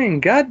Bert's ring.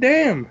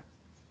 Goddamn.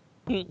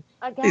 He's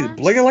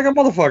blinking like a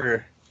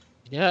motherfucker.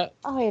 Yeah.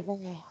 Oh, yeah,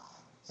 baby.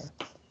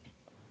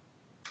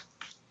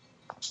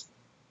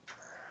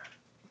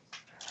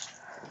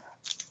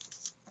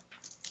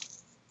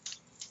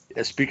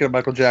 Yeah, speaking of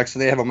Michael Jackson,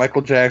 they have a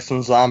Michael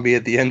Jackson zombie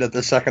at the end of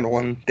the second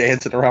one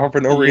dancing around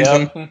for no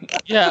reason.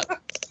 Yeah,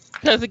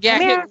 because it got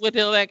hit with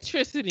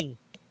electricity.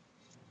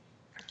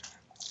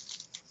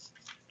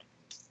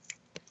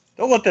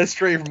 Don't let that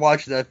stray from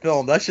watching that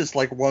film. That's just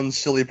like one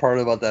silly part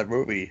about that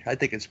movie. I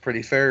think it's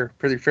pretty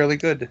fairly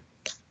good.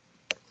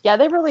 Yeah,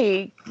 they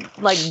really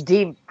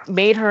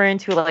made her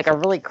into like a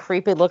really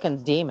creepy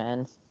looking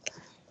demon.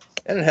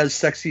 And it has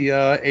sexy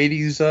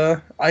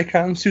 80s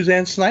icon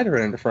Suzanne Snyder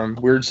in it from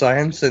Weird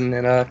Science and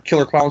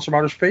Killer Clowns from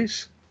Outer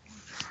Space.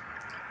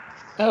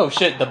 Oh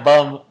shit, the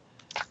bum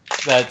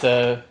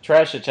that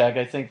trash attack,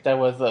 I think that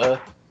was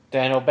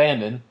Dan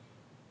O'Bannon.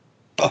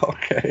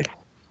 Okay.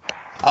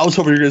 I was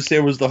hoping you were going to say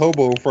it was the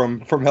hobo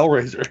from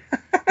Hellraiser.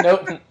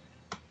 Nope.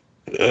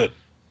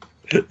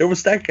 It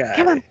was that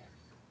guy.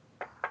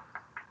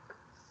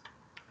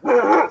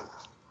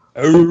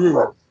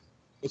 Oh,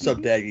 what's up,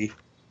 Daggy?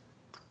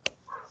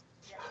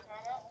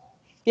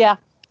 Yeah.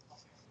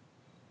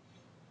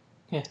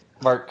 Yeah.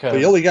 Mark. But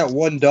he only got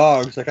one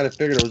dog, so I kind of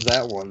figured it was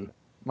that one.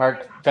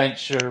 Mark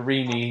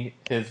Venturini,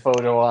 his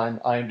photo on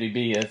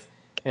IMDb is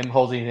him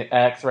holding an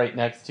axe right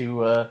next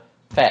to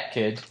Fat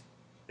Kid.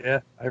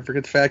 Yeah, I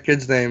forget the fat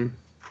kid's name.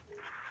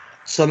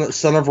 Son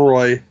of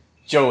Roy.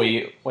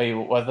 Joey. Wait,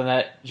 wasn't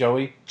that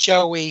Joey?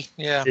 Joey,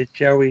 yeah. It's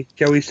Joey.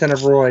 Joey, son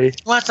of Roy. You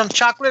want some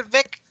chocolate,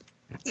 Vic?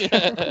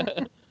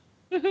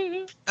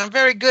 I'm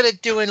very good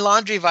at doing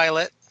laundry,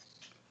 Violet.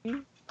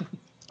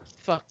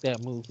 Fuck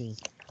that movie.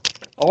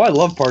 Oh, I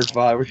love Part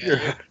 5.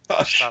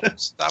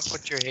 Stop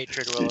with your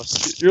hatred,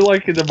 Willis. You're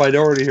like in the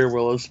minority here,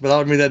 Willis, but I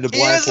don't mean that in the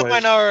black way. He is a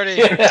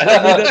minority. I don't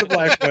mean that in the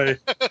black way.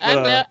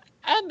 But,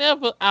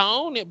 I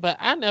own it, but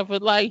I never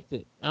liked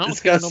it. I don't It's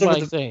care got some of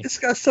nobody the say. it's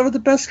got some of the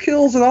best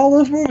kills in all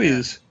those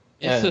movies.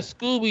 It's a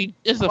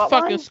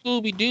fucking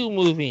Scooby Doo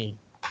movie.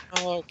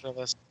 Oh,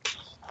 goodness.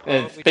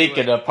 And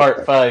speaking of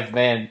Part 5,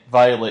 man,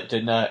 Violet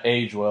did not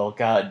age well.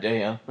 God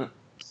damn.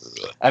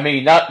 I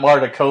mean, not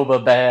Marta Koba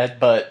bad,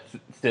 but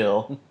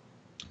still.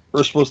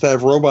 We're supposed to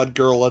have Robot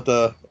Girl at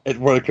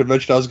one of the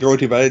convention I was going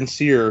to, but I didn't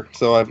see her,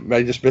 so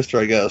I just missed her,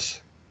 I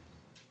guess.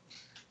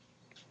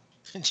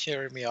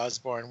 Jeremy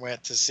Osborne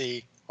went to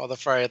see all the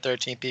Friday the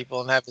 13th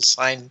people and have his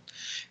sign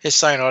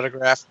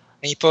autograph.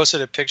 And he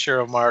posted a picture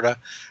of Marta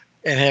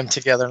and him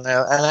together. And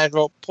I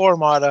wrote, poor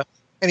Marta.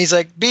 And he's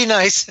like, be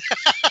nice.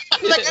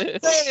 I'm like, I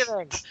didn't say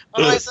anything.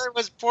 All I said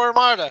was, poor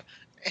Marta.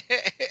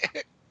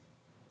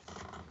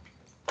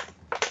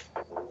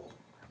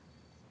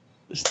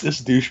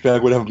 This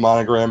douchebag would have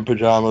monogram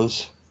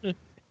pajamas.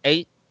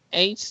 HG.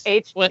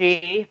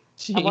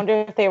 I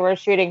wonder if they were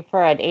shooting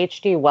for an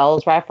H.G.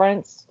 Wells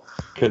reference.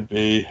 Could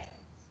be.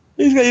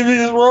 He's got even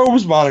his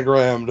robes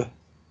monogrammed.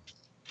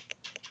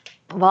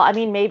 Well, I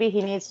mean, maybe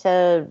he needs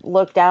to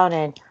look down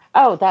and,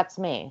 oh, that's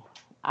me.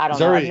 I don't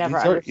know. I've never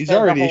understood he's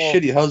already the whole... a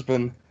shitty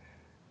husband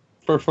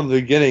from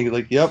the beginning.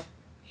 Like, yep.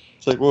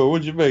 It's like, well,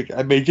 what'd you make?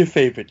 I made your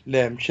favorite,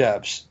 lamb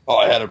chops. Oh,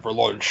 I had it for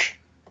lunch.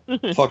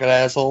 Fucking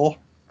asshole.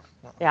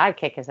 Yeah, I'd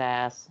kick his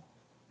ass.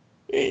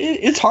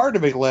 It's hard to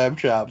make lamb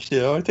chops, you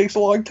know. It takes a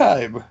long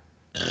time.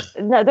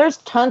 No, there's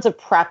tons of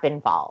prep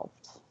involved.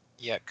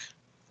 Yuck.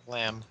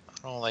 Lamb.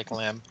 I don't like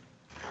lamb.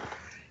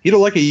 You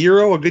don't like a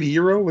good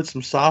gyro with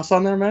some sauce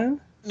on there,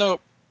 man?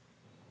 Nope.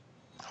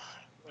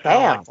 I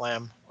don't like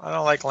lamb. I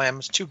don't like lamb.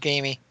 It's too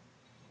gamey.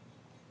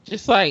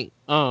 Just like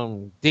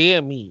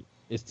deer meat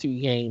is too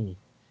gamey.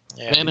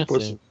 Yeah.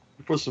 Venison.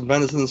 You put some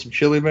venison and some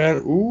chili, man.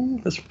 Ooh,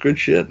 that's some good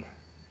shit.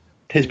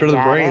 Tastes better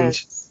than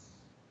brains.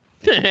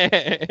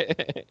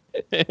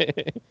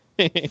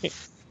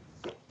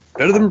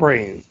 Better than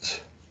brains.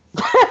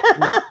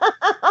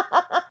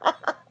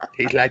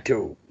 Tastes like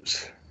toes.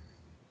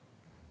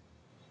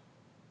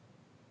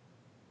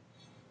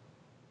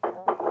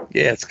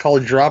 Yeah, it's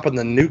called dropping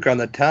the nuke on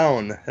the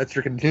town. That's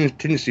your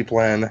contingency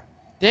plan.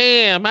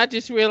 Damn, I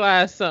just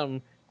realized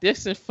something.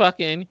 This is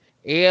fucking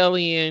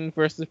Alien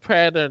versus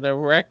Predator. The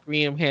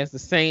Requiem has the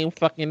same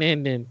fucking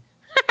ending.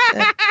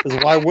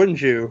 Because why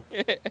wouldn't you?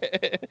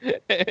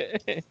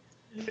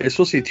 There's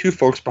supposed to be two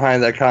folks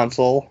behind that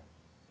console.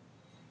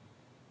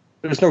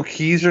 There's no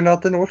keys or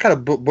nothing. What kind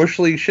of bush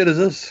league shit is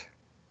this?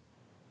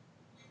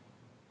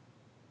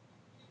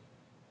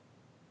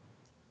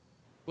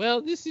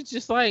 Well, this is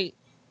just like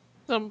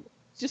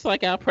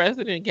our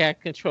president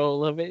got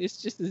control of it.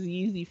 It's just as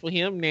easy for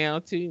him now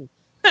too.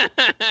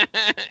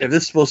 If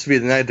this is supposed to be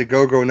the night the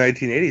go-go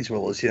 1980s,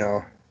 Willis, you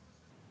know.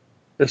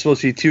 There's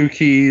supposed to be two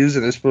keys,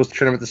 and they're supposed to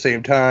turn them at the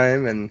same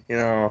time, and, you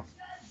know.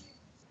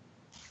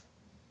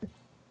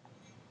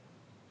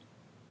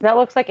 That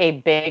looks like a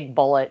big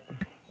bullet.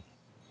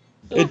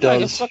 It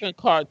does. Like a fucking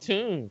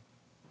cartoon.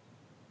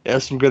 Yeah,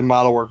 some good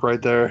model work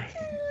right there.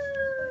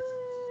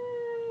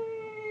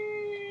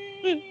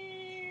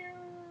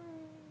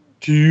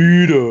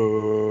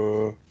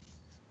 Tita.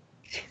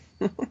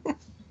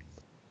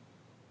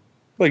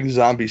 Like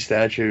zombie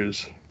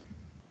statues.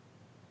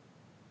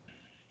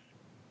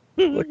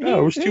 Like, oh,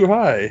 it was too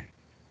high.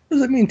 What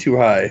does that mean, too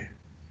high?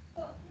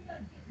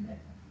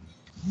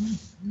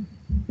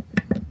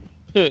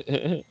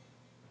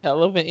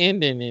 Hell of an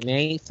ending, and they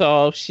ain't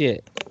solved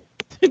shit.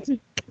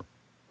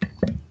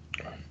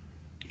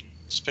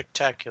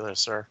 Spectacular,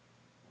 sir.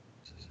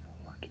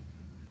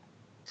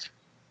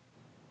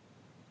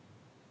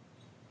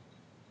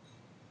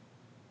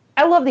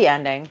 I love the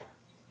ending.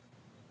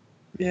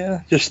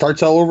 Yeah, just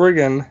starts all over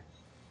again.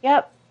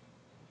 Yep.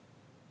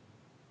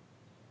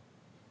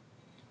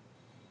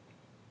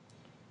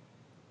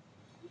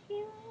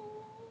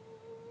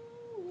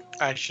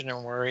 I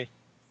shouldn't worry.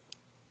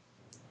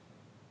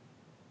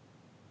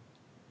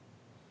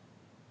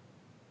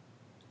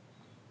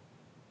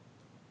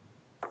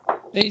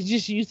 They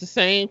just use the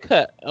same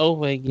cut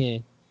over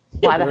again.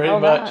 Why the hell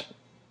not?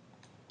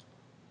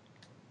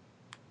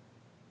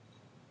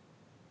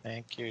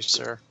 Thank you,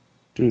 sir.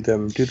 Do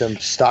them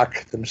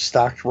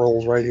stocked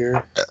rolls right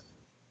here.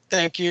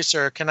 Thank you,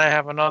 sir. Can I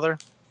have another?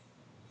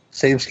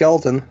 Same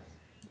skeleton.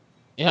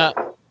 Yeah.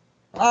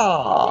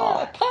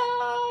 Oh,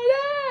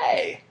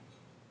 party!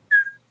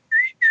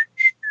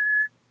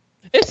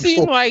 It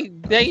seemed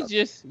like they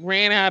just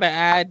ran out of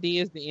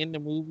ideas to end the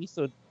movie,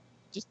 so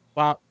just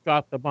drop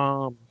the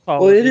bomb.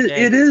 Well, it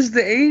is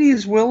the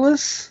 80s,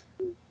 Willis.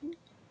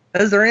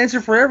 That's their answer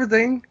for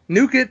everything.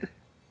 Nuke it.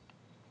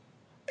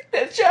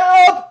 Good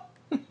job.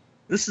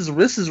 This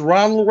is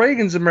Ronald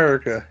Reagan's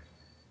America.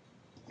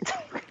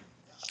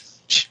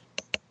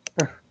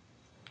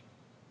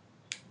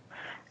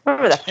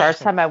 Remember the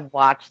first time I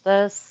watched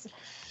this?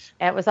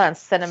 It was on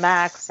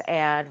Cinemax,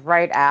 and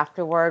right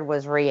afterward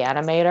was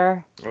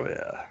Reanimator. Oh,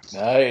 yeah.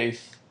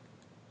 Nice.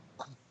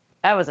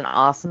 That was an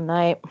awesome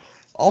night.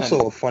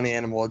 Also a funny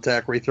animal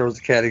attack where he throws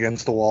the cat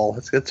against the wall.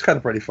 It's kind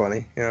of pretty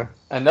funny, yeah.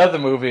 Another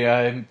movie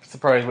I'm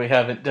surprised we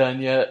haven't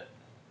done yet.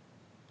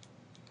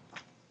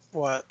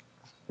 What?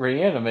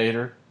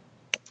 Reanimator.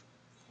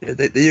 Yeah,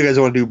 you guys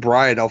want to do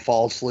Bride, I'll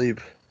fall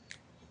asleep.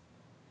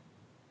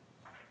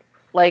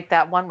 Like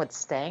that one with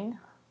Sting?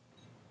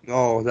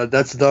 No,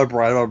 that's the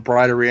Bride. I'm a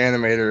Bride of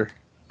Reanimator.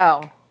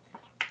 Oh.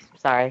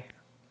 Sorry.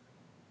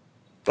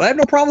 But I have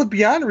no problem with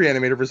Beyond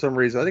Reanimator for some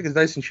reason. I think it's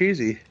nice and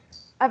cheesy.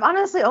 I've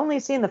honestly only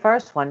seen the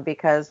first one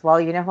because,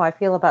 well, you know how I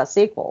feel about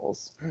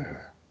sequels.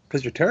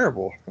 Because you're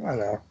terrible. I don't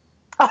know.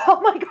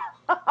 Oh my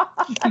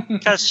god.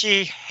 Because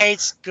she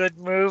hates good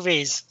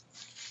movies.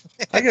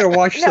 I gotta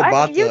watch No,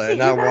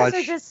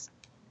 Sabata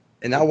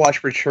and now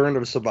watch Return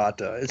of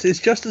Sabata. It's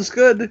just as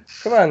good.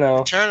 Come on now.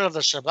 Return of the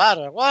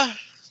Shibata. What?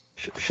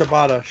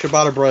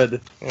 Shibata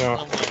bread. You know.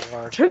 Oh my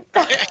lord.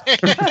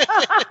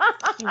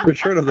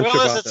 Return of the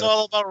Willis, Shibata. it's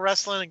all about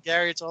wrestling, and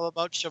Gary, it's all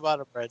about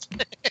Shibata bread.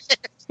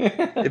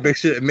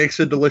 It makes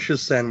a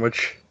delicious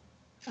sandwich.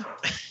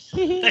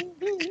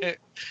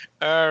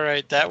 All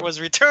right, that was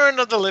Return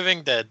of the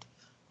Living Dead.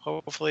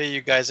 Hopefully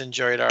you guys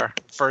enjoyed our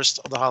first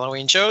of the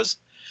Halloween shows.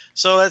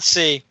 So let's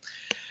see.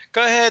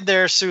 Go ahead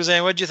there,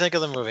 Suzanne. What did you think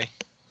of the movie?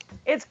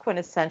 It's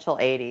quintessential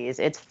 80s.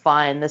 It's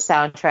fun. The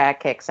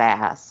soundtrack kicks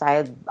ass.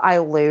 I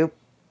loop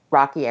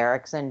Rocky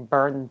Erickson,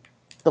 Burn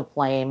the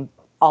Flame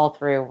all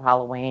through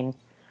Halloween.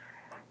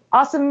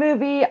 Awesome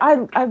movie.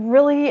 I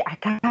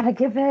gotta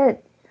give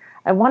it,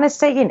 I want to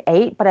say an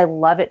 8, but I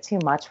love it too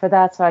much for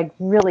that, so I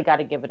really got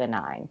to give it a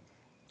 9.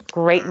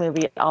 Great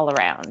movie all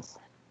around.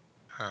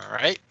 All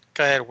right.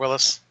 Go ahead,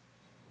 Willis.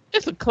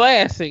 It's a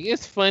classic.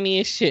 It's funny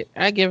as shit.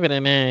 I give it a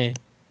 9.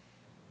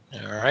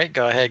 All right.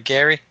 Go ahead,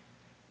 Gary.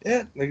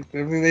 Yeah,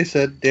 everything they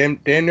said, damn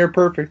near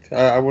perfect.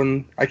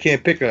 I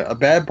can't pick a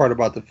bad part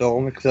about the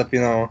film, except,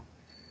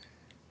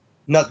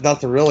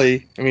 nothing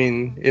really. I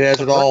mean, it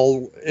has it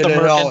all. The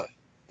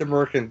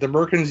Merkin. The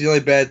Merkin's the only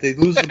bad. They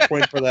lose the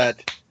point for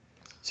that.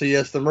 So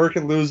yes, the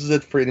Merkin loses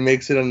it for it and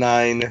makes it a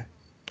 9.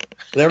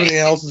 But everything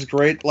else is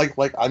great. Like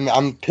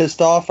I'm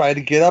pissed off. I had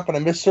to get up and I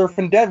missed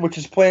Surfing Dead, which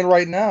is playing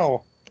right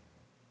now.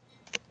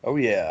 Oh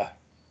yeah,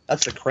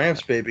 that's the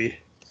Cramps, baby.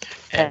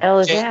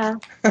 Hell yeah.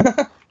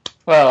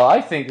 Well,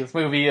 I think this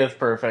movie is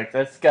perfect.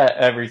 It's got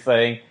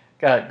everything.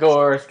 Got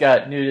gore, it's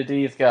got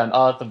nudity, it's got an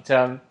awesome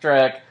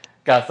soundtrack,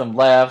 got some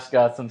laughs,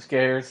 got some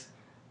scares.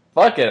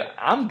 Fuck it,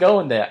 I'm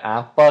going there.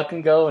 I'm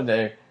fucking going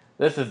there.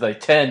 This is a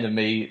 10 to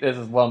me. This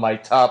is one of my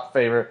top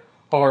favorite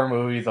horror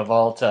movies of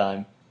all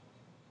time.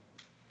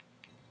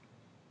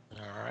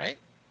 All right.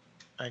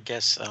 I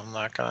guess I'm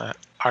not going to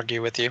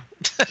argue with you.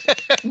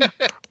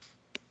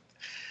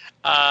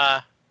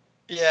 Yeah,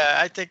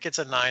 I think it's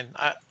a 9.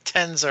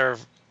 10s are,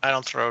 I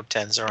don't throw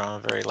 10s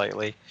around very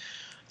lightly.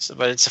 So,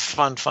 but it's a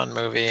fun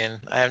movie,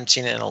 and I haven't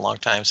seen it in a long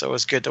time, so it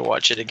was good to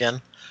watch it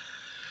again.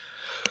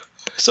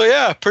 So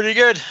yeah, pretty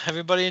good.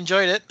 Everybody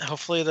enjoyed it.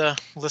 Hopefully the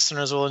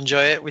listeners will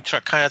enjoy it. We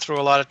kind of threw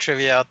a lot of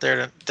trivia out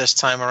there this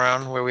time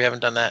around, where we haven't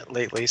done that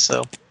lately,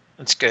 so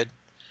it's good.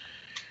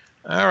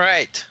 All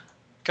right.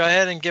 Go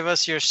ahead and give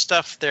us your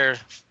stuff there,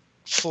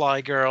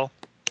 Fly Girl.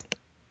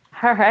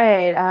 All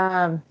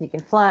right. You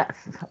can fly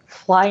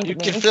to You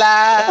me. can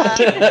fly,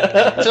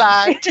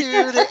 fly to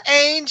the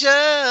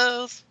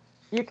angels.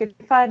 You can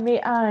find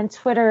me on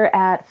Twitter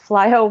at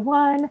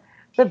Fly01,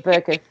 the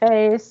Book of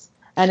Face.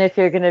 And if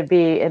you're going to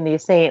be in the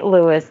St.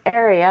 Louis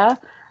area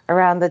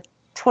around the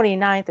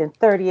 29th and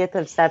 30th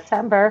of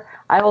September,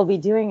 I will be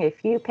doing a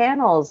few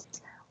panels.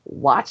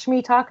 Watch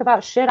me talk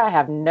about shit I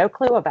have no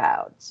clue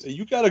about.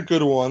 You got a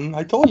good one.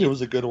 I told you it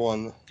was a good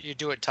one. You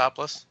do it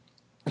topless?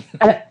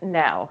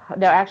 No,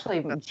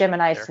 actually, Jim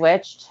and I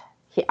switched.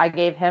 I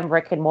gave him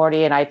Rick and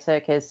Morty, and I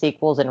took his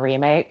sequels and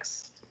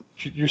remakes.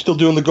 You're still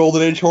doing the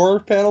Golden Age horror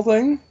panel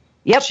thing?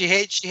 Yep. She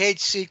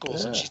hates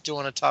sequels, and she's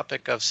doing a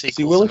topic of sequels.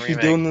 See, Willis, and she's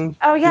remake. doing the.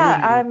 Oh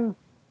yeah,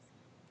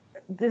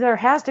 there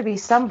has to be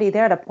somebody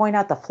there to point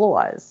out the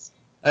flaws.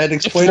 I had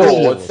explained the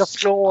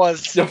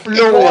flaws.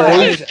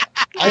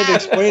 I had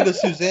explained to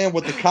Suzanne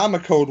what the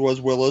comic code was,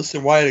 Willis,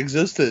 and why it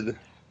existed.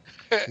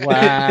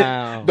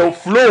 Wow. The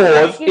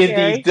flaws in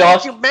the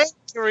dark.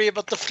 Documentary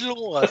about the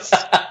flaws.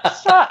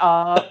 Shut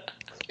up.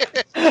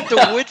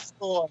 The wood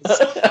floors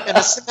and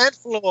the cement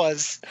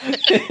floors and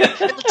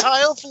the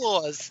tile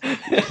floors.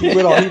 He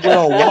went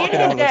all walking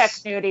Eat a on dick,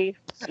 us. Nudie.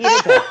 Eat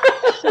a dick.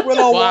 He went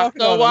all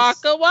walking on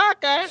us.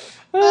 Waka.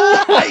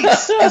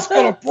 Ice is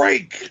gonna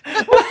break.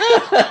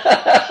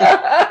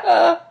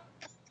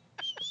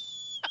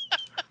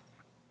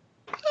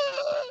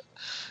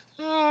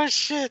 Oh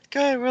shit! Go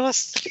ahead,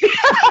 Willis.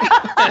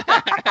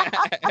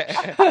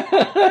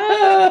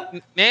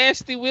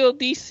 Nasty Will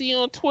DC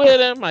on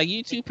Twitter, my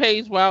YouTube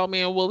page,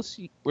 Wildman Willis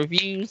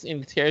Reviews,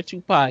 and the Terror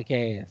 2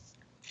 Podcast.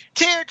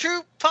 Terror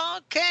Troop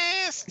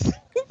Podcast.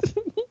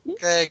 Go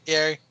ahead,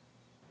 Gary.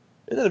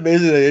 Isn't it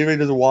amazing that anybody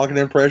does a walking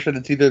impression?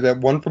 It's either that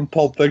one from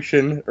Pulp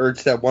Fiction or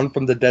it's that one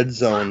from The Dead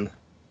Zone.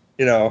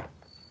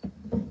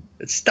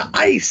 It's the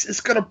ice.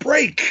 It's gonna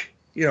break.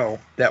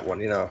 That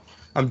one.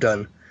 I'm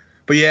done.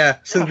 But yeah,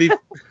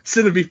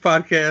 Cinebeef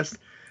Podcast,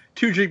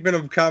 2 Drink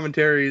Minimum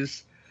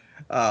commentaries.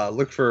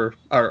 Look for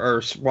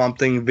our Swamp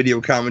Thing video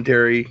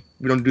commentary.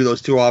 we don't do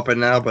those too often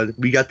now, but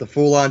we got the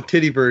full-on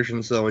titty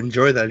version, so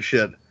enjoy that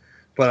shit.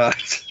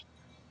 But,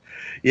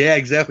 yeah,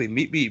 exactly.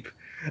 Meep meep.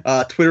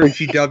 Twitter and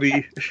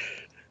GW.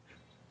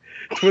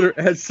 Twitter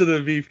at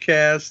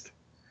CinemaBeefCast.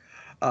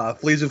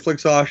 Fleas and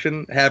Flicks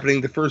auction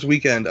happening the first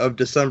weekend of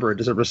December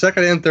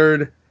 2nd and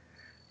 3rd.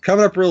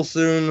 Coming up real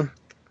soon.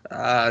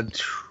 Not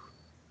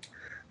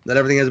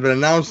everything has been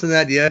announced in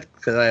that yet,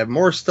 because I have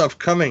more stuff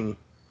coming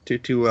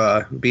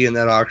to be in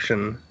that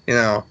auction. You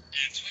know,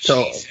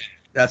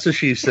 that's what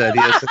she said.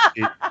 Yes,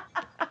 indeed.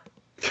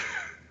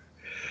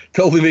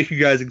 Totally make you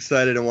guys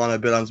excited and want to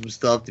bid on some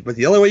stuff. But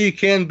the only way you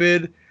can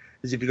bid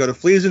is if you go to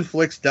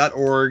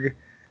fleasandflicks.org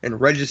and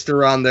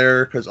register on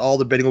there, because all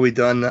the bidding will be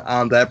done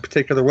on that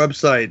particular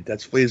website.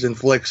 That's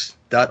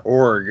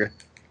fleasandflicks.org.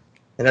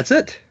 And that's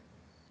it.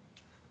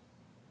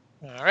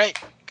 All right.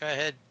 Go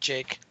ahead,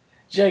 Jake.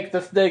 Jake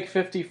the Snake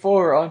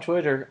 54 on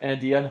Twitter and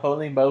the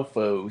Unholy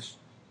Mofos.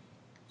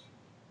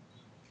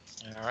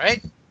 All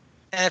right.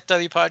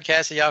 NFW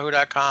Podcast at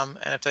yahoo.com.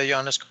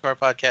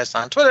 NFW_podcast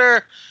on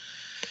Twitter.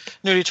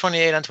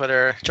 Nudie28 on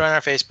Twitter. Join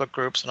our Facebook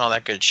groups and all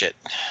that good shit.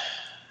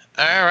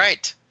 All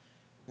right.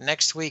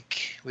 Next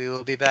week, we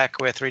will be back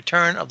with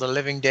Return of the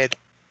Living Dead.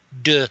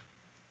 Duh.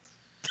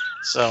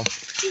 So,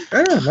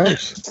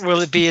 nice.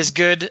 Will it be as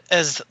good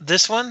as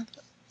this one?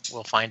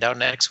 We'll find out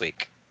next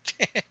week.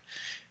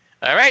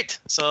 All right.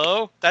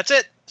 So, that's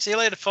it. See you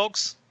later,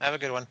 folks. Have a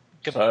good one.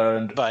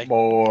 Goodbye.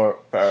 More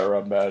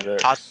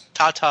paramedics.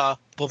 Ta-ta.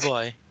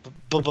 Bye-bye.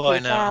 Bye-bye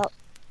now.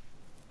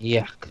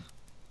 Yuck.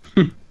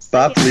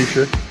 Bye,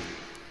 Felicia.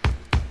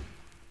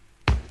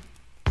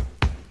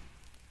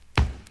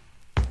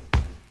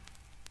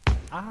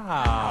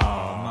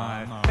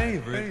 Ah, my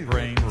favorite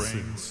brain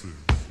soup.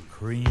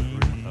 Cream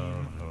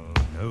of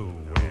nowhere.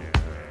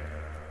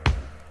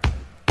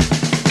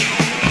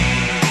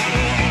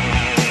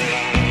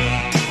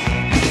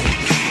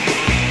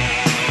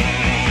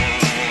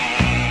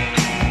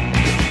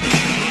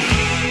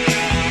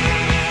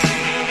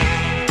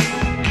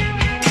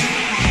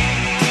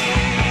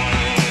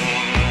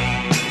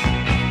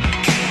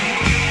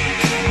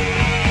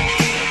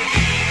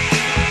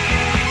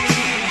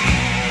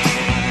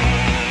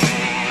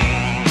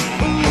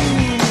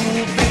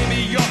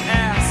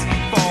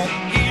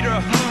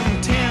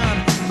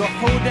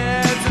 Hold that.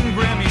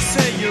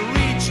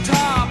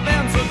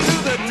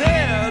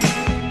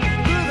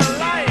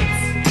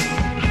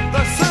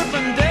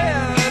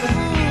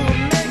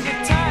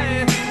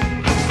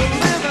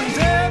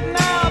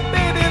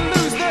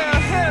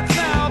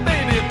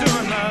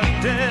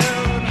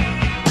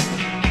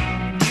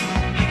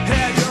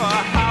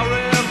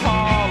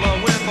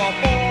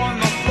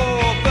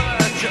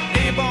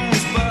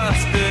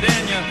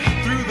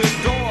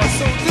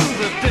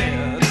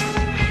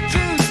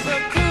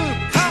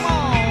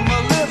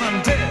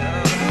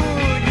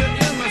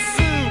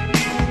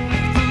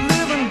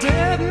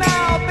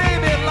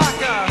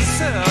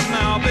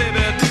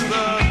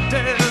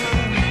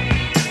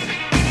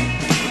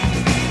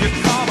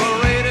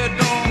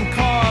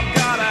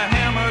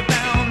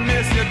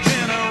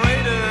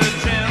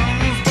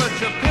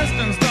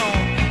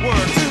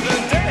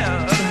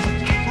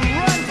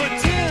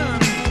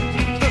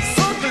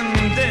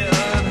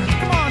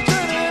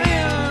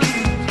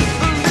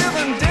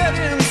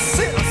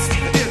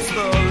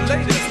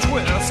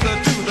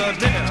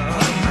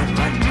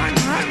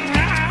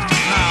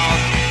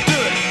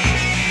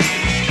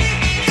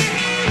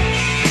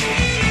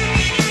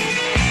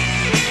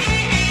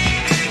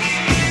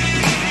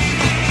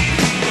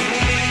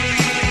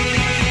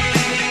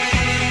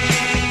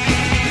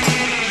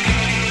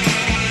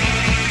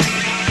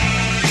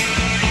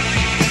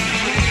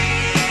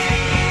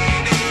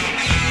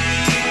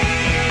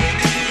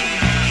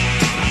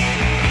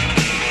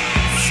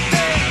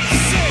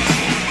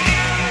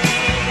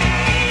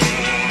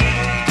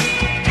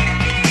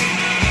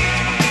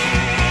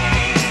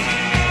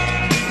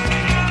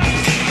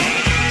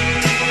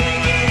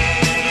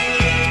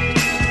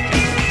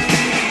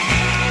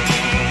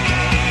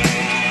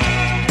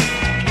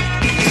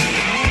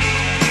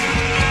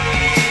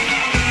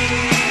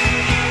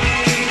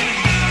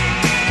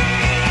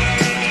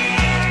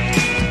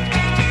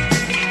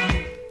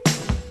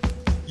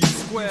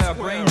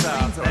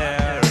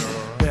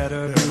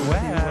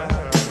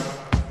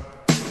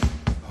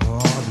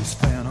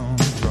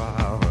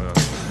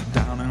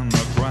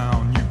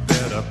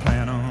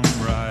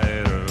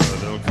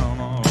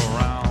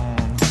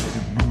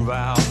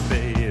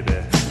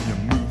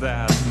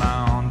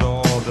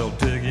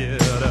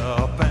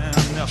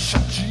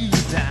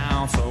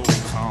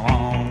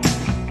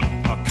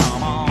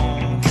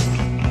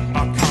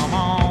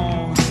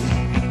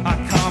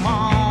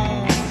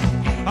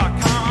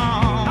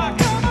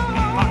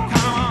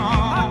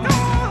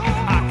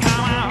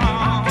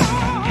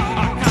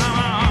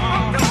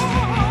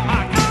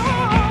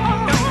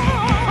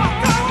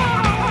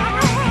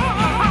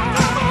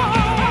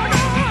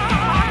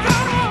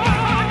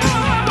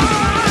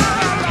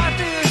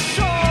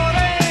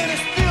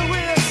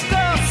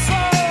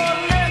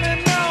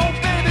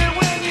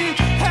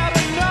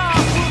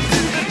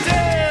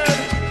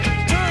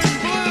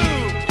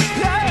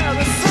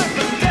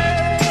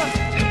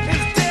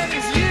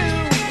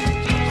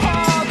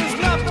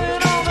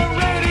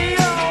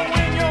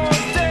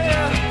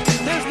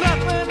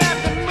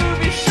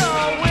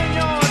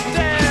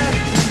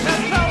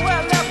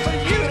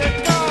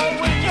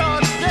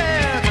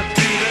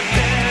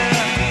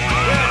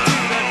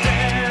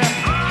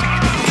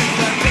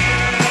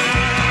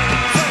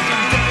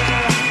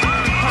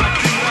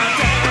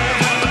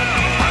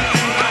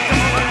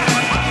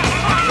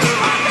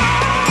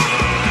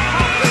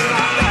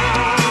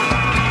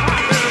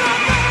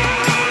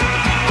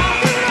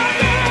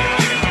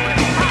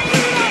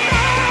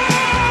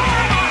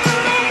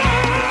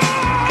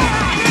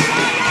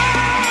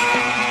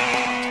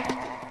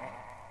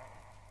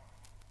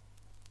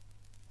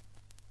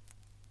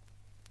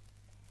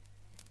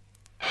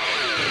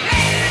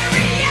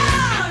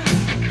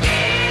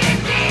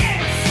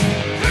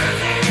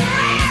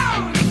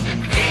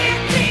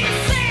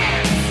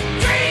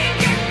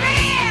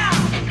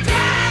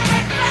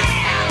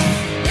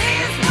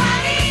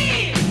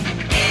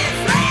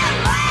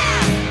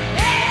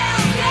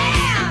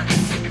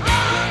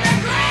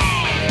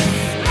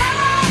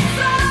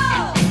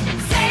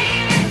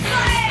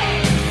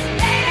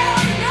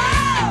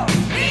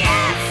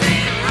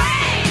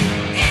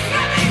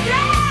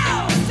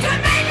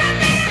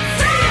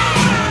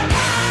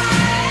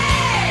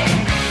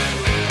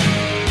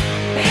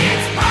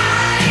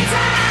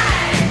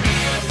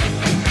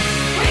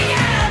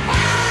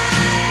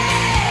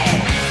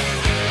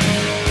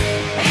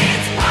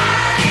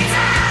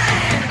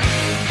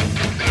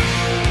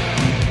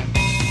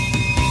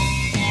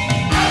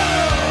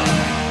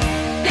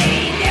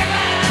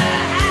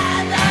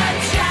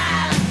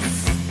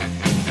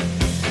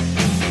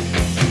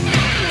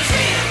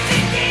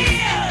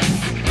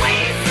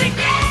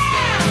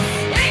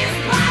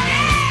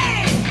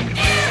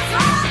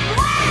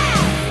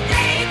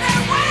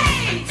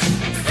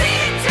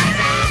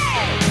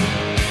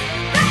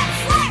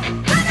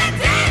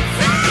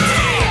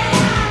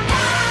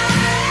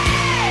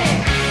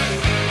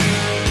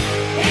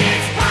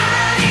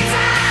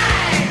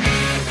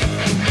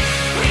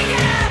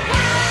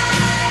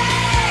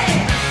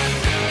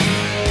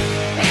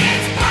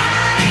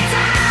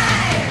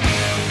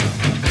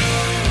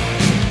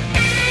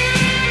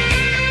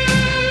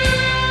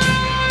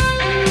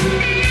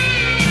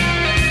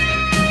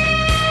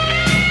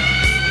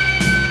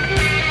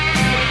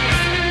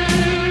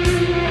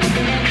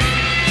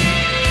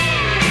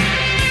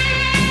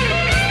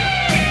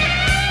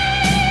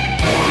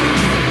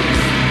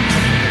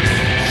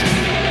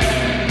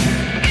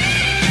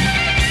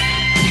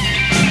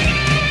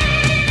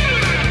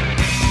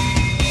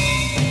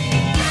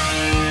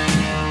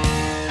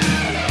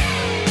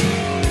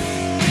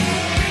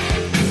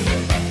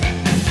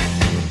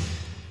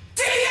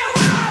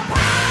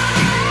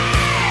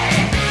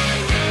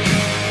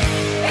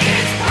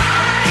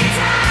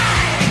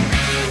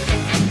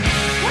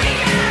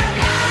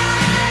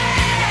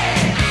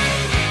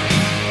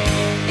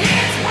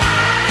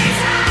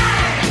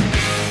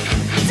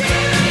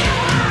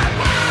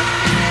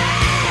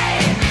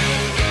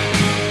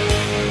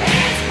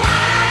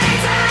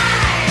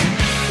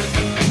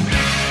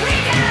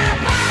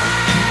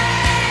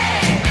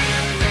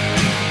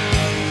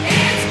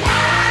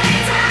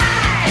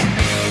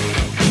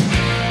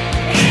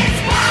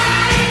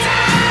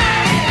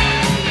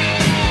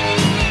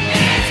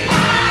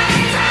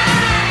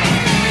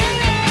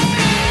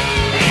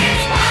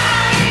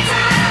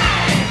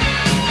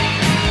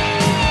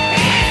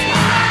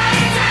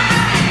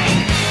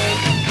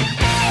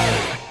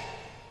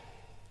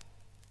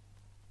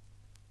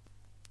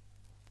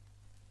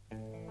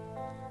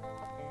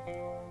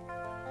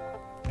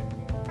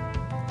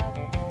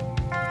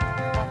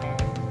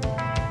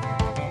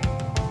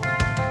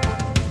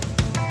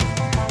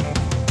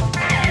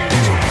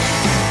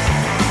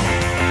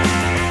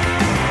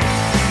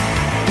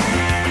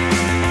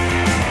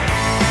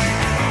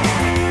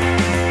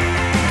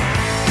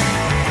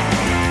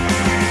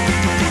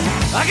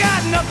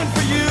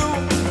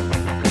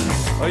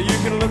 or you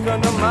can look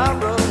under my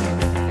rug.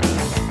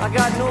 I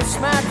got no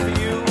smack for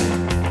you,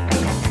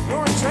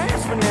 you're a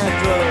transferring that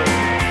drug.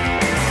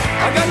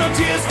 I got no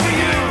tears for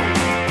you,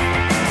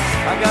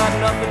 I got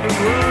nothing to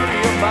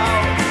worry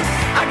about.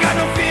 I got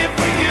no fear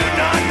for you,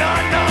 no, no,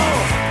 no.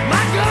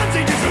 My guns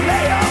ain't just a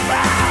layoff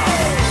out.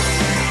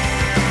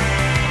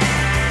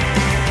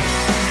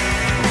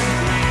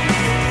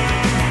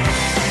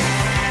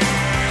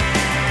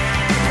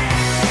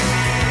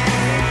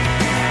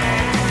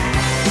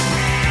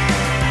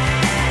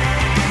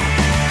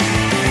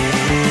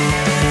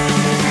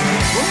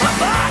 My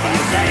body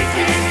is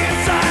aching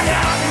inside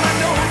out, and my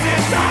nose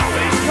is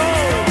always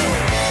cold.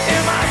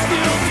 Am I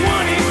still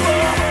 24,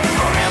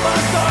 or am I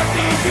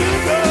starting to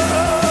grow?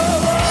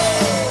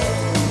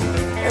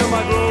 Am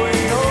I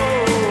growing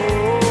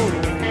old?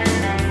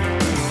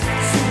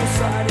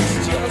 Suicide is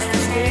just a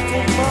state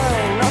of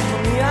mind. Not for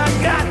me, I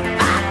got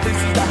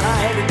places to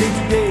hide, and day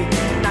to day,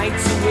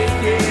 nights awake,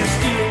 yeah,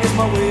 stealing is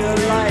my way of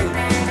life.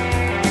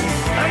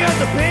 I got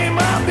to pay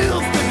my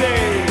bills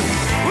today,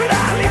 when I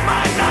leave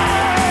my night.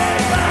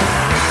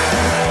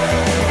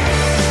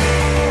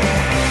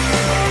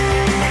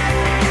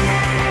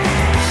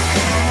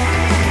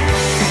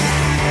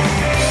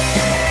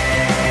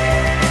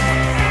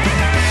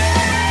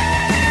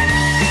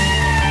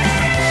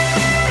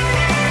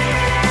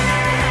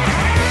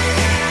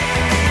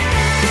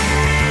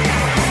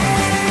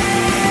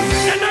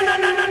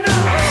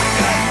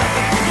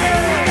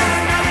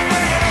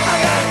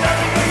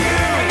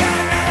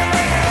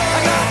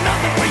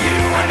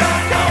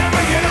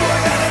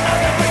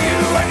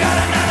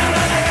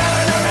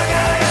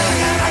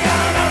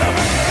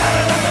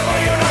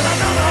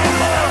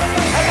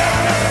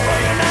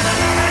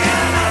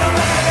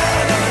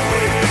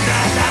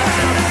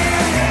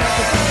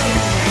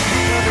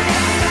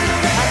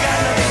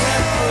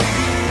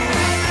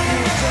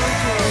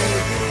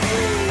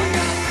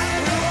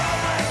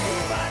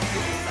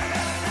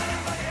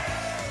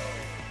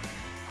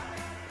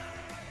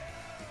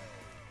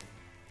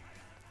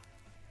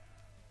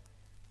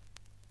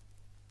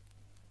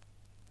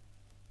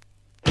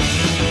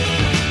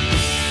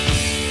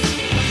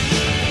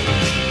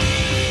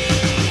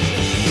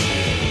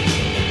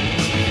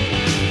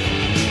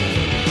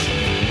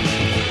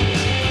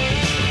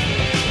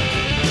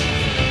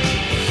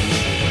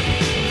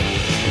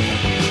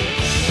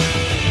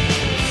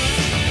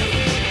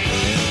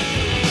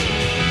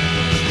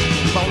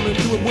 Born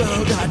into a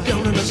world I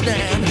don't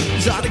understand.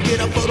 It's hard to get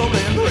a photo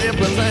and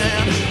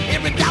represent.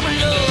 Every time I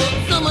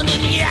look someone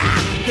in the eye,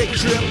 they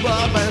trip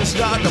up and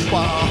start to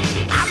fall.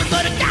 I'm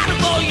gonna die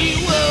for you.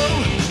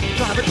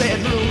 Private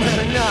bedroom and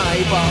a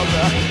knife on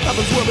the up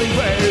a swimming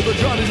grave, a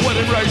Johnny's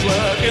wedding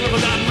bracelet, in a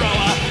banana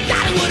drawer.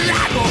 Hollywood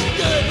rifle,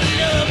 good for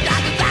love,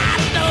 like a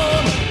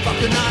firestorm.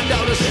 Fucking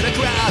 $9 in a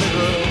crowded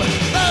room.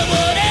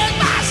 Someone else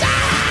by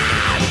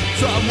side,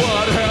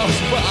 someone else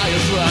by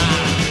your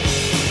side.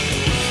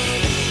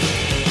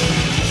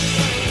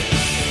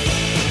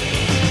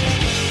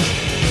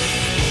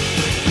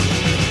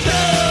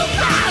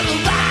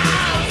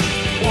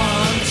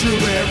 To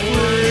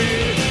every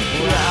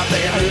out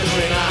there who's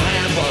bring a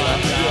handful of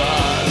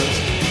guns.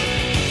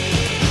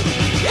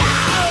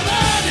 Out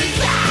of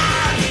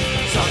design.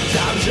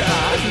 Sometimes I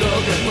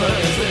look at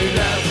ways they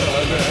never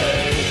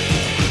made.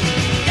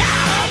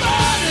 Out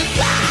of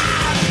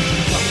design.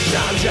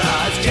 Sometimes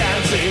I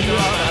can't seem to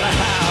run out of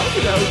house.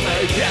 Those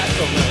they get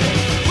to me.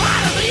 Why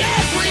does the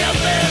angry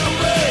offend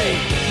me?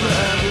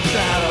 Man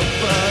without a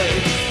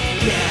faith.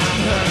 Yeah, I'm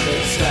hurt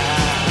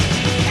inside.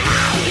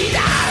 Now he's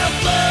out of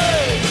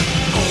faith.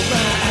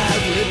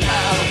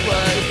 Without a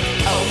faith,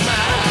 oh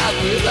my,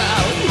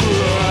 without a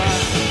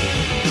right.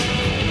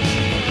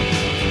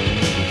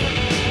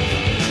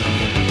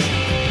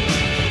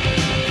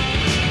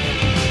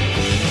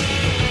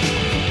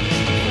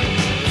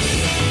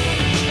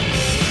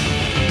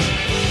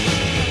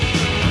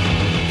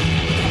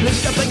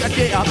 Listen, I think I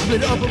did, I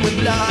split open with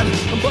blood.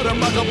 I'm butter,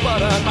 muzzle,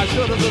 butter, my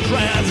shoulders are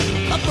trans.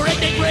 Up for 8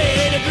 day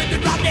grade, and drink the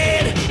drop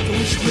dead. So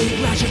we straight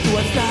rashes to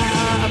a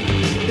stop.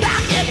 And I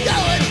kept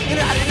going, and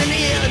I didn't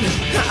end.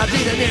 I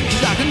didn't end,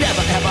 cause I could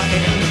never ever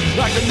end.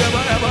 I could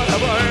never ever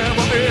ever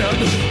ever end.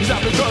 Cause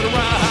I've been turning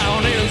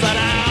around inside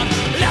out.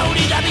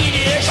 Loading up in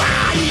this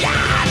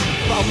shot.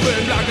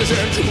 Bumping like this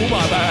into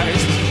my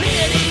veins.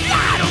 Hitting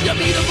right on your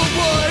beautiful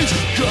voice.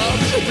 Come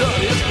to the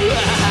dirtiest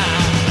cry.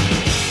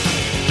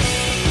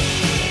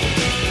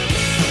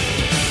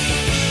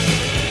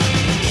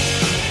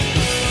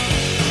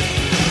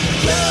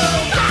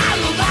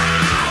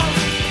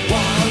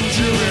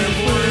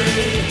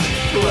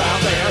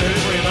 Out there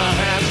with a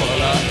handful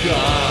of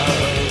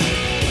guns.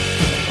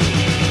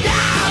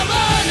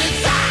 Diamond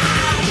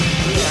inside.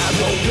 I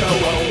won't go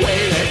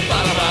away. They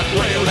follow my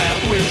trail that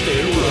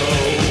twisted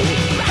road.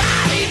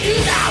 Riding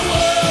through that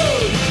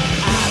wood.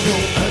 I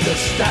don't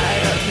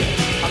understand.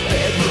 A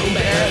bedroom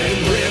bed in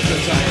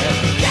Griffin's hand.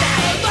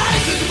 Yeah,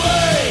 everybody's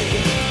away.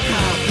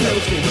 How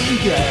close can we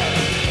get?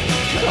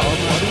 Come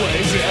one way,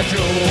 set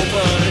your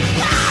woman.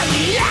 I'm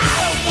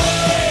out of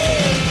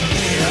way.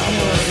 I'm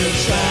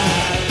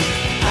inside.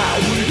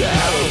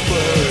 Without a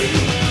bird.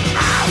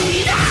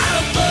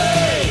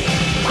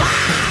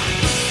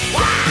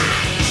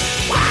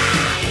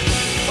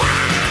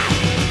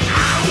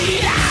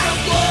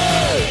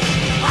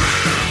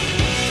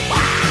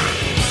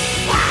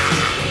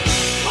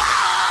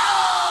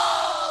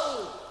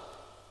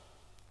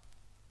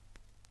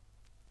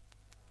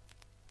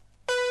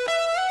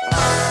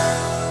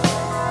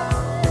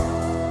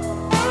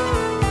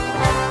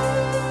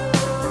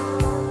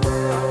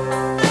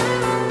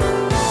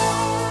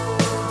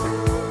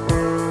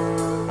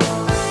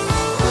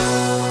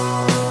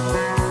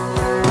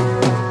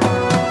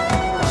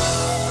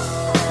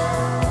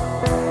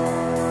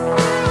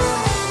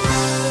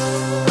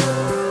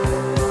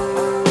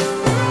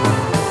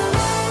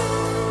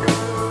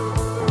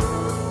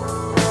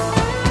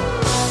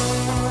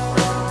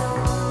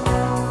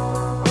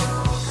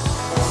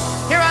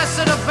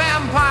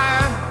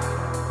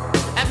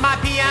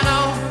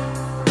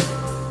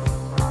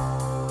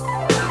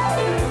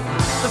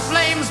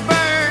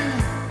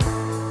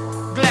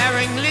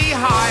 despairingly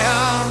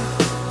higher.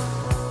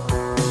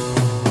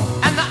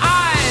 And the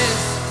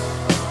eyes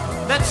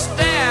that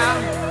stare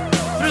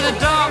through the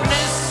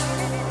darkness,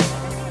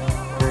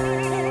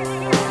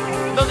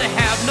 though they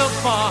have no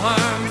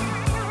form,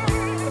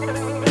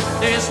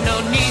 there's no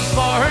need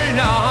for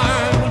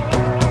alarm.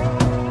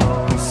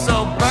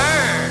 So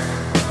burn.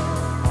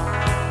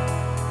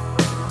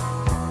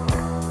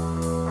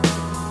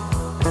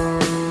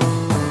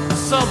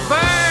 So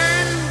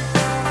burn.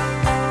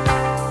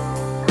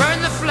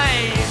 Burn the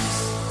flames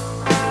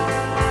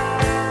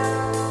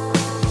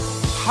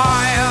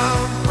higher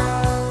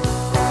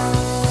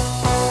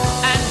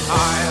and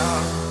higher.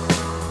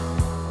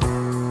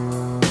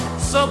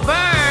 So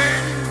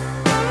burn.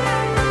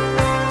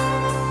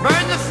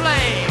 Burn the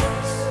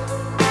flames.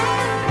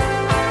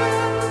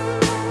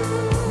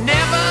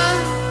 Never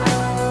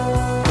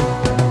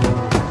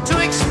to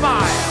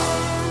expire.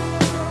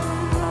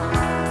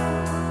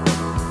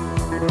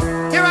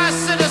 Here I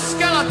sit a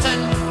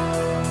skeleton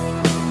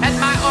at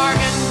my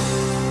organ.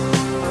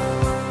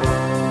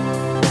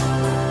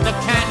 The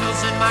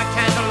candles in my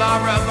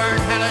candelabra burn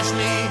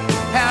hellishly,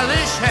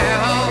 hellish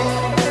hell.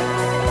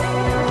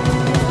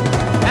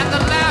 And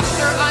the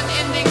laughter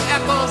unending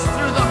echoes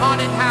through the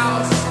haunted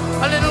house.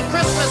 A little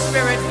Christmas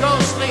spirit,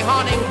 ghostly,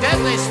 haunting,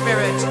 deadly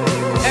spirit.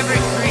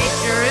 Every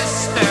creature is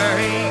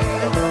stirring,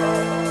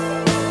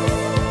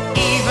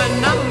 even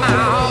a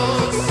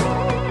mouse.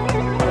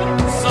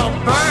 So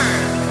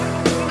burn.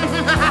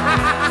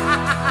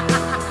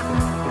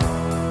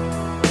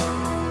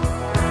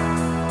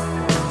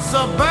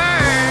 So burn.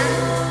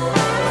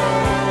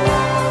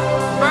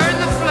 Burn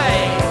the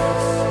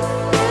flames.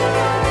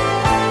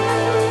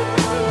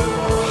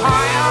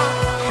 Higher,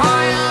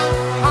 higher,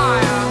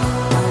 higher,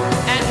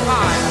 and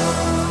higher.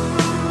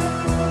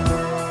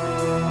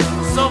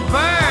 So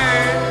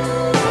burn.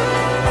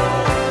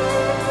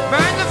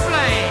 Burn the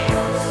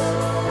flames.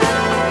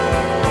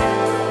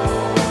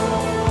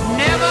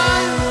 Never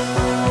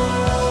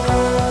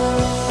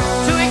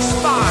to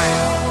expire.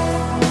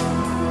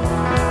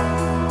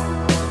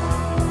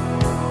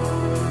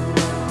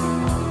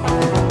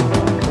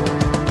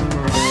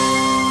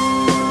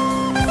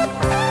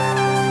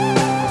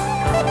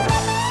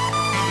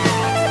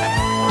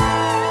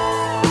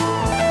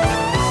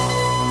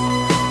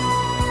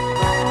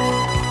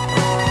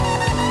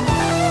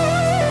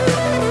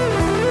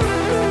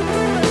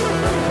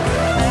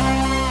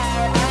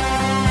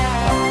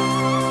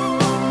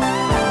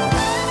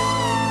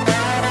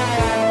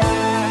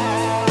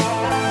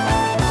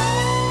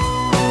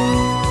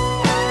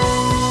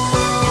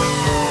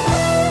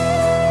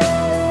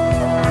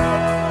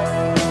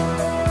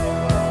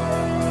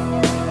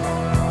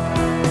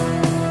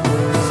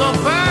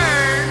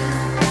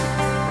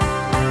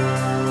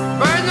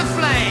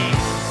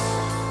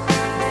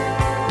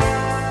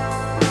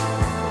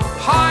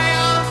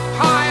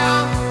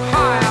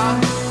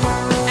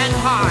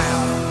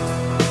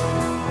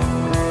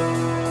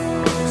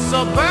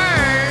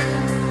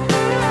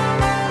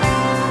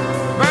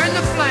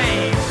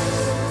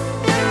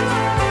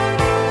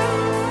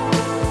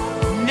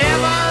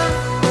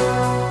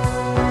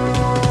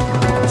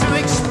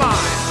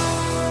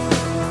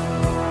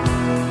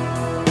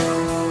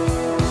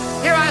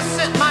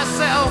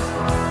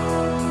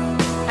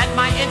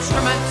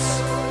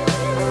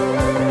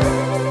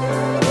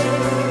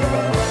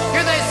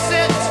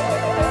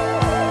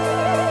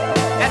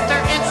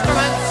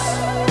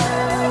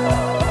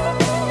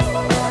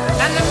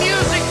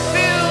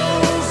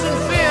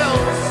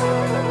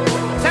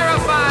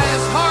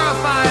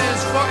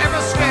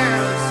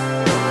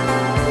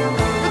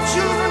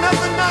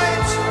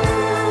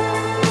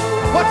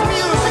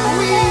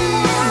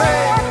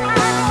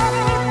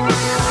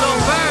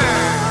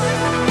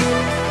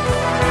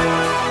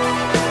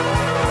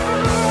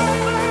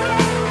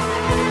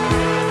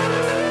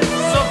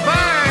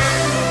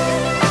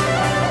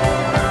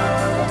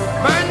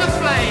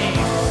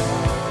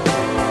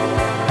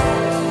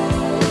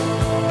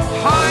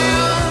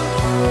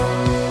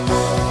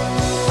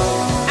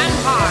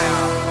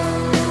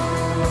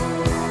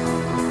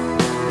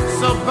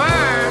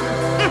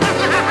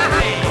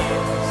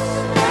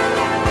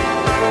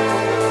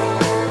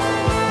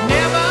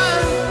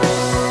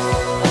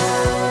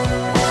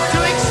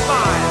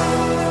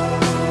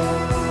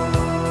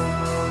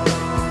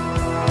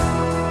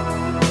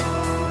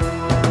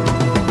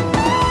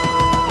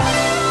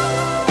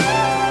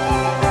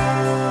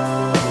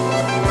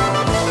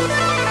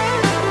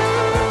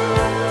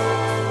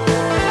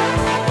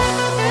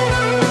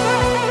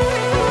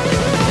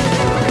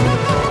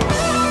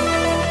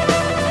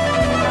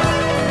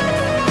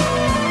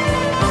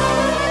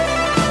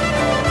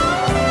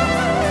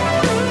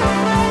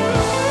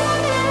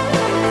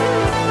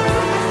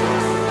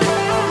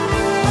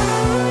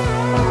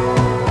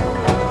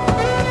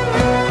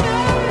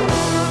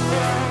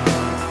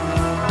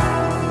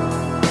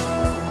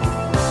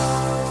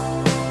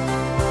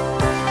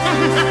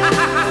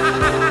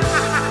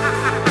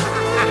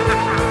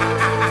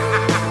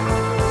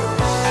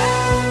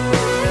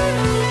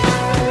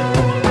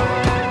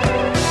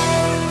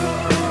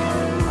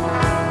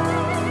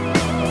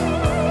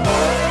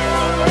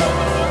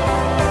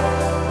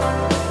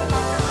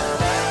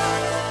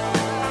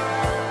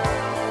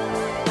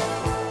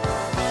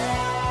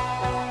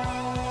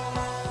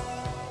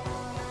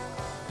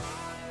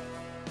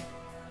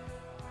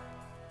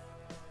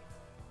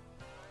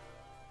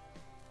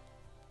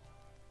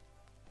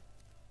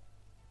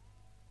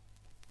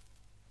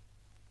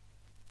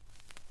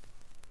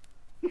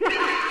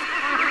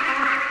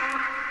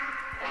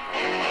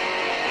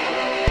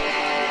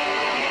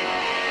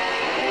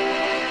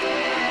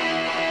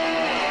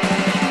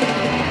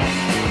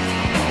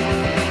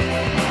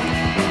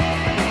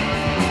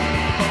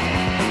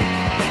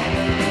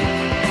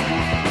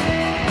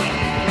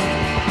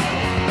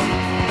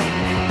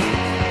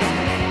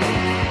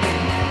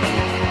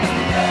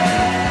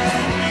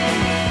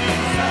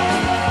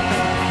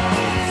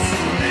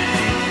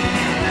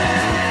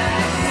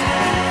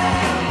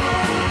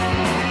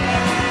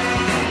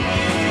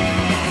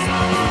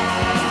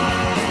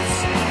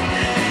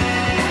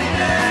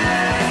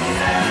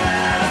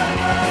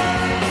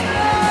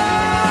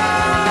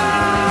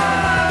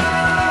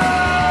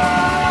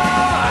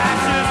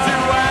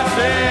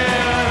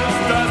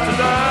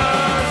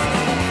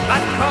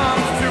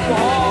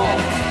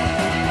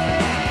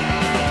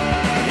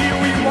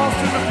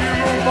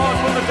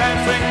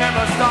 dancing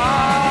never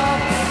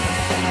stops.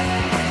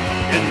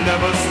 It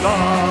never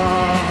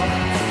stops.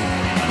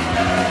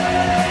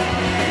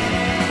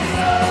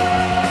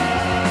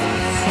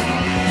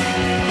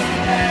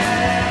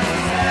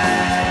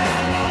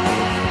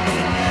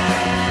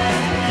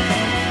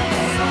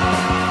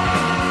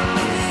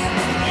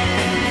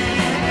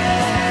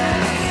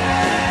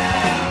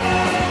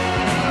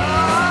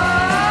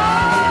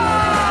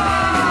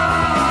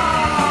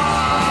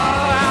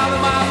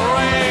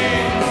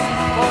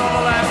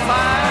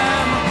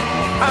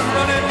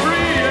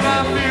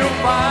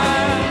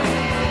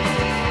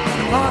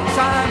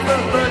 Time for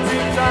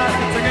 13 times,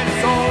 it's against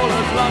soul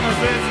as long as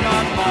it's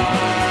not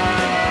mine.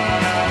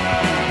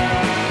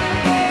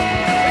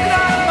 It's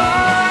not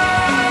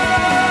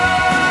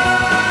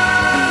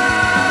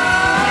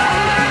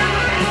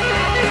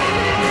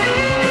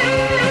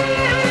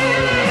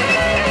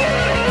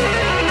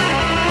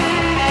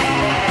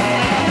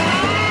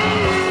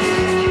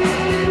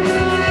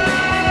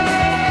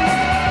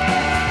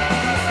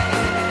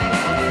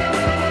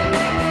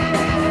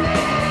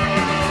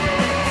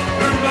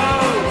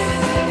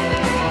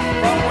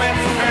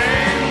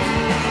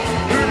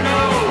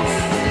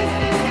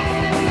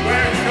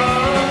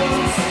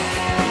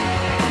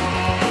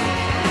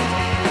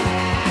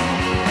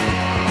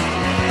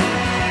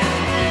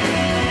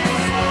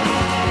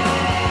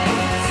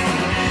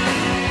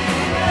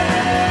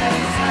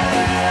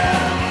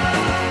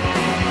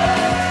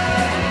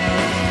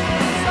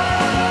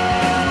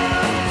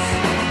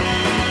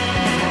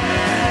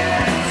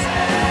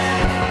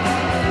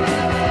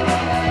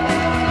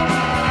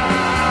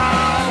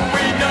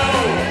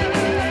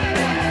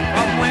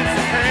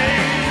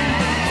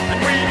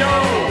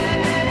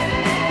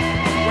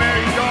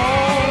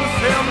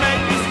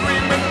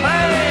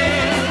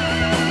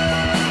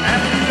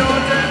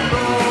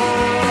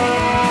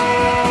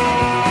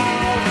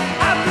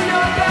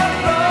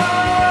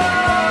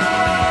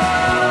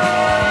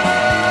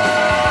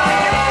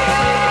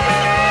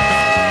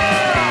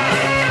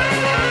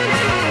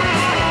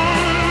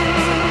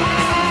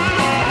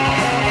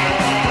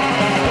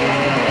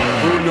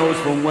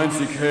from whence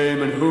he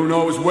came and who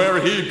knows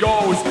where he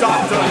goes.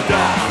 Dr.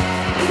 Death!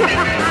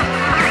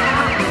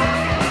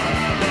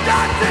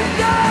 Dr.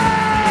 Death!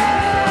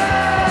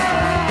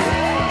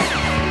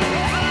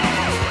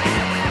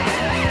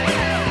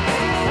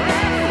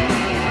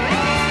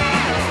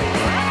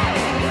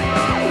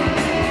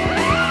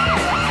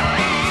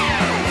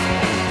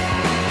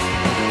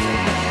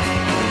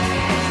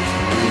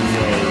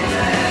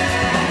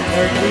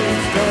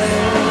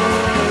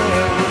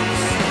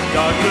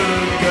 Dr.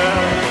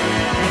 Death,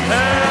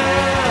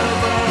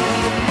 heaven,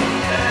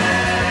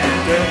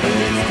 death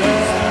is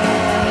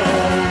death.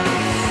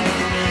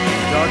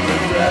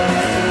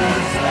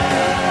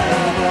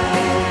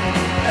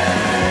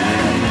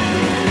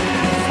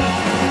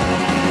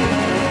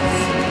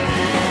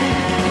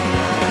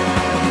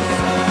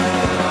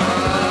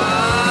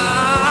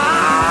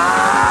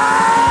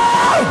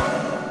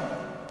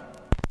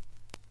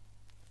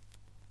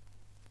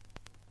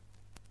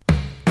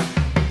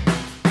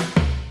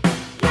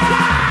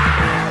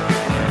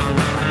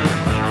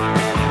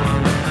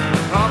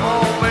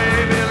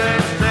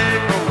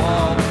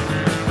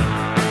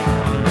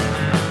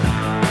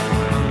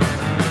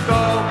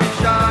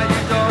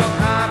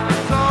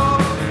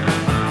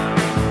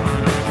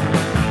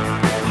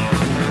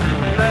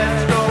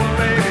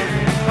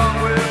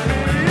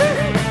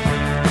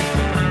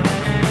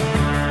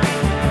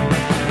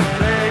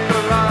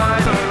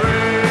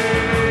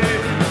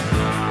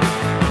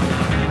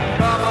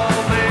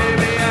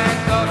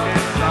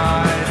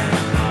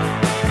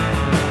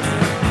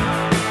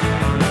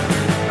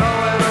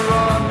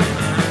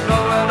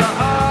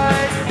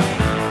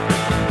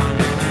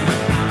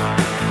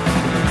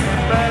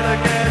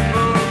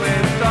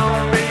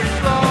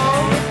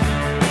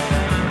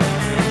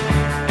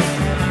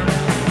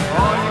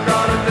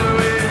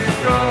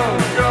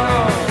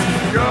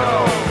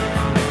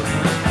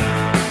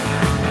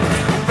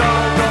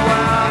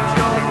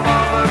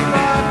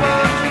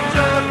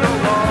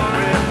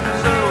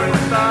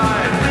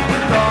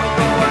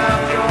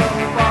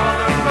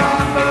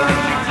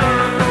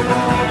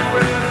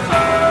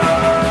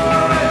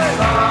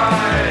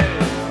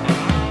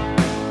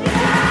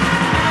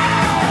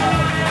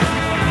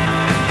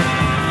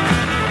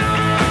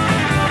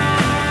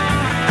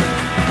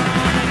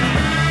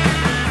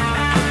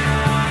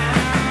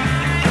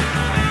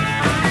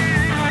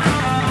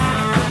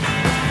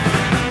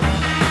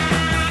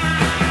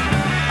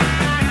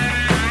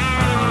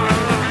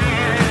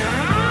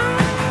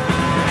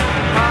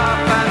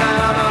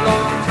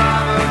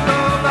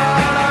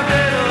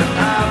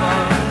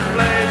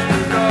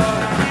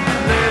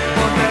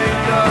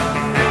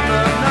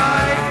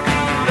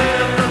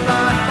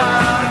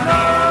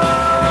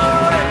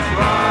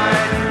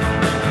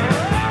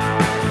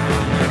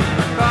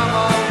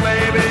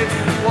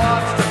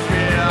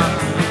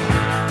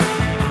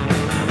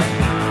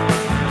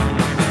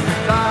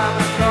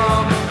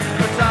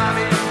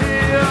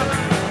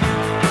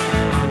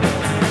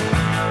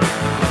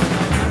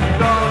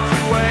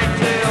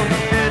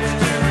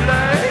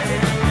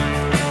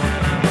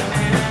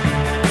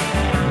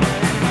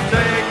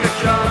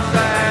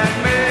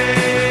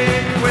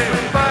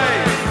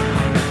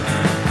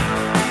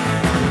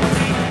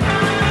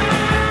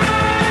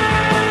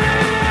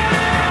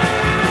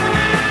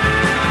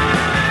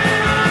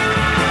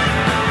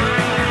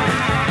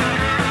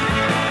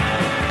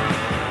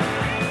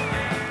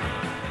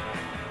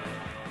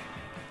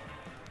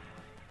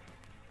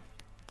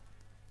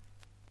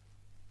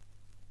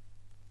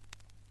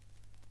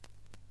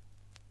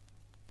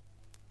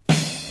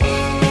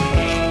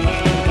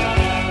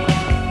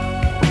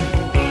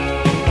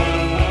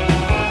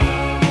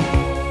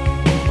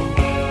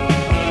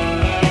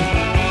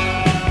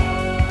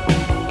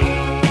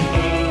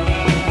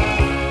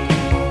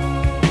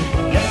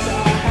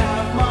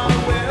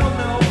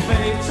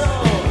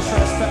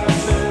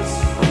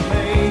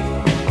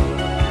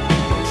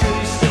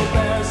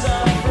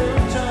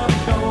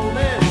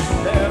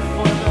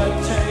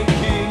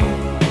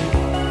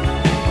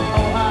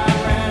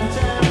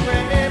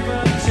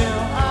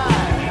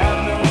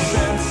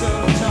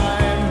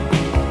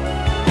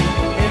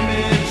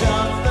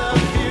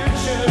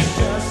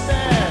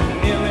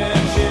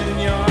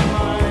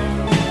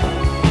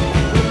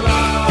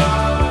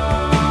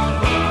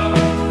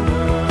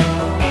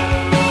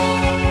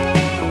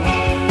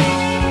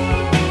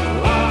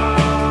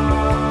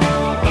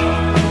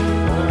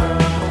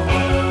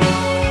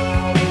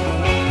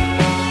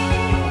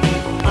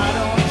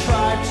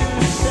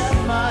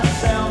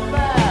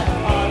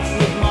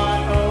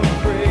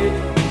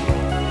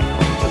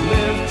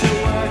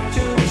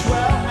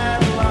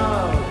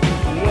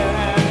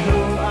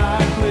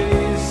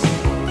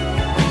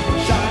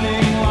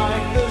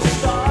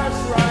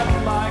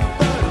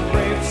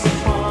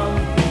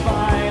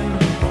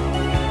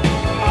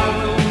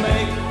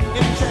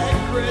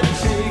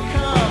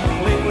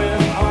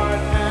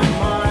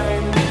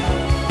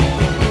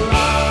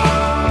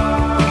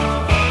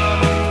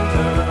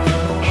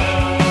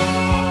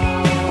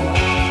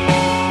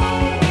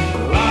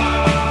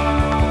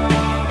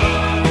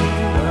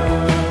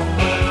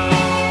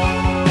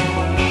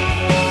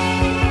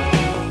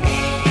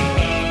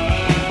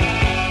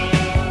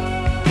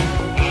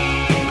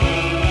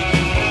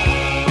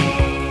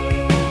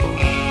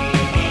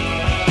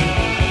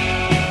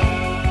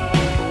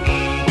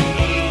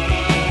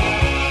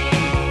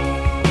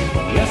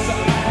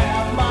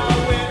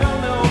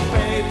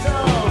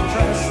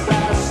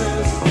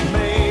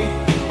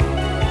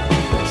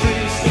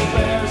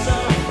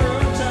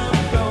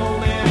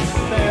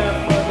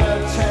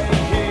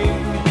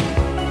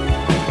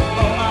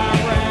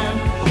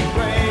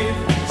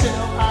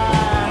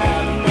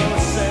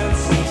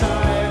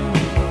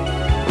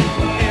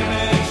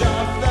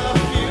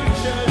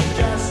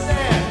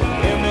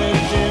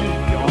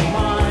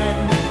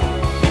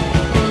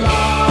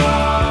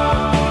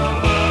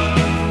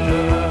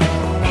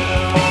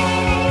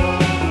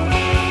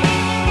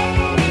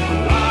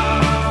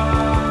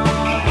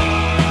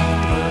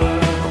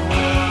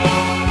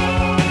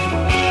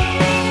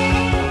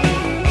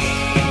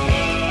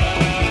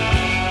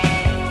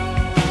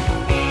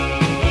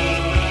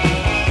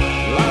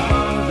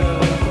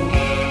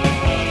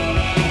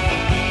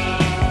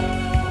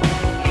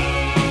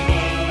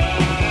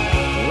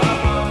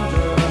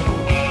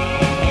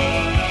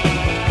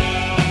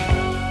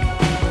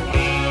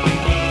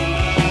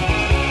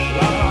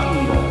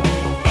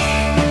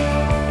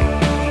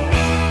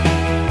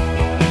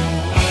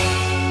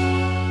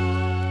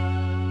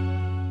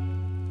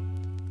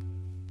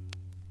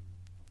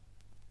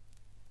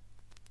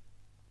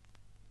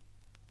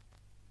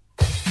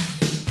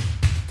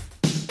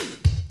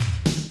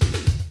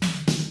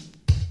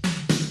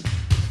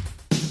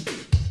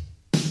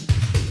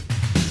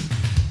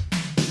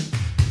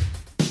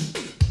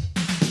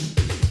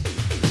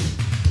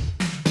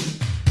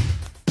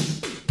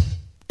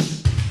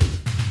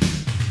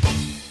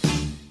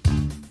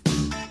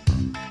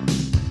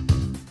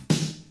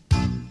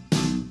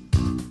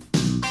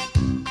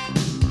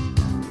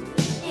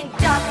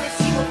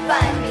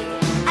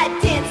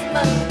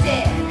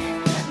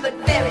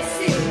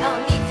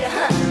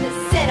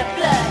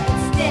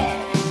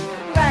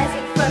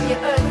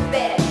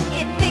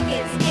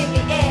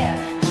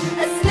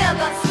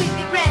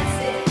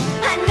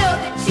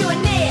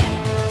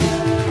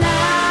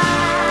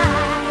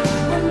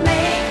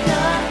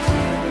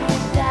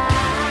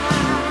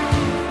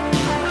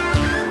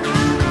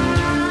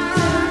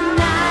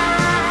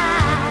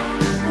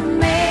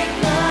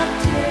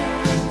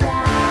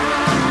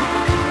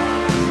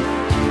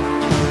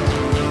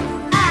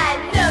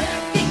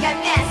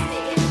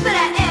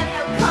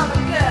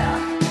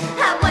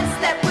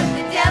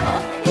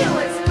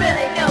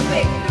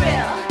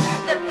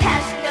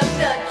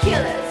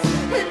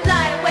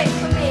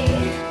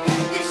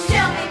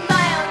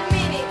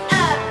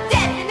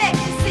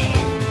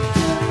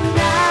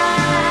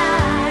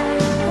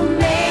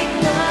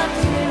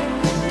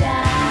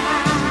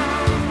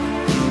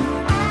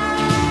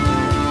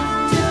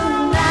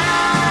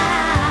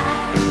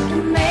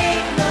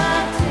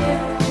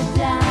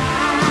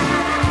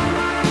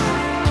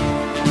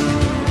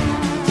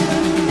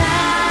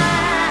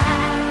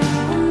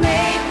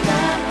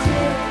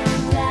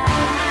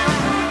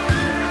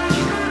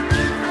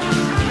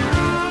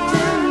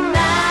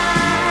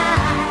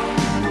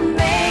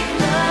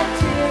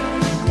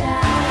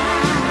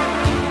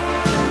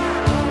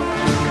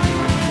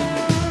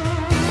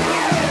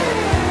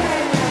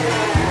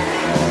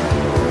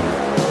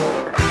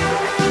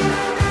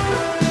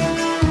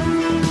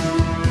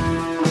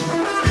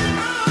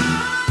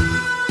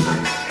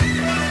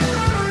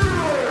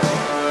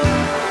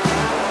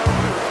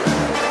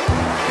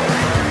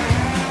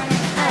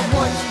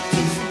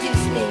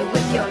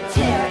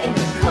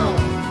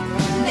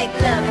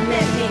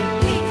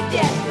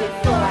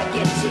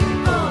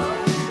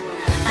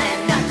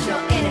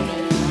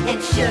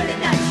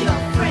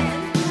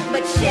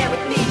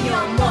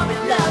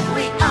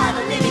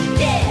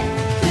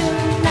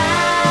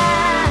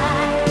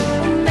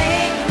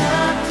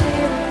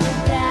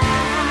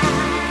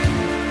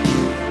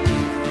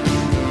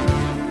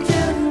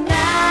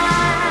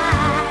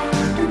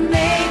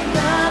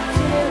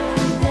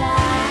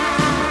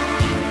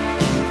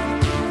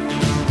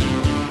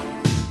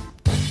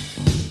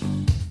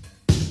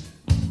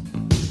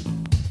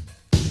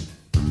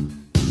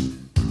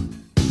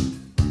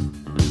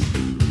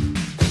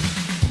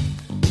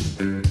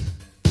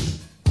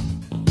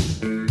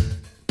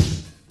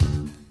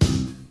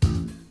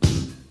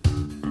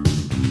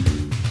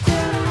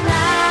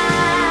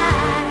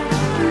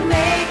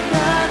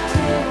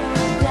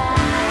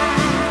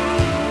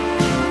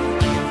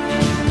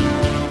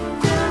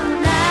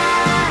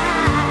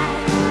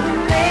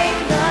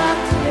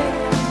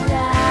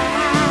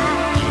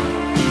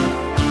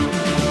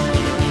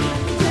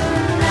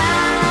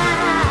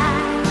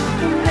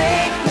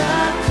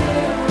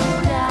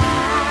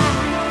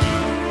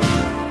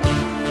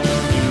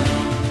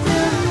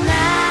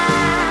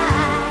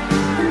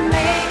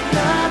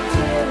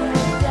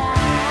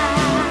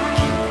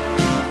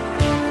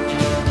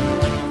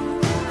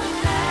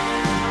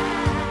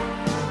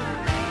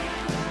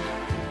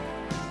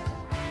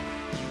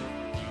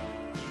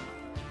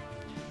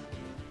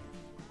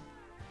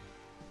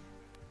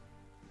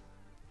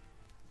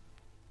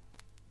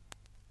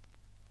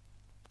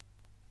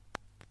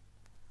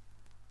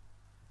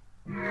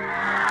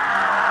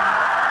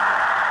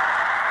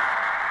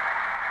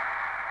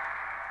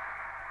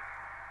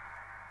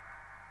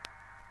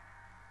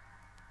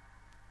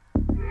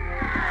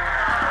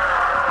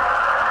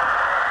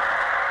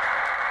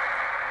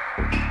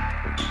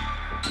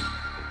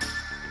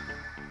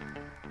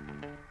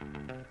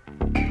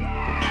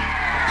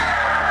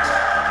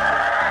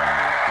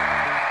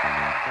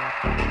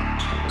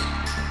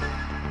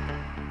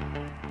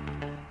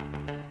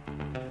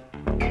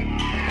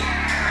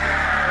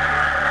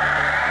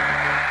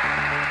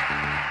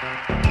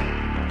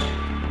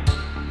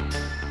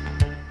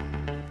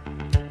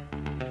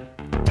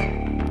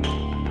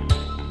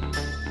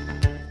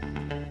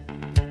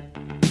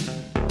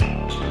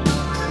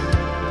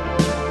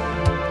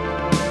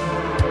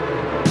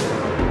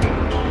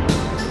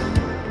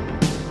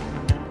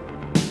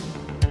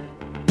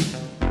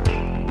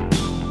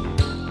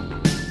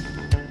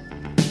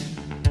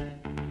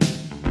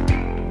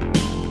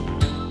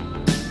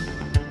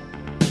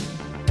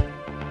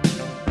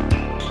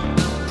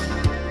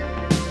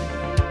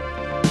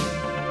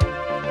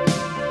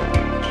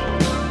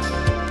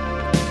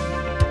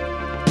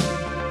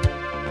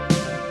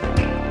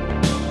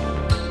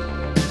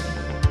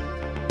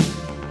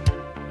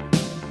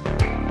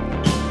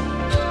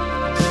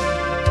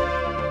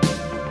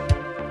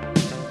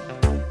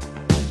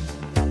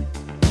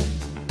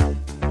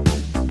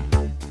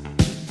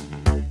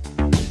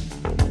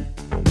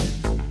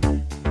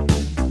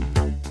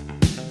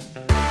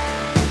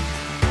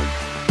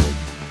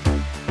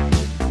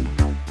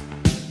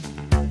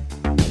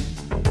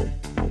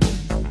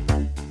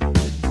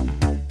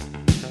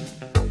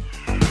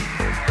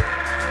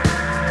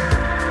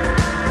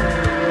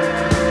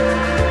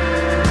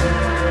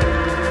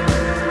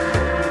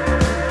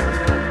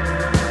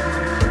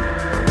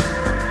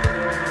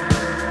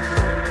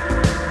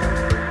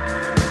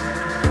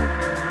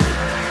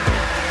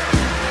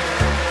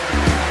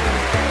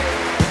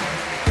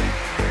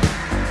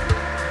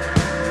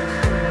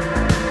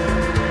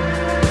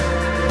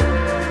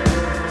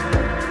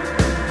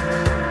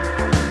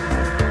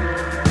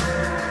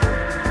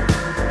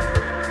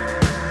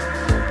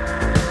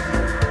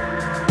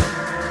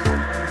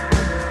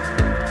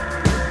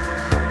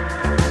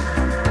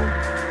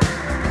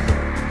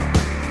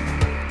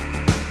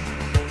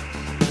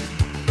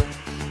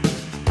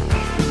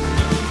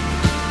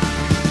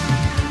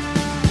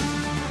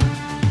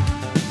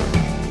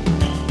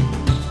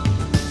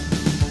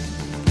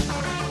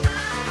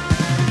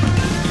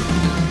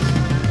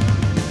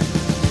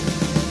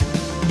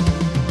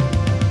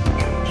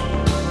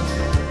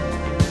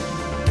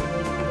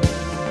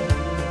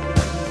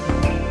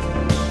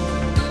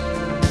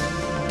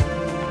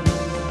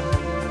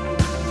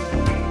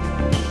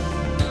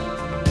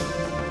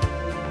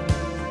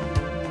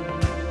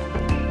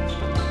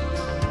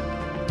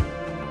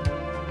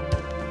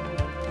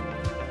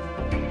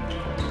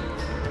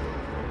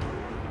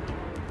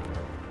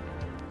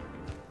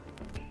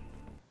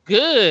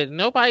 good.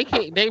 Nobody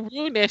can. They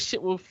ruined that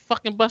shit with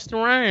fucking Busta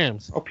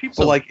Rhymes. Oh,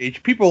 people like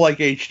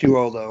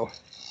H2O though.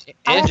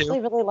 I actually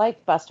really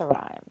like Busta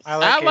Rhymes. I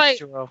like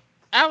H2O.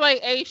 I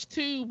like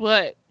H2,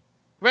 but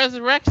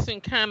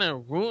Resurrection kind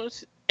of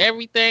ruins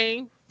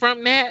everything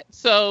from that.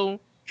 So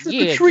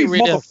yeah, Treat, get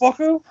rid of.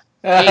 motherfucker.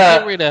 Yeah,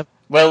 get rid of.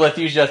 Well, if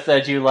you just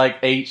said you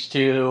like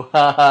H2,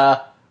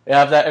 haha, we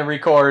have that in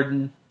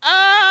recording.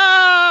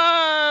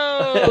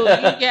 Oh,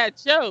 you got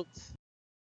jokes.